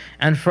incident,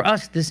 and for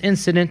us this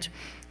incident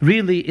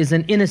really is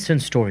an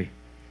innocent story.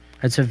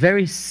 It's a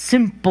very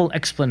simple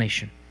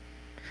explanation.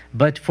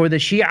 But for the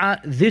Shia,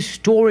 this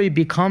story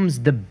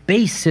becomes the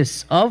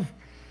basis of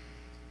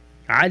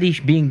Ali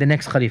being the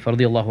next Khalifa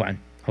radiallahu anhu.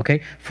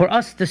 Okay, for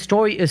us the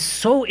story is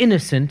so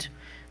innocent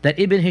that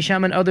Ibn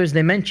Hisham and others,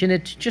 they mention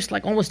it just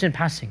like almost in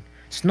passing.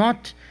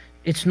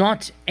 It's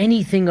not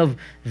anything of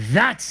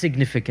that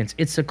significance.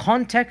 It's a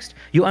context.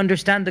 You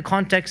understand the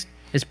context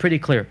is pretty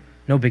clear.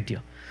 No big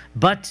deal.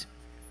 But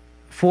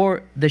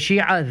for the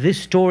Shia, this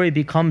story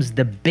becomes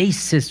the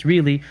basis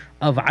really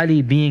of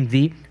Ali being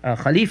the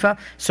Khalifa.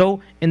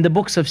 So in the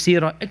books of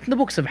Seerah, in the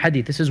books of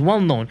Hadith, this is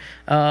well known.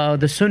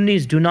 The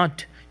Sunnis do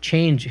not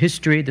change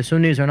history. The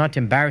Sunnis are not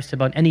embarrassed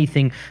about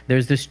anything.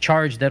 There's this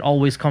charge that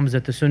always comes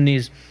that the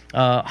Sunnis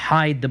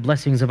hide the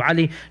blessings of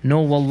Ali.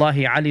 No,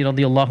 wallahi, Ali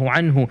radiallahu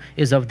anhu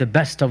is of the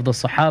best of the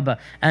Sahaba,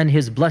 and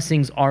his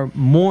blessings are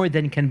more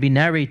than can be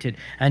narrated.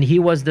 And he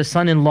was the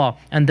son-in-law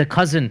and the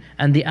cousin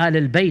and the Ahl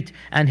al-Bayt,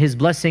 and his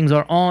blessings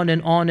are on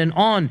and on and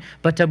on.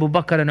 But Abu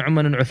Bakr and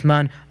Umar and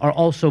Uthman are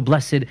also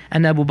blessed,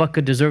 and Abu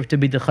Bakr deserved to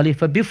be the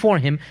Khalifa before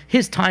him.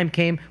 His time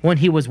came when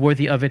he was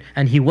worthy of it,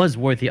 and he was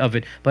worthy of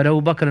it. But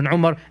Abu Bakr and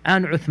Umar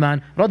and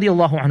Uthman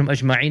radiallahu anhum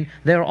ajma'in,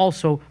 they are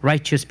also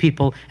righteous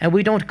people, and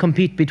we don't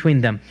compete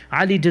between them.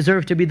 Ali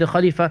deserved to be the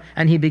Khalifa,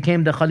 and he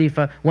became the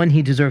Khalifa when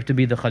he deserved to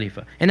be the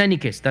Khalifa. In any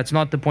case, that's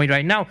not the point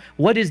right now.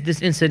 What is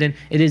this incident?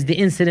 It is the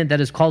incident that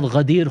is called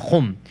Ghadir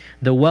Khum,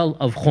 the well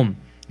of Khum.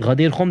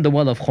 Ghadir Khum, the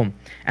well of Khum.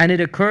 And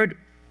it occurred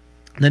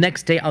the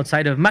next day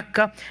outside of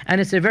Mecca, and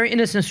it's a very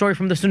innocent story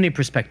from the Sunni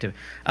perspective.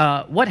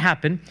 What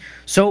happened?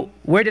 So,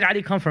 where did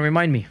Ali come from?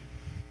 Remind me.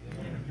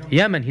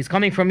 Yemen. He's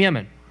coming from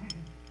Yemen.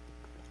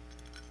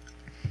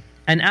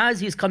 And as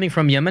he's coming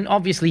from Yemen,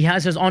 obviously he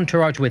has his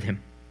entourage with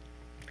him.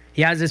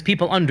 He has his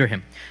people under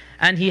him.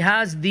 And he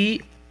has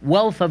the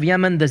wealth of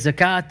Yemen, the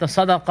zakat, the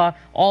sadaqah,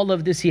 all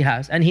of this he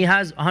has. And he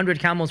has 100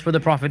 camels for the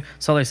Prophet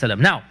ﷺ.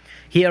 Now,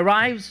 he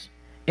arrives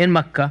in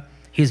Mecca.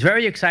 He's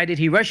very excited.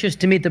 He rushes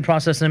to meet the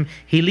Prophet.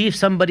 He leaves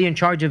somebody in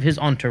charge of his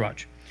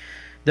entourage.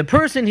 The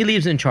person he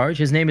leaves in charge,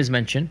 his name is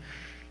mentioned,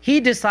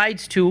 he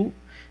decides to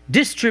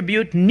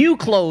distribute new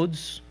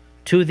clothes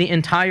to the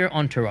entire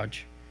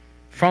entourage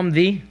from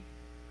the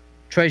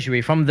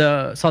treasury, from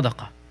the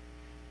sadaqah.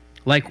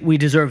 Like, we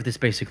deserve this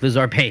basically, this is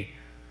our pay.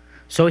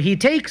 So he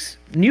takes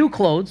new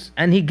clothes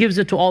and he gives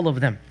it to all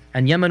of them.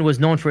 And Yemen was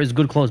known for its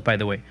good clothes, by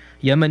the way.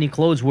 Yemeni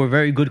clothes were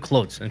very good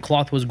clothes, and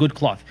cloth was good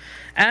cloth.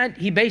 And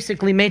he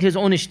basically made his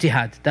own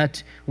ijtihad,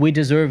 that we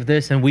deserve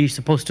this and we're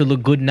supposed to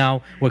look good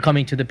now, we're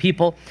coming to the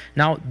people.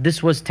 Now,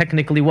 this was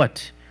technically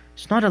what?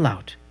 It's not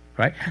allowed,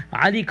 right?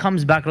 Ali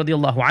comes back,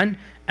 radiallahu anh,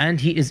 and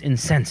he is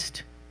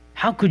incensed.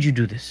 How could you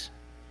do this?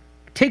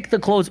 Take the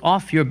clothes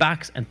off your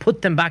backs and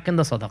put them back in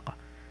the sadaqah.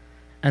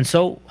 And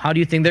so, how do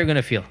you think they're going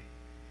to feel?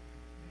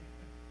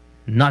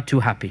 Not too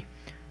happy.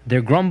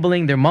 They're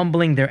grumbling, they're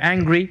mumbling, they're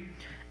angry.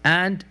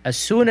 And as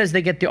soon as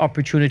they get the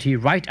opportunity,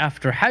 right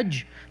after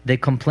Hajj, they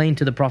complain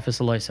to the Prophet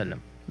ﷺ.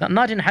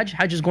 Not in Hajj,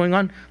 Hajj is going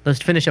on,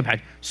 let's finish up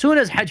Hajj. Soon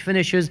as Hajj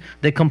finishes,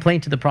 they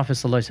complain to the Prophet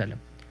ﷺ.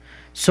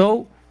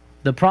 So,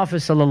 the Prophet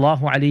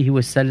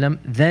ﷺ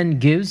then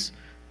gives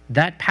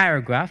that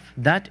paragraph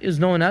that is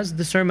known as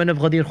the Sermon of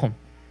Ghadir Khum.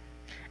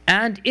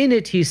 And in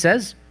it he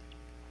says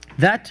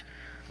that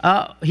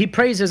he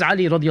praises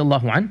Ali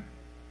radiallahu anh,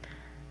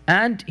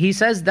 and he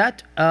says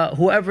that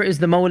whoever is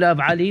the Mawla of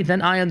Ali,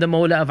 then I am the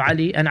Mawla of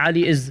Ali, and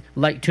Ali is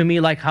like to me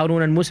like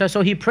Harun and Musa.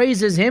 So he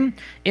praises him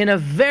in a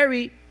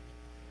very,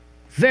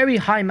 very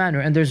high manner,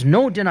 and there's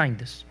no denying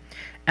this.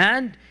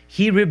 And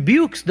he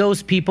rebukes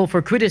those people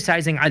for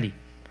criticizing Ali,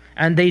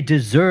 and they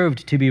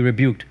deserved to be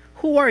rebuked.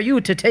 Who are you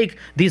to take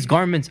these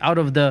garments out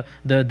of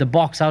the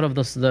box, out of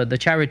the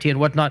charity and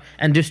whatnot,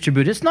 and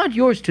distribute? It's not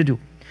yours to do.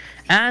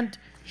 And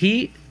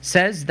he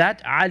says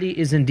that Ali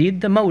is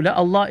indeed the Mawla.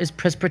 Allah has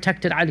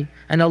protected Ali,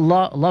 and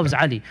Allah loves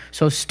Ali.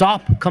 So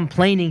stop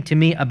complaining to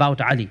me about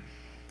Ali.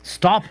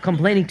 Stop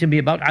complaining to me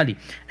about Ali.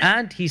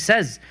 And he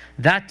says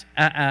that,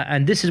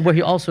 and this is where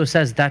he also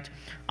says that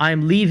I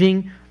am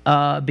leaving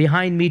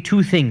behind me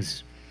two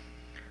things.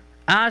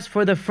 As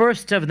for the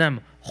first of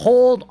them,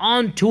 hold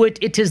on to it,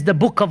 it is the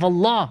book of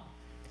Allah.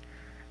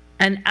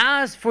 And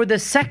as for the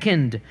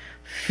second,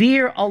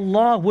 fear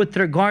Allah with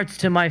regards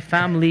to my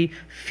family,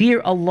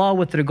 fear Allah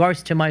with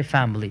regards to my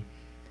family.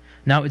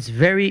 Now it's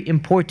very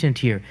important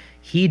here.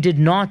 He did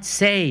not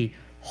say,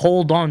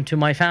 hold on to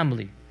my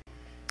family.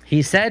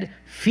 He said,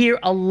 fear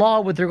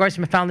Allah with regards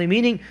to my family,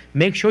 meaning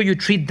make sure you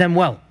treat them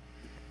well.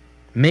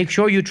 Make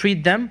sure you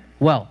treat them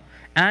well.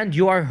 And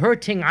you are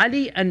hurting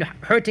Ali, and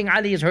hurting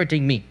Ali is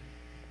hurting me.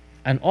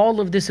 And all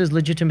of this is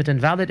legitimate and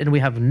valid, and we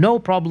have no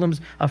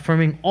problems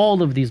affirming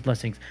all of these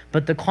blessings.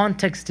 But the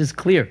context is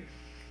clear.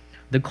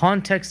 The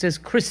context is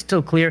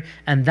crystal clear,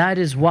 and that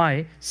is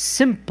why,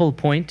 simple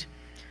point,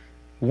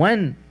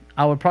 when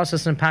our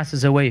Prophet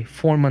passes away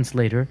 4 months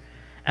later,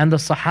 and the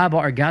Sahaba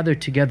are gathered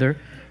together,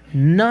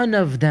 none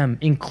of them,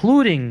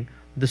 including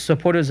the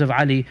supporters of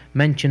Ali,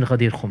 mention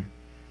Ghadir Khum.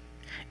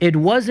 It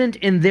wasn't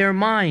in their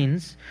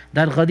minds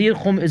that Ghadir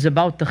Khum is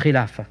about the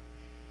Khilafah.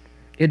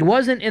 It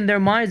wasn't in their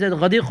minds that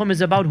Ghadir Khum is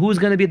about who's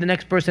going to be the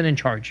next person in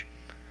charge.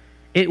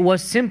 It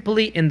was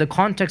simply in the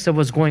context of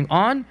what's going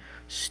on.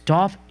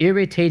 Stop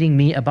irritating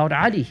me about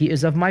Ali. He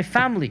is of my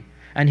family,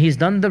 and he's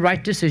done the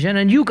right decision,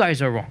 and you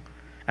guys are wrong.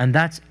 And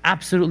that's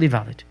absolutely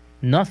valid.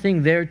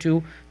 Nothing there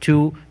to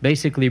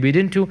basically read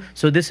into.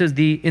 So this is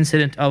the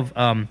incident of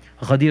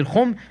Ghadir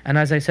Khum. And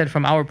as I said,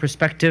 from our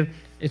perspective,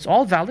 it's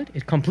all valid.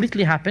 It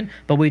completely happened.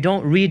 But we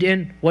don't read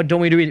in. What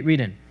don't we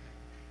read in?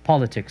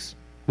 Politics.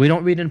 We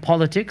don't read in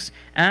politics,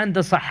 and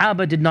the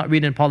Sahaba did not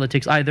read in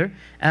politics either.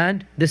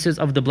 And this is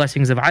of the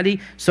blessings of Ali.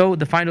 So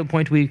the final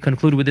point we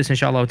conclude with this,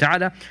 inshallah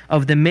ta'ala,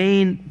 of the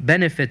main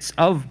benefits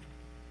of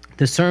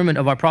the sermon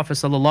of our Prophet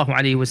sallallahu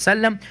alaihi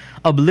wasallam,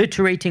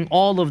 obliterating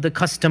all of the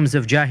customs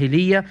of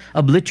Jahiliyyah,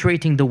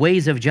 obliterating the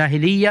ways of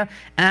Jahiliyyah,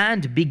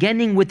 and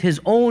beginning with his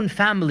own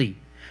family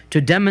to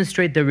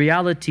demonstrate the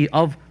reality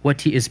of what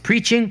he is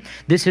preaching.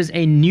 This is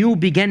a new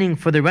beginning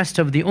for the rest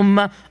of the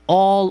ummah.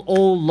 All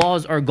old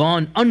laws are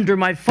gone under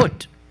my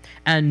foot,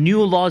 and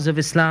new laws of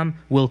Islam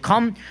will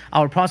come.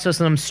 Our Prophet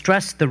ﷺ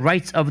stressed the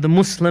rights of the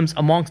Muslims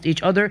amongst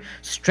each other,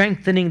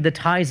 strengthening the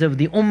ties of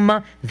the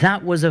ummah.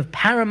 That was of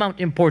paramount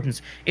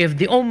importance. If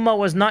the ummah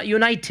was not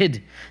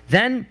united,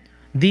 then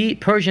the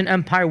Persian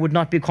Empire would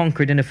not be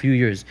conquered in a few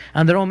years,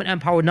 and the Roman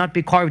Empire would not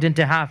be carved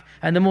into half,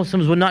 and the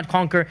Muslims would not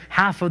conquer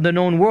half of the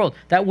known world.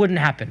 That wouldn't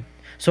happen.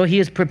 So he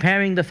is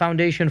preparing the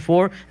foundation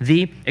for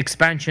the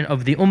expansion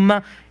of the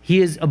ummah. He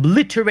is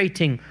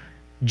obliterating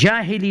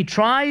Jahili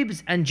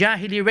tribes and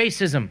Jahili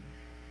racism.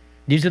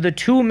 These are the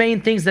two main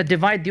things that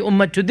divide the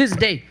ummah to this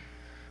day.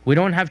 We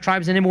don't have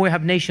tribes anymore, we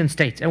have nation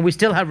states, and we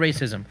still have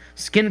racism.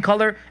 Skin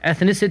color,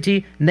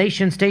 ethnicity,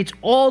 nation states,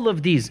 all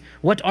of these,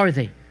 what are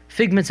they?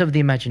 Figments of the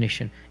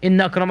imagination.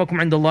 Inna akramakum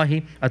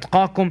indallahi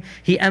atqakum.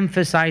 He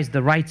emphasized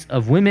the rights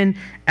of women,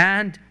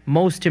 and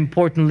most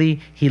importantly,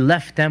 he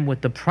left them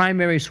with the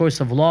primary source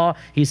of law.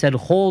 He said,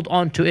 hold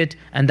on to it,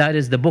 and that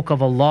is the book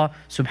of Allah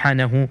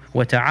subhanahu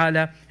wa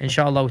ta'ala.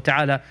 Inshallah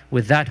ta'ala,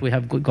 with that we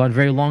have gone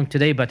very long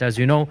today, but as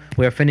you know,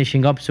 we are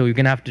finishing up, so you're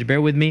going to have to bear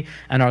with me.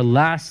 And our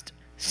last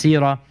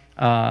seerah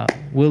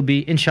will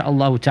be,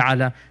 inshallah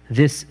ta'ala,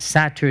 this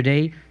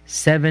Saturday,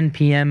 7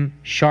 p.m.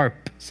 sharp.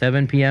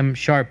 7 p.m.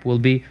 sharp will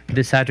be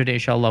this Saturday,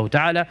 inshallah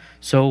ta'ala.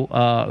 So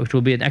it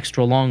will be an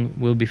extra long.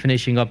 We'll be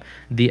finishing up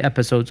the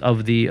episodes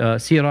of the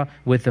seerah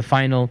with the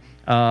final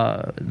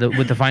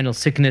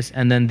sickness,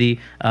 and then the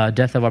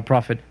death of our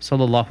Prophet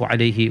sallallahu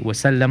alaihi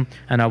wasallam.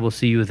 And I will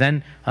see you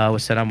then.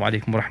 Wassalamu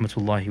alaikum wa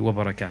rahmatullahi wa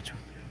barakatuh.